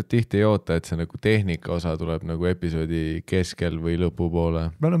 paljud tihti ei oota, et see tehnika osa tuleb episoodi keskel või lõpu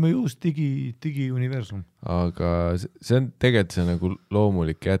poole. Me oleme juhus digiuniversum. Aga see on tegelikult see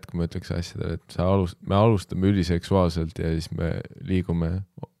loomulik jätk, ma ütleks asjadele, et me alustame üliseksuaalselt ja siis me liigume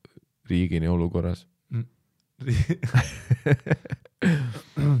riigini olukorras.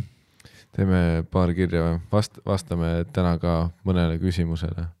 Teeme paar kirja, vastame täna ka mõnele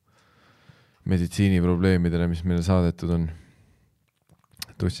küsimusele, meditsiiniprobleemidele, mis meile saadetud on.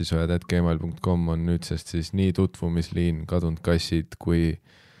 tussisojad@gmail.com on nüüdsest siis nii tutvumisliin, kadunud kassid kui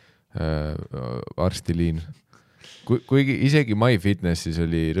arstiliin. Kuigi isegi MyFitnessis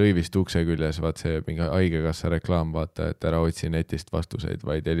oli rõivist ukse küljes, vaat see mingi haigekassa reklaam, vaata, et ära otsi netist vastuseid,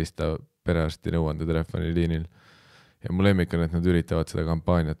 vaid helista perearsti nõuande telefoniliinil. Ja mu lemmik on, et nad üritavad seda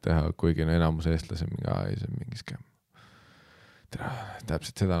kampaaniat teha, kuigi enamus eestlase see on mingi skäm.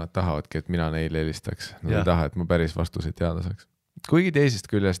 Täpselt seda nad tahavadki, et mina neile helistaks. Nad ei taha, et ma päris vastuseid teada saaks. Kuigi teisest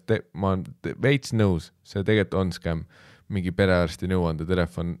küljest ma olen veits nõus, see tegelikult on skäm. Mingi perearsti nõuande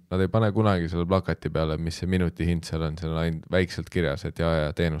telefon, nad ei pane kunagi selle plakati peale, mis see minuti hind seal on ainult väikselt kirjas, et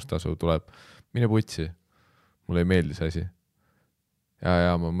ja teenustasu tuleb. Mine putsi, mulle ei meeldi see asi.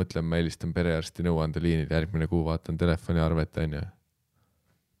 Ja ma mõtlen, ma helistan perearsti nõuande liinil, järgmine kuu vaatan telefoni arvet, on ju.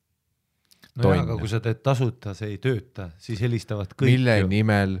 Aga kui sa teed tasuta, see ei tööta, siis helistavad kõik. Mille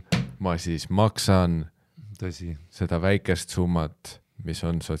nimel ma siis maksan Tõsi. Seda väikest summat, mis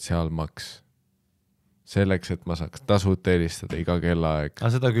on sotsiaalmaks. Selleks, et ma saaks tasuta helistada iga kellaaeg.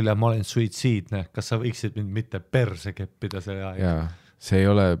 Aga seda küll, ma olen suitsiidne. Kas sa võiksid mind mitte perse keppida selle aeg? Jaa, see ei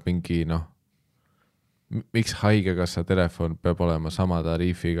ole mingi, miks haigekassa telefon peab olema sama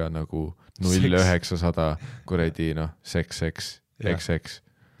tariifiga nagu 0900 kuradi, XX.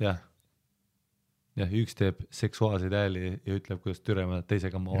 Jah. Ja üks teeb seksuaalseid hääli ja ütleb, kuidas türema,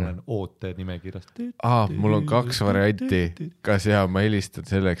 teisega ma olen oote nimekirjast. Mul on 2 varianti. Kas ma helistan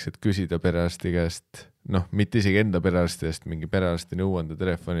selleks, et küsida perearsti käest, mitte isegi enda perearsti eest, mingi perearsti nõuande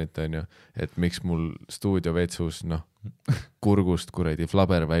telefonit, on ju, et miks mul stuudiovetsus, kurgust kuradi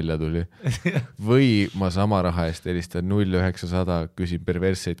flaber välja tuli. Või ma sama raha eest helistan 0900, küsin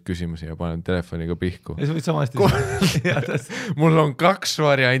perversseid küsimusi ja panen telefoniga pihku. Ja sa võid samasti. Mul on 2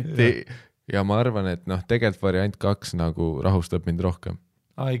 varianti. Ja ma arvan, et tegelikult variant 2 rahustab mind rohkem.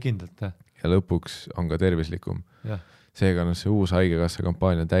 Ei kindlalt, jah. Ja lõpuks on ka tervislikum. Seega see uus haigekassa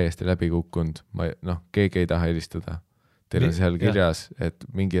kampaania täiesti läbi kukkunud. Keegi ei taha helistada. Teil on seal kirjas, et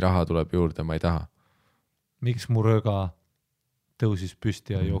mingi raha tuleb juurde, ma ei taha. Miks mu rööga tõusis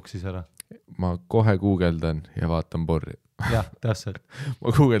püsti ja jooksis ära? ma kohe guugeldan ja vaatan porri. jah, täpselt. Ma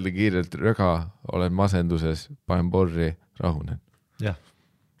guugeldan kiirelt röga, olen masenduses, panen porri, rahunen. jah.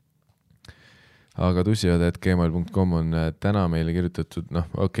 Aga tussivad@gmail.com on täna meile kirjutatud,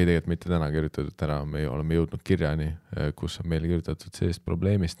 tegelikult mitte täna kirjutatud, täna me oleme jõudnud kirjani, kus on meile kirjutatud sellist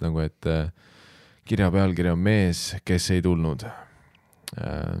probleemist, nagu et kirja pealkiri on mees, kes ei tulnud.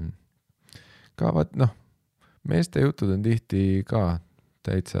 Ka meeste jutud on tihti ka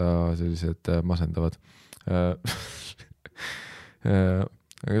täitsa sellised masendavad.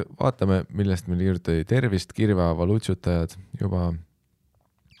 Vaatame, millest meile kirjutati. Tervist, Kirva valutsutajad, juba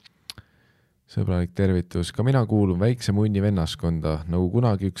sõbralik tervitus. Ka mina kuulun väikse munni vennaskonda, nagu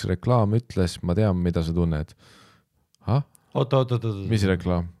kunagi üks reklaam ütles, ma tean, mida sa tunned. Oota. Mis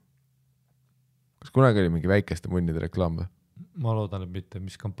reklaam? Kas kunagi oli mingi väikeste munnide reklaam või? Ma loodan, et mitte,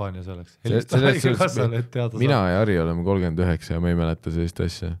 mis kampaania see oleks. Mina ja Ari oleme 39 ja me ei mäleta sellist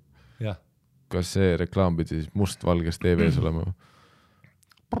asja. Jah. Kas see reklaam pidi siis must-valges TV-s olema?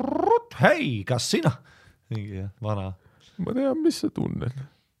 Hei, kas sina? Mingi vana. Ma tean, mis sa tunned.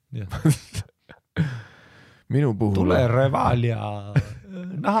 Jah. Minu puhul... Tule Revalia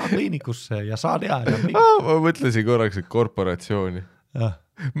nahakliinikusse ja saa teada. Ma mõtlesin korraks, et korporatsiooni.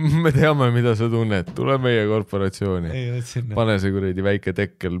 Me teame, mida sa tunned. Tule meie korporatsiooni. Pane see kuradi väike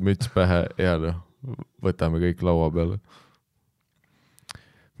tekkel, müts pähe ja võtame kõik laua peale.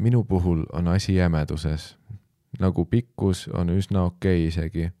 Minu puhul on asi jämeduses. Nagu pikkus on üsna okei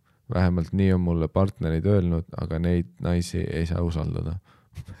isegi. Vähemalt nii on mulle partnerid öelnud, aga neid naisi ei saa usaldada.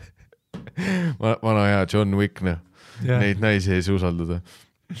 Vana hea John Wick, neid naisi ei saa usaldada.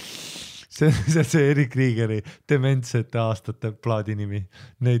 See Erik Kriegeri dementsete aastate plaadi nimi.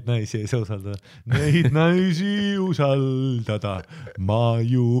 Neid naisi ei saa usaldada. Neid naisi usaldada ma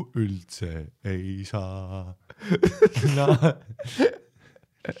ju üldse ei saa.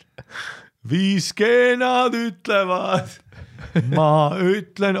 Viiske nad ütlevad, ma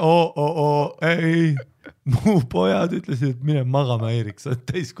ütlen ei. Mu pojad ütlesid, et mine magama, Erik, sa oled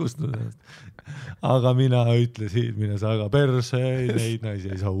täis kustnud ennast. Aga mina ütlesin, mine saga perse, neid naisi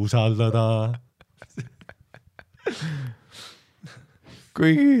ei saa usaldada.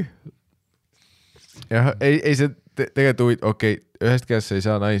 Kuigi jah, ei see tegelikult huvit, ühest käest sa ei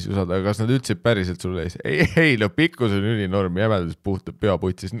saa naisi usaldada, aga kas nad ütlesid päriselt sulle ei, pikkus on ülinorm, jämedus puhtub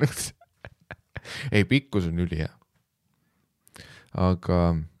peaputsis. Ei, pikkus on üli hea. Aga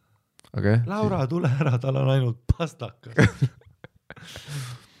Laura, tule ära, tal on ainult pastakas.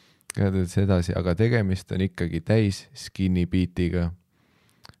 Edasi, aga tegemist on ikkagi täis skinny beatiga.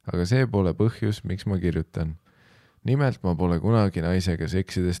 Aga see pole põhjus, miks ma kirjutan. Nimelt ma pole kunagi naisega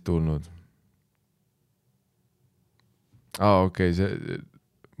seksides tulnud. Ma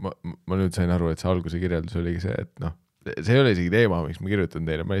nüüd sain aru, et see alguse kirjeldus oligi see, et see ei ole isegi teema, miks ma kirjutan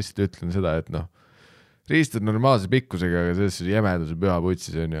teile, ma lihtsalt ütlen seda, et riistud normaalse pikkusega, aga selles jämeduse püha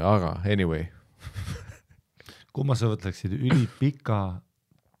putsis on ju, aga anyway. Kumma sa võtleksid ülipika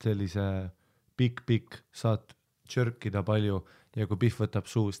sellise pikk, saad tšörkida palju ja kui pihv võtab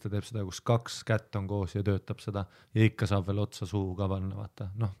suust, ta teeb seda, kus 2 kätt on koos ja töötab seda ja ikka saab veel otsa suu ka panna, vaata.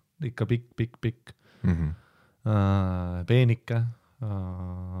 Ikka pikk. Peenike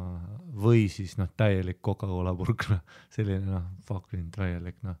või siis täielik Coca-Cola purk, selline fucking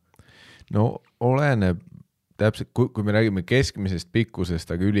täielik. No oleneb täpselt, kui me räägime keskmisest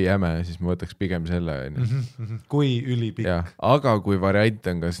pikkusest, aga ülijäme, siis ma võtaks pigem selle. Kui ülipikk. Ja, aga kui variant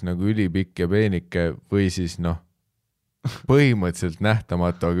on kas nagu ülipikk ja peenike või siis põhimõtteliselt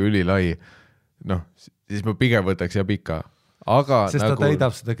nähtamatu, aga ülilai, siis ma pigem võtaks ja pika. Aga sest ta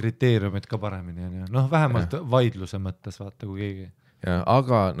täidab seda kriteeriumit ka paremini. Vähemalt vaidluse mõttes, vaata kui keegi. Ja,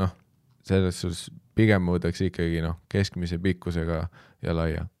 aga selles suhtes pigem ma võtaks ikkagi keskmise pikkusega ja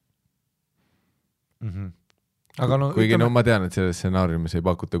laia. Aga kuigi ma tean, et selles stsenaariumis ei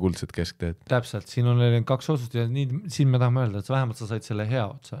pakuta kuldset keskteed. Täpselt, siin on 2 osust ja siin me tahame öelda, et vähemalt sa said selle hea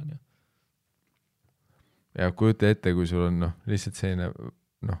otsa. Ja kujuta ette, kui sul on lihtsalt selline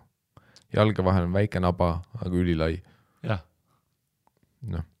jalge vahel on väike naba, aga ülilai. Jah.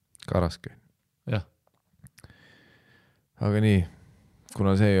 Karaske. Jah. Aga nii,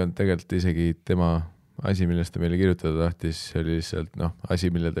 kuna see ei olnud tegelikult isegi tema asi, millest ta meile kirjutada tahtis, see oli lihtsalt asi,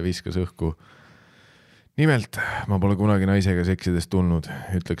 mille ta viskas õhku. Nimelt, ma pole kunagi naisega seksides tulnud,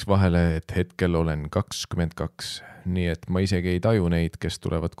 ütleks vahele, et hetkel olen 22, nii et ma isegi ei taju neid, kes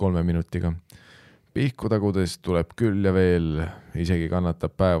tulevad 3 minutiga. Pihku tagudes tuleb küll ja veel, isegi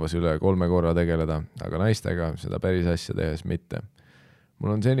kannatab päevas üle 3 korra tegeleda, aga naistega seda päris asja tehes mitte.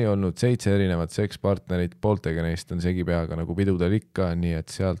 Mul on seni olnud 7 erinevat sekspartnerit, pooltega neist on segipeaga nagu pidudel ikka, nii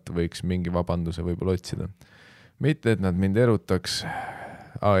et sealt võiks mingi vabanduse võib-olla otsida. Mitte, et nad mind erutaks,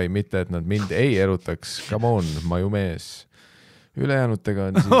 ei, mitte, et nad mind ei erutaks, come on, majumees. Ülejäänutega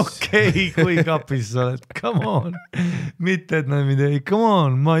on siis... Okei, kui kapis sa oled, come on. Mitte, et nad mind ei, come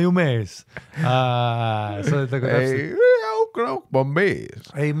on, majumees. Sa oled nagu täpselt... Auk, ma mees.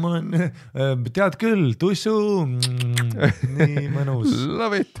 Ei, ma tead küll, tussu, nii mõnus.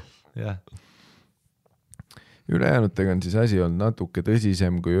 Love it. Jah. Ülejäänutega on siis asi olnud natuke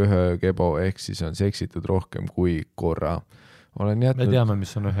tõsisem kui ühe kebo, ehk siis on seksitud rohkem kui korra. Olen jätnud... Me teame,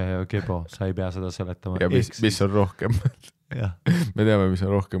 mis on ühe kebo, sa ei pea seda seletama. Ja mis on rohkem. Ja. Me teame, mis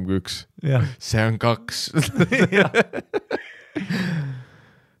on rohkem kui 1. Ja. See on 2.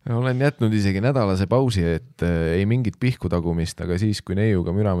 Olen jätnud isegi nädalase pausi, et ei mingit pihku tagumist, aga siis, kui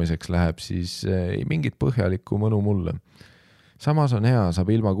neiuga müramiseks läheb, siis ei mingit põhjalikku mõnu mulle. Samas on hea, saab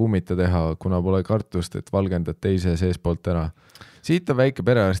ilma kummita teha, kuna pole kartust, et valgendad teise seespoolt ära. Siit on väike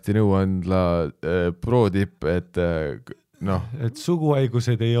perearsti nõuandla pro-tipp, et noh. Et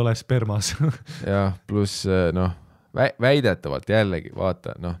suguhaigused ei ole spermas. Jah, pluss noh, väidetavalt jällegi,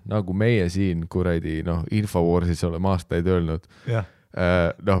 vaata, noh, nagu meie siin kuradi, noh, Infowarsis oleme aastaid öelnud. Jah.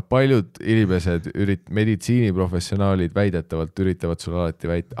 Noh, paljud inimesed, meditsiiniprofessionaalid väidetavalt üritavad sulle alati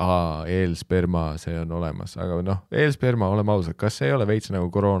väita, eelsperma, see on olemas, aga noh, eelsperma, oleme ausad, kas see ei ole veits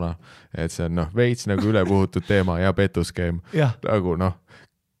nagu koroona, et see on noh, veits nagu ülepuhutud teema ja petuskeem, nagu noh,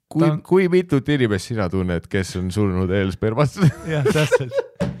 kui mitut inimest sina tunned, kes on surnud eelspermast? Jah, täpselt,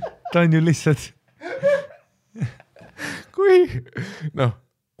 ta on ju lihtsalt kui noh,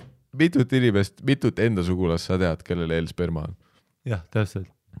 mitut enda sugulast sa tead, kellel eelsperma on? Jah, täpselt.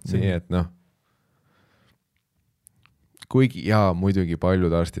 Nii et noh, kuigi muidugi paljud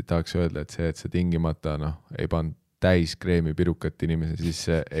arstid tahaks öelda, et see tingimata ei pannud täis kreemi pirukat inimese, siis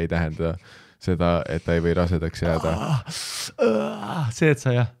see ei tähenda seda, et ta ei või rasedaks jääda. See, et sa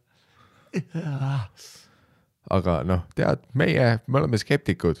jah. Aga noh, tead, me oleme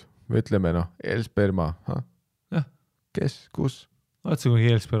skeptikud, me ütleme eelsperma, kes, kus? Vaatsa, kui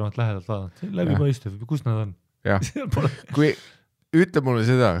eelspermat lähedalt vaadata, läbipaistev, kus nad on? Jah, kui ütle mulle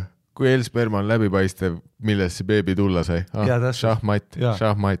seda, kui eelsperma on läbipaistev, millest see beebi tulla sai. Šahmat. Mis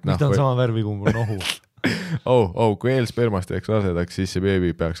ta on sama värvi kui mul nohu. Kui eelspermast jääks rasedaks, siis see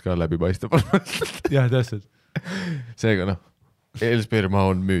beebi peaks ka läbipaistev olema. Jah, täpselt. Seega noh, eelsperma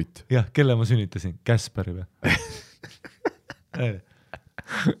on müüt. Jah, kelle ma sünnitasin? Käsperi või?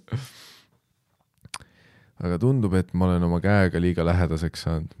 Aga tundub, et ma olen oma käega liiga lähedaseks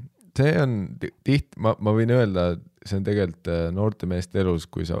saanud. See on ma võin öelda, see on tegelikult noorte meeste elus,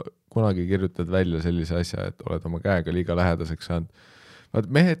 kui sa kunagi kirjutad välja sellise asja, et oled oma käega liiga lähedaseks saanud. Vaat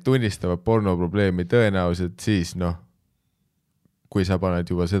mehed tunnistavad pornoprobleemi tõenäoliselt siis, noh, kui sa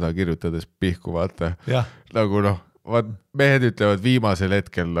paned juba seda kirjutades pihku, vaata. Nagu noh, mehed ütlevad viimasel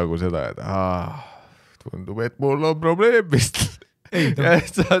hetkel nagu seda, et tundub, et mul on probleem vist. Ja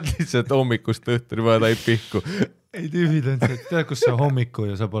saad lihtsalt hommikust õhtuni vaadaid pihku. Ei tüübid on see, et tead, kus see hommiku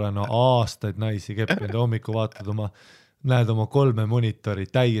ja sa pole aastaid naisi keppinud, hommiku vaatad näed oma 3 monitori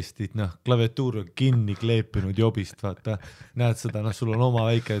täiesti, klaviatuur on kinni kleepinud jobist, vaata, näed seda, sul on oma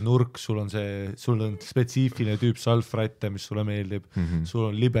väike nurk, sul on spetsiifiline tüüp salfratte, mis sulle meeldib, sul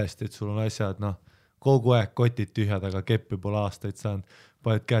on libestid, sul on asjad, kogu aeg kotid tühjad, aga keppi pole aastaid saanud,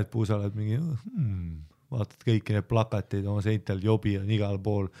 paned käed puusa, oled mingi, vaatad kõiki need plakatid oma seintel, jobi on igal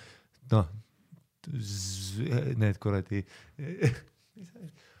pool, need kuradi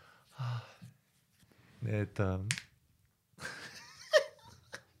need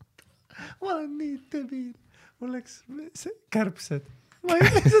ma olen nii debiil, mul läks kärbsed, ma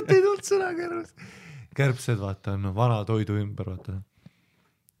lihtsalt ei tulnud sõna kärbsed, vaata, vana toidu ümber, vaata,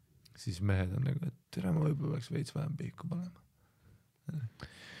 siis mehed on nagu, et tere, ma võib-olla peaks veits vähem pihku panema.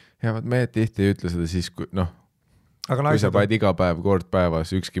 Ja mehed tihti ei ütle seda siis, kui kui sa paned iga päev, kord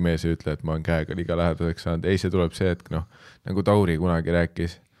päevas, ükski mees ei ütle, et ma olen käega liiga lähedaseks saanud. Ei, see tuleb see, et nagu Tauri kunagi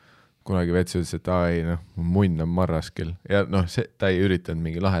rääkis, kunagi vets ütles, et munn on marraskil. Ja ta ei üritanud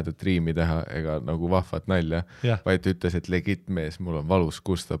mingi lahedat riimi teha ega nagu vahvat nalja, vaid ütles, et legit mees, mul on valus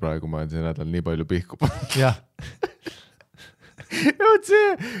kusta praegu, ma olen see nädal nii palju pihku pannud. Jah.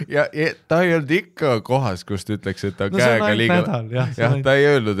 Ja ta ei olnud ikka kohas, kus ta ütleks, et ta on käega liiga ta ei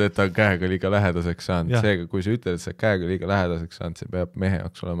öelnud, et ta on käega liiga lähedaseks saanud. Seega, kui sa ütled, et sa käega liiga lähedaseks saanud, see peab mehe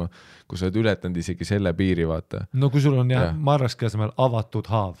jaoks olema, kui sa oled ületanud isegi selle piiri, vaata. No kui sul on marraski asemel avatud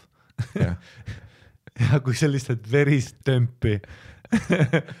haav ja kui sa lihtsalt verist tempi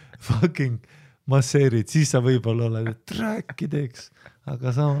fucking masseerid, siis sa võib-olla oled, et rääki teeks,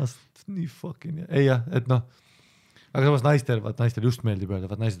 aga samas nii fucking ei jah, et aga samas naistel just meeldib öelda,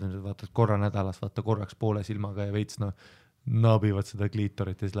 naised on vaata korra nädalas, vaata korraks poole silmaga ja veits nabivad seda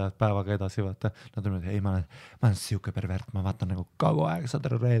kliitorit ja siis lähevad päevaga edasi, vaata. Nad on, ei, ma olen siuke pervert, ma vaatan nagu kogu aeg, saad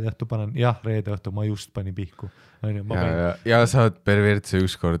aru, reede õhtu panen, jah, reede õhtu ma just pani pihku. Ja sa oled pervertse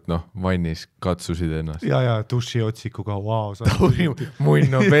ükskord, vannis katsusid ennast. Ja duši otsikuga, vau.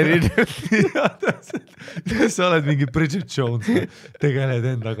 Munn on perin. Sa oled mingi Bridget Jones, tegeled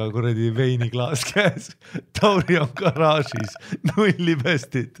endaga kuradi veiniklaas käes. Tauri on garaažis,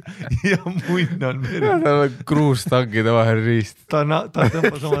 nullipestit ja munn on perin. Ta on kruustangide vahel riist. Ta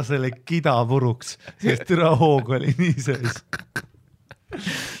tõmbas oma selle kida puruks, sest türa hoog oli nii sees.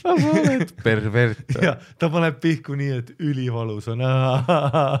 Sa oled pervert. Ja ta paneb pihku nii, et ülivalus on.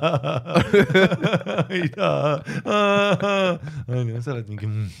 Sa oled mingi,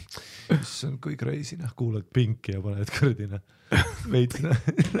 see on kui kreisina, kuulad Pinki ja paned kõrdina. Veitsina.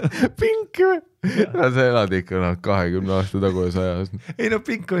 Pinki või? Sa elad ikka 20 aasta taguses ajas. Ei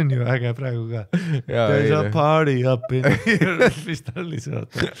Pink on ju äge praegu ka. Ja, There's a party up in here. Mis ta oli see?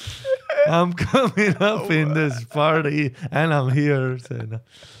 I'm coming up in this party and I'm here.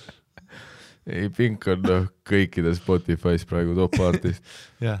 Ei, Pink on kõikide Spotify's praegu top artist.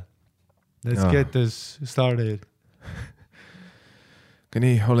 Yeah. Let's get this started. Ka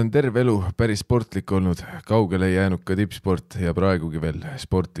nii, olen terve elu päris sportlik olnud, kaugele ei jäänud ka tippsport ja praegugi veel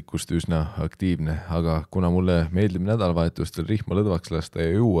sportlikust üsna aktiivne, aga kuna mulle meeldib nädalavahetustel rihma lõdvaks lasta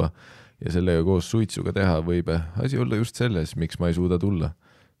ja juua ja sellega koos suitsuga teha, võib asi olla just selles, miks ma ei suuda tulla.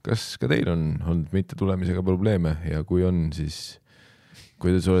 Kas ka teil on olnud mitte tulemisega probleeme ja kui on, siis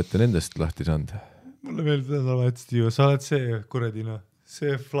kuidas olete nendest lahti saanud? Mulle meeldib nädalavahetust ju, sa oled see kuradina.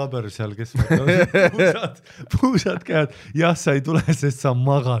 See flaber seal, kes puusad käed. Jah, sa ei tule, sest sa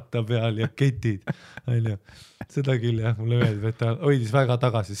magata peal ja ketid. Seda küll jah, mulle meeldib, et ta hoidis väga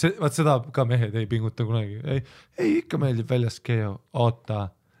tagasi. Vaat seda ka mehed ei pinguta kunagi. Ei ikka meeldib väljas käia.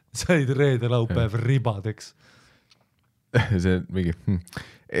 Oota, sa olid reede laupäev ribadeks. See on mingi...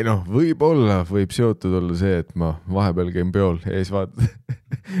 Ei võib seotud olla see, et ma vahepeal käin peol ja siis vaatad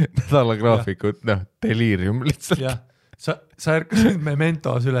nädala graafikut, deliirium lihtsalt. Jah. Sa ärkasid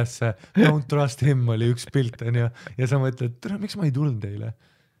Mementos ülesse, Don't Trust Him oli üks pilt ja sa mõtled, miks ma ei tulnud teile?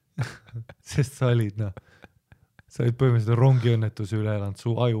 Sest sa olid, sa olid põhimõtteliselt rongiõnnetuse üle elanud,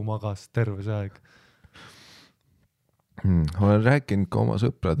 su aju magas terve see aeg. Olen rääkinud ka oma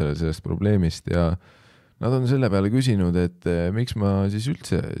sõpradele sellest probleemist ja nad on selle peale küsinud, et miks ma siis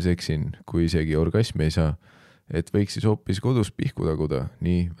üldse seksin, kui isegi orgasmi ei saa, et võiks siis hoopis kodus pihku taguda,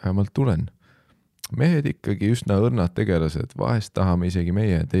 nii vähemalt tulen. Mehed ikkagi üsna õrnad tegelased, vahest tahame isegi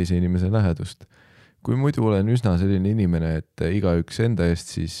meie teise inimese lähedust. Kui muidu olen üsna selline inimene, et igaüks enda eest,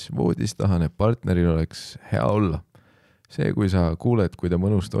 siis voodis tahan, et partneril oleks hea olla. See, kui sa kuuled, kui ta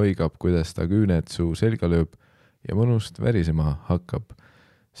mõnust oigab, kuidas ta küüned su selga lööb ja mõnust värisema hakkab.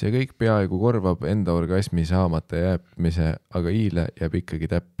 See kõik peaaegu korvab enda orgasmi saamata jääpmise, aga iile jääb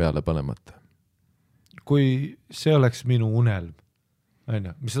ikkagi täpp peale panemata. Kui see oleks minu unelm,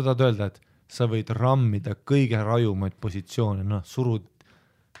 mis sa tahad öelda, et sa võid rammida kõige rajumaid positsioone, surud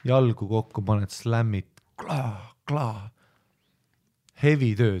jalgu kokku, paned slammid, klaa,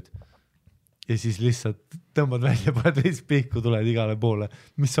 heavy tööd ja siis lihtsalt tõmbad välja, paned veits pihku, tuled igale poole,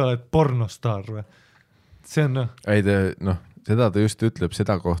 mis sa oled pornostaar või? See on Ei, seda ta just ütleb,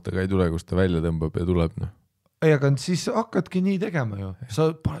 seda kohta ka ei tule, kus ta välja tõmbab ja tuleb. Ei, aga siis hakkadki nii tegema ju,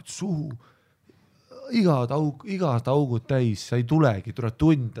 sa paned suhu igad augud täis, sa ei tulegi, tuleb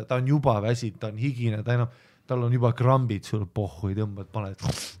tunda, ta on juba väsid, ta on higine, tal on juba krambid sul pohhu ei tõmbad,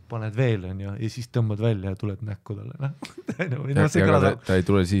 paned veel ja siis tõmbad välja ja tuled näkku talle. Ta ei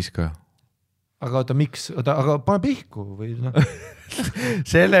tule siis ka. Aga oota, miks? Aga pane pihku või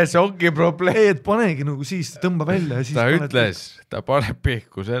Selles ongi probleem. Et panegi nagu siis, tõmba välja ja siis ta ütles, ta paneb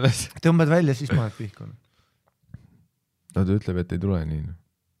pihku selles. Tõmbad välja, siis paned pihku. Ta ütleb, et ei tule nii.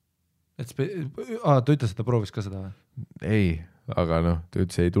 Ta ütles, et ta proovis ka seda või? Ei, aga ta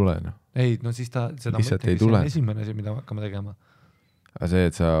ütles, ei tule. Ei, siis ta seda mõtlegi, see on esimene asi, mida hakkame tegema. Aga see,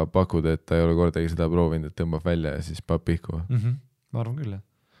 et sa pakud, et ta ei ole kordagi seda proovinud, et tõmbab välja ja siis paneb pihku. Ma arvan küll, jah.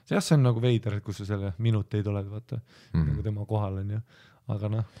 See on nagu veider, et kus sa selle minuteid oled, vaata, nagu tema kohal on,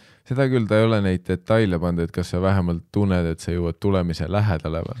 aga Seda küll, ta ei ole neid detaile pannud, et kas sa vähemalt tunned, et sa jõuad tulemise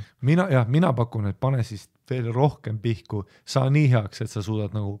lähedale või? Mina pakun, et pane siis veel rohkem pihku, saa nii heaks, et sa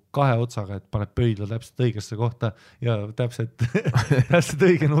suudad nagu 2 otsaga, et paned pöidla täpselt õigesse kohta ja täpselt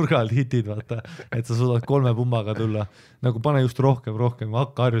õige nurgalt hitid, vaata, et sa suudad 3 pumbaga tulla, nagu pane just rohkem,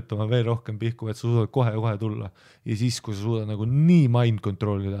 hakka harjutama veel rohkem pihku, et sa suudad kohe tulla ja siis, kui sa suudad nagu nii mind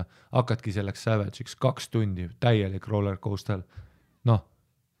kontrollida, hakkadki selleks savage'iks 2 tundi, täielik rollercoaster,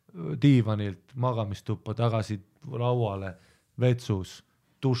 diivanilt, magamistuppa, tagasi lauale, vetsus,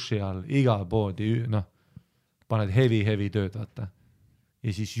 duši all, igal poodi, paned heavy tööd, vaata. Ja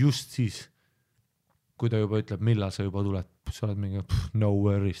siis just siis, kui ta juba ütleb, millal sa juba tuled, sa oled mingi no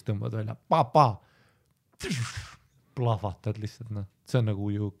worries, tõmbad välja, plahvatad lihtsalt, noh. See on nagu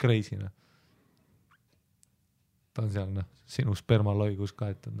ju crazy, noh. Ta on seal, noh, sinu spermaloigus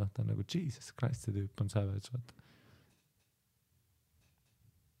kaetud, noh, ta on nagu Jesus Christ, see tüüp on savage, vaata.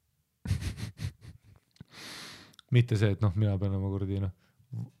 Mitte see, et noh, mina pean oma kurdi, noh,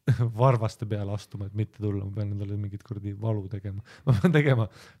 varvaste peale astuma, et mitte tulla, ma pean endale mingit kurdi valu tegema. Ma pean tegema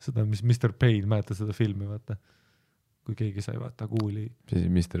seda, mis Mr. Payne, mäeta seda filmi, vaata. Kui keegi sai vaata kuuli. See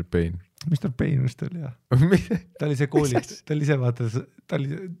Mr. Payne. Mr. Payne vist oli, jah. Ta oli see koolitas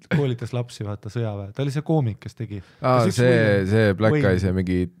lapsi, vaata, sõjaväe. Ta oli see koomik, kes tegi. See Black Eyes ja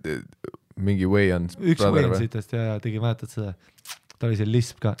mingi Wayans. Üks Wayansitest ja tegi, mäetad seda. Ta oli see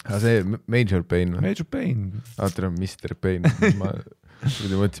lisp ka. See Major Payne. Major Payne. Aater on Mr. Payne. Ma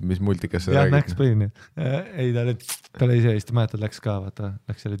mõtlesin, mis multikas sa räägid. Max Payne. Ei, ta oli see, ta mäletad, läks ka, vaata.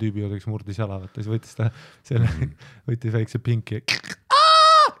 Läks selle tüübi juurde, kes murdis jala, vaata. Siis võttis ta selle, võttis väikse pinki.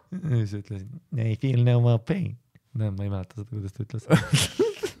 Ja siis ütles, I feel no more pain. No, ma ei mäleta seda, kuidas ta ütles.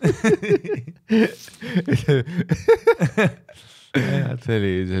 See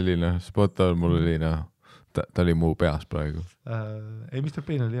oli, noh, spot on, mul oli, noh, ta oli muu peas praegu. Ei, Mr.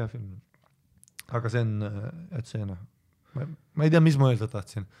 Payne oli hea film. Aga see on, et see, noh, ma ei tea, mis ma öelda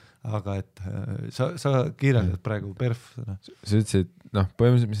tahtsin, aga et sa kirjeldad praegu perf. Sa ütlesid, noh,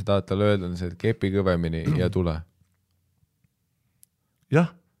 põhimõtteliselt, mis sa tahad talle öelda, on see, et kepi kõvemini ja tule. Jah.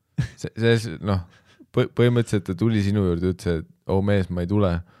 See, noh, põhimõtteliselt ta tuli sinu juurde, ütles, et mees, ma ei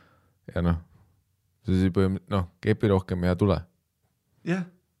tule. Ja noh, see põhimõtteliselt, noh, kepi rohkem ja tule. Jah.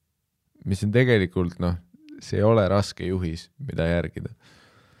 Mis on tegelikult, noh, see ei ole raske juhis, mida järgida.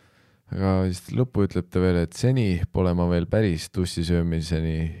 Aga siis lõppu ütleb ta veel, et seni pole ma veel päris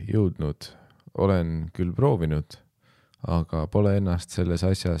tussisöömiseni jõudnud. Olen küll proovinud, aga pole ennast selles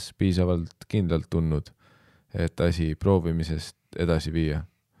asjas piisavalt kindlalt tundnud, et asi proovimisest edasi viia.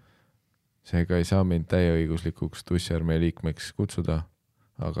 Seega ei saa mind täieõiguslikuks tussiarmee liikmeks kutsuda,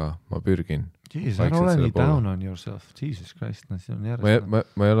 aga ma pürgin. Jeez, ära ole nii down on yourself. Jesus Christ, see on järjest.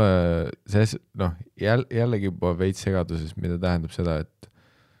 Ma ei ole, noh, jällegi juba veits segaduses, mida tähendab seda, et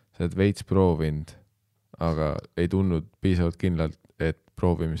sa oled veits proovinud, aga ei tundnud piisavalt kindlalt, et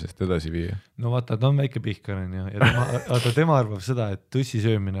proovimisest edasi viia. No vaata, ta on väike pihkaren ja tema arvab seda, et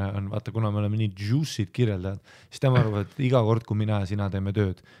tussisöömine on, vaata, kuna me oleme nii juice'id kirjeldajad, siis tema arvab, et iga kord, kui mina ja sina teeme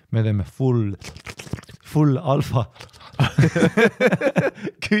tööd, me teeme full alfa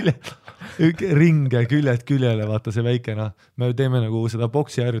ringe küljed küljele, vaata see väikena, me teeme nagu seda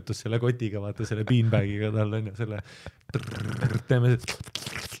boksiharjutust selle kotiga, vaata selle beanbagiga tal on ja selle teeme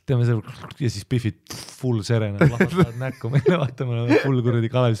selle ja siis Biffid full serena lahvatavad näkku meile, vaata, me oleme full kuradi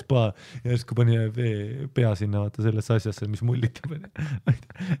Kalevi spa ja siis kui panime pea sinna, vaata sellesse asjasse, mis mullitab või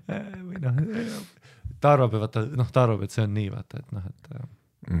noh, ta arvab, et see on nii, vaata, et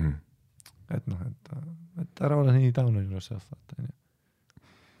noh, et ära ole nii down on yourself, vaata,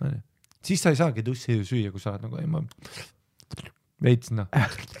 siis sa ei saagi tussi süüa, kui sa oled nagu, ei ma veits, noh,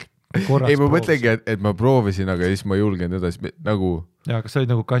 ei, ma mõtlengi, et ma proovisin, aga siis ma julgen edasi, nagu ja kas sa olid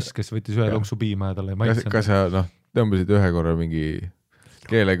nagu kass, kes võttis ühe lonksu piima ja talle ei maitsenud? Kas sa, noh, tõmbasid ühe korra mingi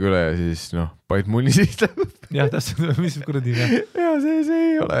keelega üle ja siis, noh, paid mulli siit jah, täpselt, mis kuradi ja see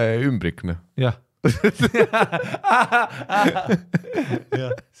ei ole ümbrik, noh jah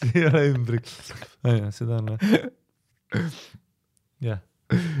jah, see ei ole ümbrik seda on jah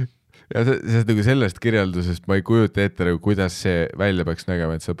ja see nagu sellest kirjeldusest ma ei kujuta ette, kuidas see välja peaks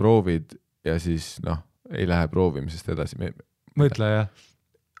nägema, et sa proovid ja siis, noh, ei lähe proovimisest edasi. Mõtle, jah,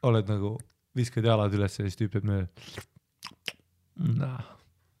 oled nagu, viskad jalad üles ja siis tüüpib nüüd.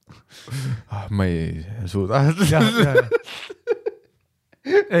 Ma ei suuda.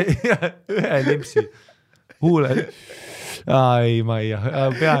 Ühe limpsi. Huule. Ei, ma ei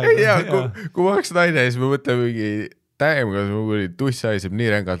peaaegu. Kui ma oleks naine, siis ma mõtlen mingi täiemga, kui tuss haiseb nii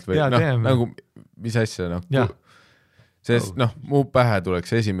rängalt või noh, nagu mis asja, noh. Sest, noh, mu pähe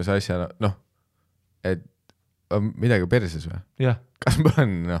tuleks esimese asja, noh, et midagi perses või? Jah. Kas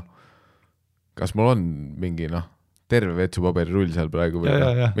mul on mingi, noh, terve vetsupaberi rull seal praegu või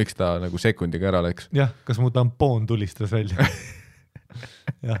miks ta nagu sekundiga ära läks? Jah, kas mu tampoon tulistas välja?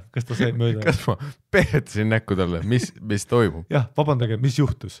 Jah, kas ta sai mööda? Kas ma peetasin näkku talle? Mis toimub? Jah, vabandage, mis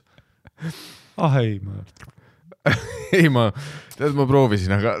juhtus? Ei, ma proovisin,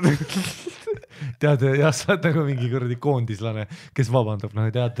 aga tead, jah, sa oled nagu mingi kuradi koondislane, kes vabandab, noh,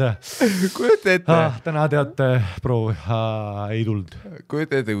 tead, kujute ette täna tead, proov, ei tulnud.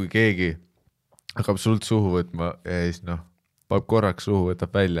 Kujute ette, kui keegi hakkab sult suhu võtma ja siis, noh, paneb korraks suhu,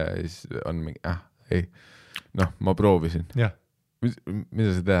 võtab välja ja siis on mingi, ei. noh, ma proovisin. jah.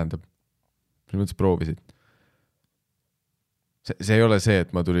 Mida see tähendab? Mis mõttes proovisid? See ei ole see, et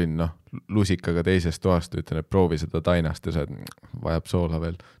ma tulin lusikaga teisest toast, ütlen, et proovi seda tainast ja sa vajab soola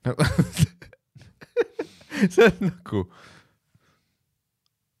veel. See on nagu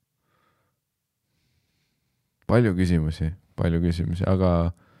palju küsimusi, aga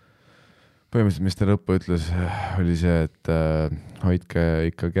põhimõtteliselt, mis ta lõppu ütles, oli see, et hoidke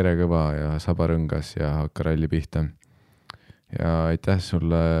ikka kere kõva ja sabarõngas ja hakka ralli pihta. Ja aitäh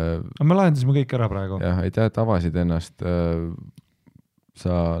sulle. Me lahendasime kõik ära praegu. Jah, aitäh, et avasid ennast.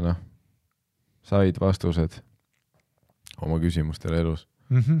 Sa said vastused oma küsimustele elus.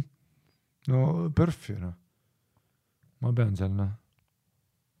 No perfi, Ma pean seal,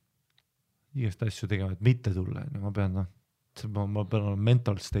 igast asju tegema, et mitte tulla. Ma pean, ma pean olema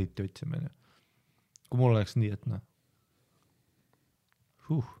mental state'i otsima. Kui mul oleks nii, et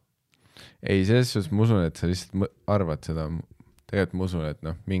Ei, selles suhtes ma usun, et sa lihtsalt arvad seda. Tegelikult ma usun, et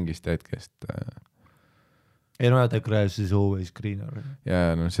mingist hetkest ei the grass is always greener.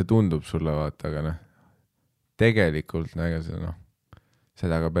 Ja see tundub sulle vaata, aga tegelikult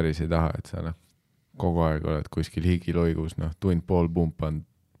seda ka päris ei taha, et sa kogu aeg oled kuskil higiloigus, tund pool pumpanud,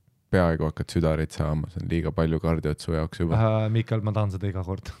 peaaegu hakkad südarit saama, see on liiga palju kardiot su jaoks juba. Mikkel, ma tahan seda iga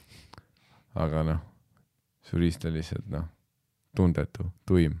kord. Aga su riist on lihtsalt tundetu,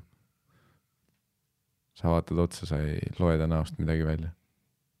 tuim. Sa vaatad otsa, sa ei loeda näost midagi välja.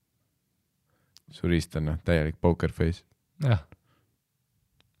 Su riist on täielik poker face. Jah.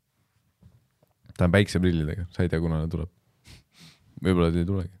 Ta on päikseprillidega, sa ei tea, kuna tuleb. Võib-olla ta ei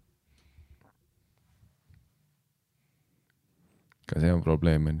tulegi. Ka see on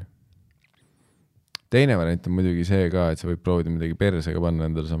probleem. Teine variant on muidugi see ka, et sa võid proovida midagi persega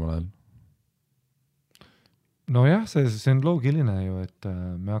panna endale samal ajal. No jah, see on loogiline ju, et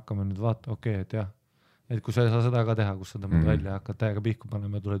me hakkame nüüd vaata, et jah, et kui sa ei saa seda ka teha, kus sa tõmbad välja ja hakkad täiega pihku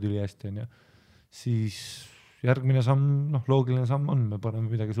panema ja tuled üli hästi, siis järgmine samm, loogiline samm on, me paneme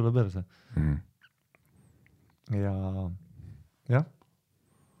midagi sulle perse. Ja jah,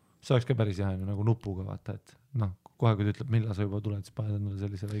 see oleks ka päris hea nagu nupuga vaata, et kohe kui ta ütleb, millal sa juba tuled, siis paned endale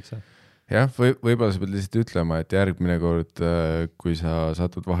sellise väikse. Jah, võib-olla sa pead lihtsalt ütlema, et järgmine kord, kui sa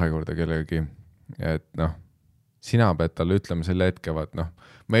satud vahekorda kellegi, et sina pead talle ütlema selle hetke,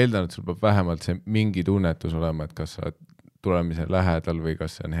 ma eeldan, et sul peab vähemalt see mingi tunnetus olema, et kas sa tulemise lähedal või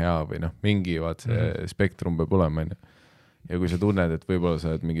kas see on hea või mingi see spektrum peab olema. Ja kui sa tunned, et võib-olla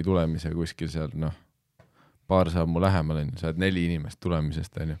sa oled mingi tulemise kuskil seal, paar sammu lähemal, sa oled 4 inimest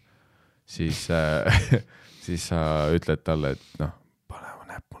tulemisest, siis sa ütled talle, et pane mu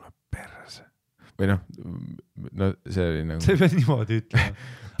näpp mulle perse. Või see oli nagu... See peab niimoodi ütlema.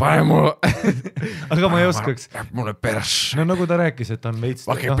 Pane mulle... Aga ma ei oskaks. Näpp mulle perse. Nagu ta rääkis, et on veits...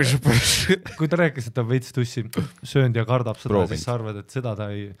 Kui ta rääkis, et ta on veits tussi söönd ja kardab seda, siis sa arvad, et seda ta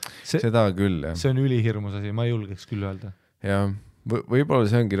ei... Seda küll, jah. See on ülihirmus asi, ma ei julgeks küll öelda. Jah, võib-olla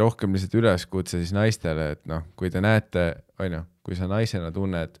see ongi rohkem lihtsalt üleskutse siis naistele, et kui te näete, kui sa naisena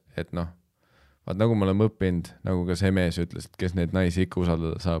tunned, et vaat nagu me oleme õppinud, nagu ka see mees ütles, et kes neid naisi ikka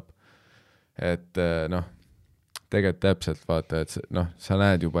usaldada saab, et tegelikult täpselt vaata, et sa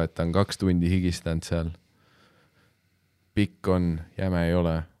näed juba, et ta on 2 tundi higistanud seal, pikk on, jäme ei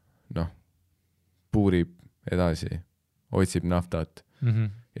ole, puurib edasi, otsib naftat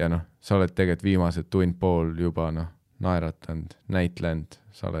ja sa oled tegelikult viimased tund pool juba naeratanud, näitlenud,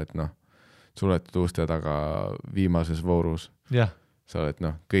 sa oled suletud uste taga viimases voorus. Jah. Sa oled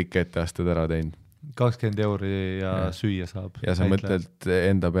kõik etteastud ära teinud. 20 € ja süüa saab. Ja sa mõtled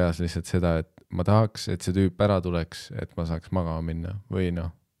enda peas lihtsalt seda, et ma tahaks, et see tüüp ära tuleks, et ma saaks magama minna või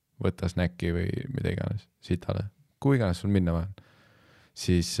võtta snäkki või mida iganes, sitale. Kui iganes sul minna vaja.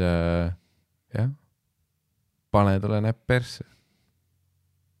 Siis jah, pane talle näpp perse.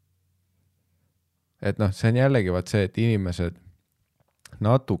 Et see on jällegi vaat see, et inimesed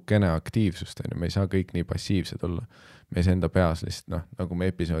natukene aktiivsust, me ei saa kõik nii passiivsed olla. Me ei saa enda peas lihtsalt, nagu me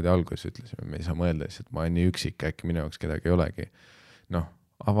episoodi alguses ütlesime, me ei saa mõelda lihtsalt, ma olen nii üksik, äkki minu jaoks kedagi ei olegi.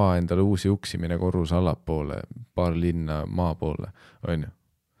 Ava endale uusi uksi, mine korrus allapoole, paar linna maa poole,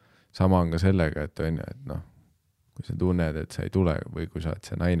 Sama on ka sellega, et kui sa tunned, et sa ei tule või kui sa oled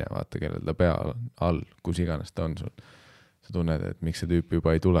see naine, vaata, kellel ta pea all, kus iganes ta on sul, sa tunned, et miks see tüüp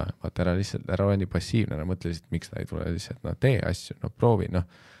juba ei tule, vaata ära ole nii passiivne, mõtle lihtsalt, miks ta ei tule, lihtsalt tee asju, proovi,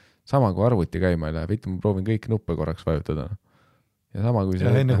 sama kui arvuti käima ei lähe, ma proovin kõik nuppe korraks vajutada. Ja sama kui see...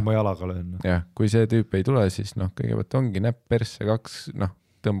 Ja enne kui ma jalaga löön. Jah, kui see tüüp ei tule, siis kõigepealt ongi näpp persse 2,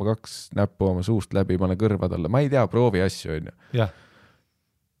 tõmba 2 näppu oma suust läbi, pane kõrvad alla, ma ei tea, proovi asju, Jah.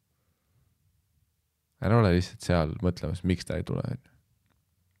 Ära ole lihtsalt seal mõtlemas, miks ta ei tule.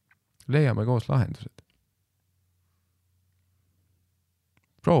 Leiame koos lahendused.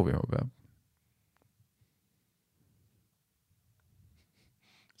 proovima peab.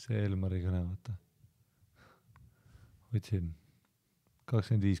 See Elmari kõne, vaata. Võtsin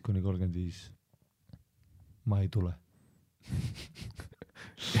 25-35. Ma ei tule.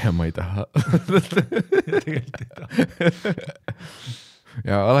 Ja ma ei taha. Tegelikult ei taha.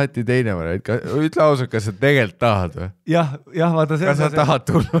 Ja alati teine variant. Ütle ausalt, kas sa tegelikult tahad või? Jah, vaata. Kas sa tahad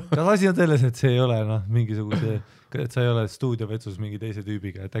tulla? Kas asi on selles, et see ei ole mingisuguse, et sa ei ole stuudiovetsus mingi teise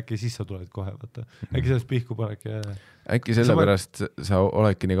tüübiga, et äkki siis sa tuled kohe, vaata. Äkki sellest pihku panek ja... Äkki sellepärast sa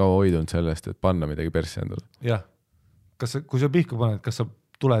oledki nii kaua hoidunud sellest, et panna midagi persse endale. Jah. Kui sa pihku paned, kas sa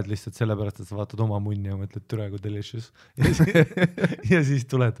tuled lihtsalt sellepärast, et sa vaatad oma munni ja mõtled türa kui delicious ja siis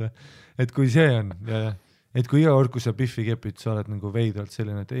tuled või? Et kui see on, et kui iga kord, kui sa pihvi kepid, sa oled nagu veidralt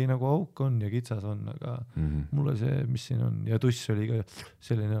selline, et ei nagu auk on ja kitsas on, aga mulle see, mis siin on ja tuss oli ka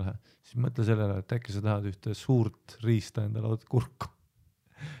selline ühe, siis mõtle sellele, et äkki sa tahad ühte suurt riista endale kurku.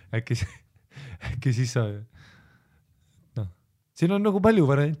 Äkki siis sa siin on nagu palju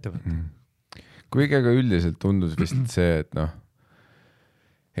variante. Kuigi ka üldiselt tundus vist see, et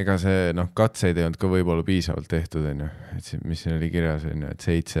ega see katseid ei olnud ka võib-olla piisavalt tehtud, et mis siin oli kirjas, et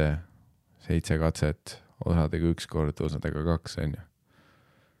 7 katset, osadega 1 kord, osadega 2,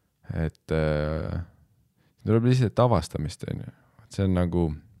 et tuleb lihtsalt avastamist, see on nagu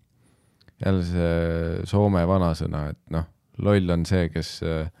jälle see Soome vanasõna, et loll on see, kes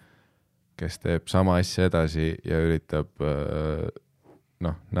teeb sama asja edasi ja üritab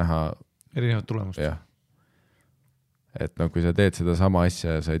näha erinevat tulemust. Jah. Et kui sa teed seda sama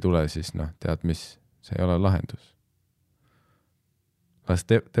asja ja sa ei tule, siis tead mis, see ei ole lahendus. Las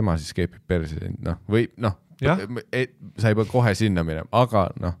tema siis keepib perse või sa ei pea kohe sinna minema,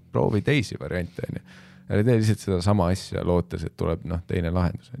 aga proovi teisi variante. Ja tee lihtsalt seda sama asja lootes, et tuleb teine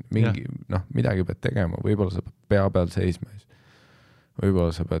lahendus. Mingi, midagi pead tegema, võib-olla sa pead pea peal seisma.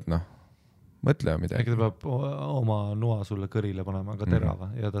 Võib-olla sa pead mõtlema midagi. Äkki ta peab oma noa sulle kõrile panema, aga terava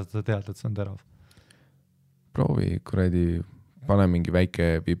ja ta tead, et see on terav. Proovi, kuradi, pane mingi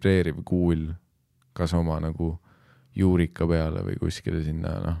väike vibreeriv kuul kas oma juurika peale või kuskile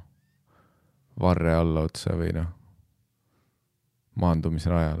sinna varre alla otsa või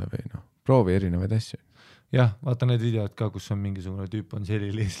maandumisrajale või proovi erinevaid asju. Jah, vaata need videod ka, kus on mingisugune tüüp on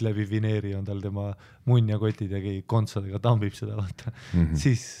sellilis läbi vineeri, on tal tema munn ja kotid ja keegi kontsadega tambib seda, vaata.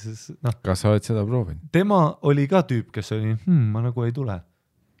 Siis, Kas sa oled seda proovinud? Tema oli ka tüüp, kes oli, ma nagu ei tule.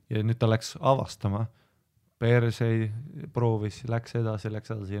 Ja nüüd ta läks avastama. Persei proovis, läks edasi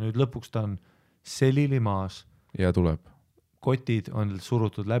ja nüüd lõpuks ta on selili maas. Ja tuleb. Kotid on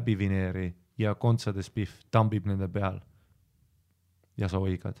surutud läbi vineeri ja kontsades pihv tambib nende peal. Ja sa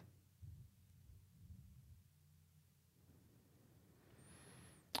oigad.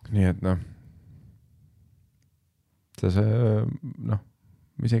 Nii et ma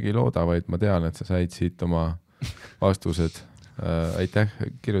isegi ei looda, vaid ma tean, et sa said siit oma vastused. Aitäh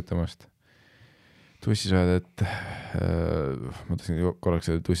kirjutamast. Tussisööd, et ma tahtsin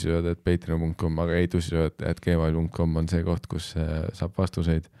korraks öelda tussisööd, et patreon.com, aga ei, tussisööd, et gmail.com on see koht, kus saab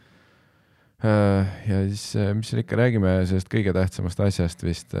vastuseid. Ja siis, mis siin ikka räägime sellest kõige tähtsamast asjast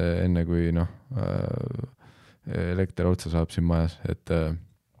vist enne kui elekter otsa saab siin majas, et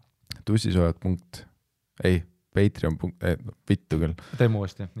tussisööd. Ei, Patreon. Vittu küll. Teeme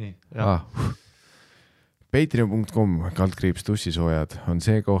uuesti, nii. Patreon.com /tussisoojad on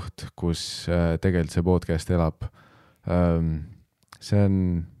see koht, kus tegelikult see podcast elab. See on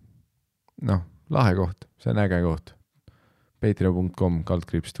lahe koht, see on äge koht. Patreon.com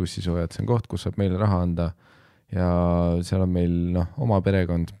 /tussisoojad, see on koht, kus saab meile raha anda ja seal on meil oma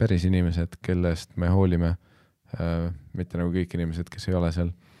perekond, päris inimesed, kellest me hoolime, mitte nagu kõik inimesed, kes ei ole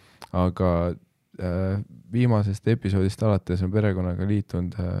seal, aga viimasest episoodist alates on perekonnaga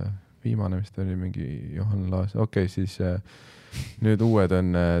liitunud viimane vist oli mingi Johan Laas. Okei, siis nüüd uued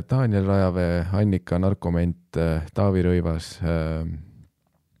on Daniel Rajavee, Annika Narkoment, Taavi Rõivas,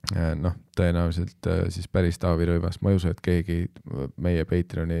 tõenäoliselt siis päris Taavi Rõivas. Ma ei usu, et keegi meie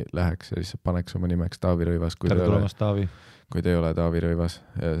Patreoni läheks ja lihtsalt paneks oma nimeks Taavi Rõivas, kui te ei ole Taavi Rõivas.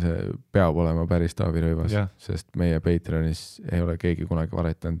 See peab olema päris Taavi Rõivas, sest meie Patreonis ei ole keegi kunagi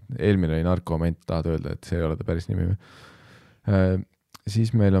valetanud. Eelmine oli Narkoment, tahad öelda, et see ei ole ta päris nimi.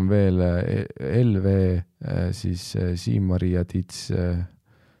 Siis meil on veel LV, siis Siim-Maria Tits,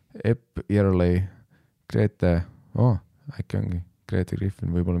 Epp Jerley, Grete, äkki ongi Grete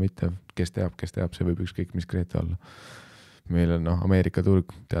Griffin, võib-olla mitte, kes teab, see võib ükskõik mis Grete olla. Meil on Ameerika turg,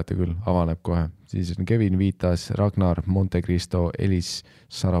 teate küll, avaneb kohe. Siis on Kevin Viitas, Ragnar, Monte Cristo, Elis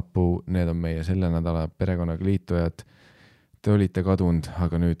Sarapuu, need on meie selle nädala perekonnaga liitujad. Te olite kadunud,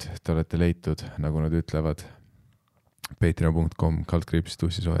 aga nüüd te olete leitud, nagu nad ütlevad.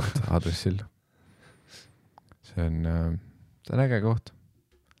 patreon.com/tussisoojad aadressil. See on äge koht.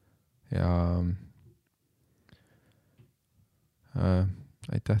 Ja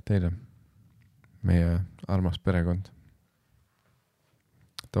aitäh teile, meie armas perekond.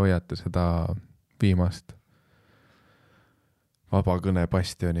 Te hoiate seda viimast vabakõne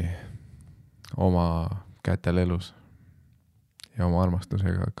bastioni oma kätel elus ja oma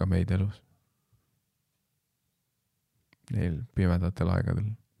armastusega ka meid elus. Neil pimedatel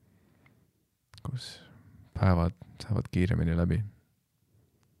aegadel, kus päevad saavad kiiremini läbi.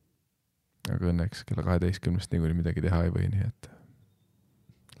 Aga õnneks kella 12 niikuinii midagi teha ei või, nii et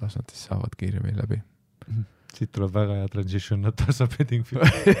las nad siis saavad kiiremini läbi. Siit tuleb väga hea transition Natasha Bedingfield.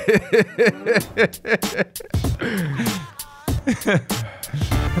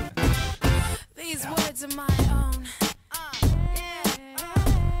 These words are my own.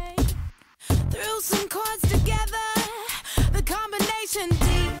 Threw some chords together. The combination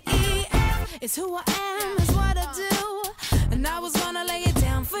D-E-F is who I am, is what I do. And I was gonna lay it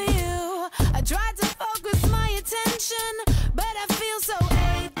down for you. I tried to focus my attention, but I feel so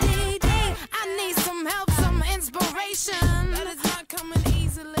ADD. I need some help, some inspiration, but it's not coming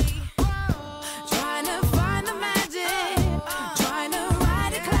easily. Trying to find the magic, trying to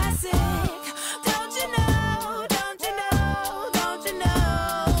write a classic. Don't you know, don't you know, don't you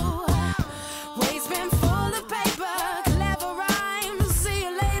know? Waves been full of paper, clever rhymes, see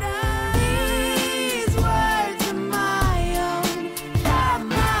you later. These words are my own, from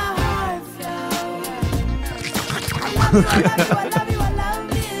my heart flow. I love you, I love you, I love you, I love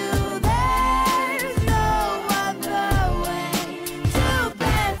you. There's no other way to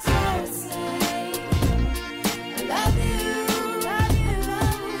better say I love you, love you.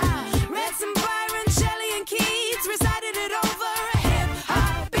 Read some Byron, Shelley and Keats, recited it over a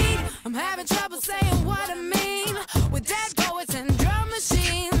hip-hop beat. I'm having trouble saying what I mean with dead poets and drum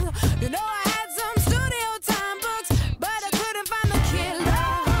machines. You know I had some studio time books, but I couldn't find the killer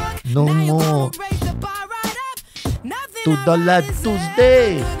hook. No Now you're more. gonna raise the bar right up. Nothing To I've the left already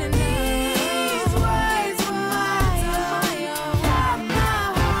Tuesday. said. These words were my own, from my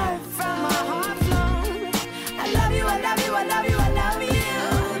heart flown. I love you, I love you, I love you, I love you.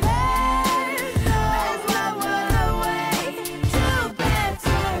 There's no other way to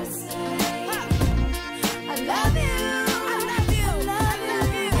better say I love you, I love you, I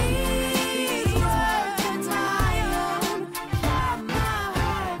love you. These words are my own, from my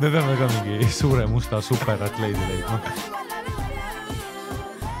heart. Me peame ka mingi suure musta superatleedi leidma.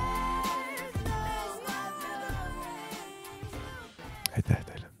 aitäh.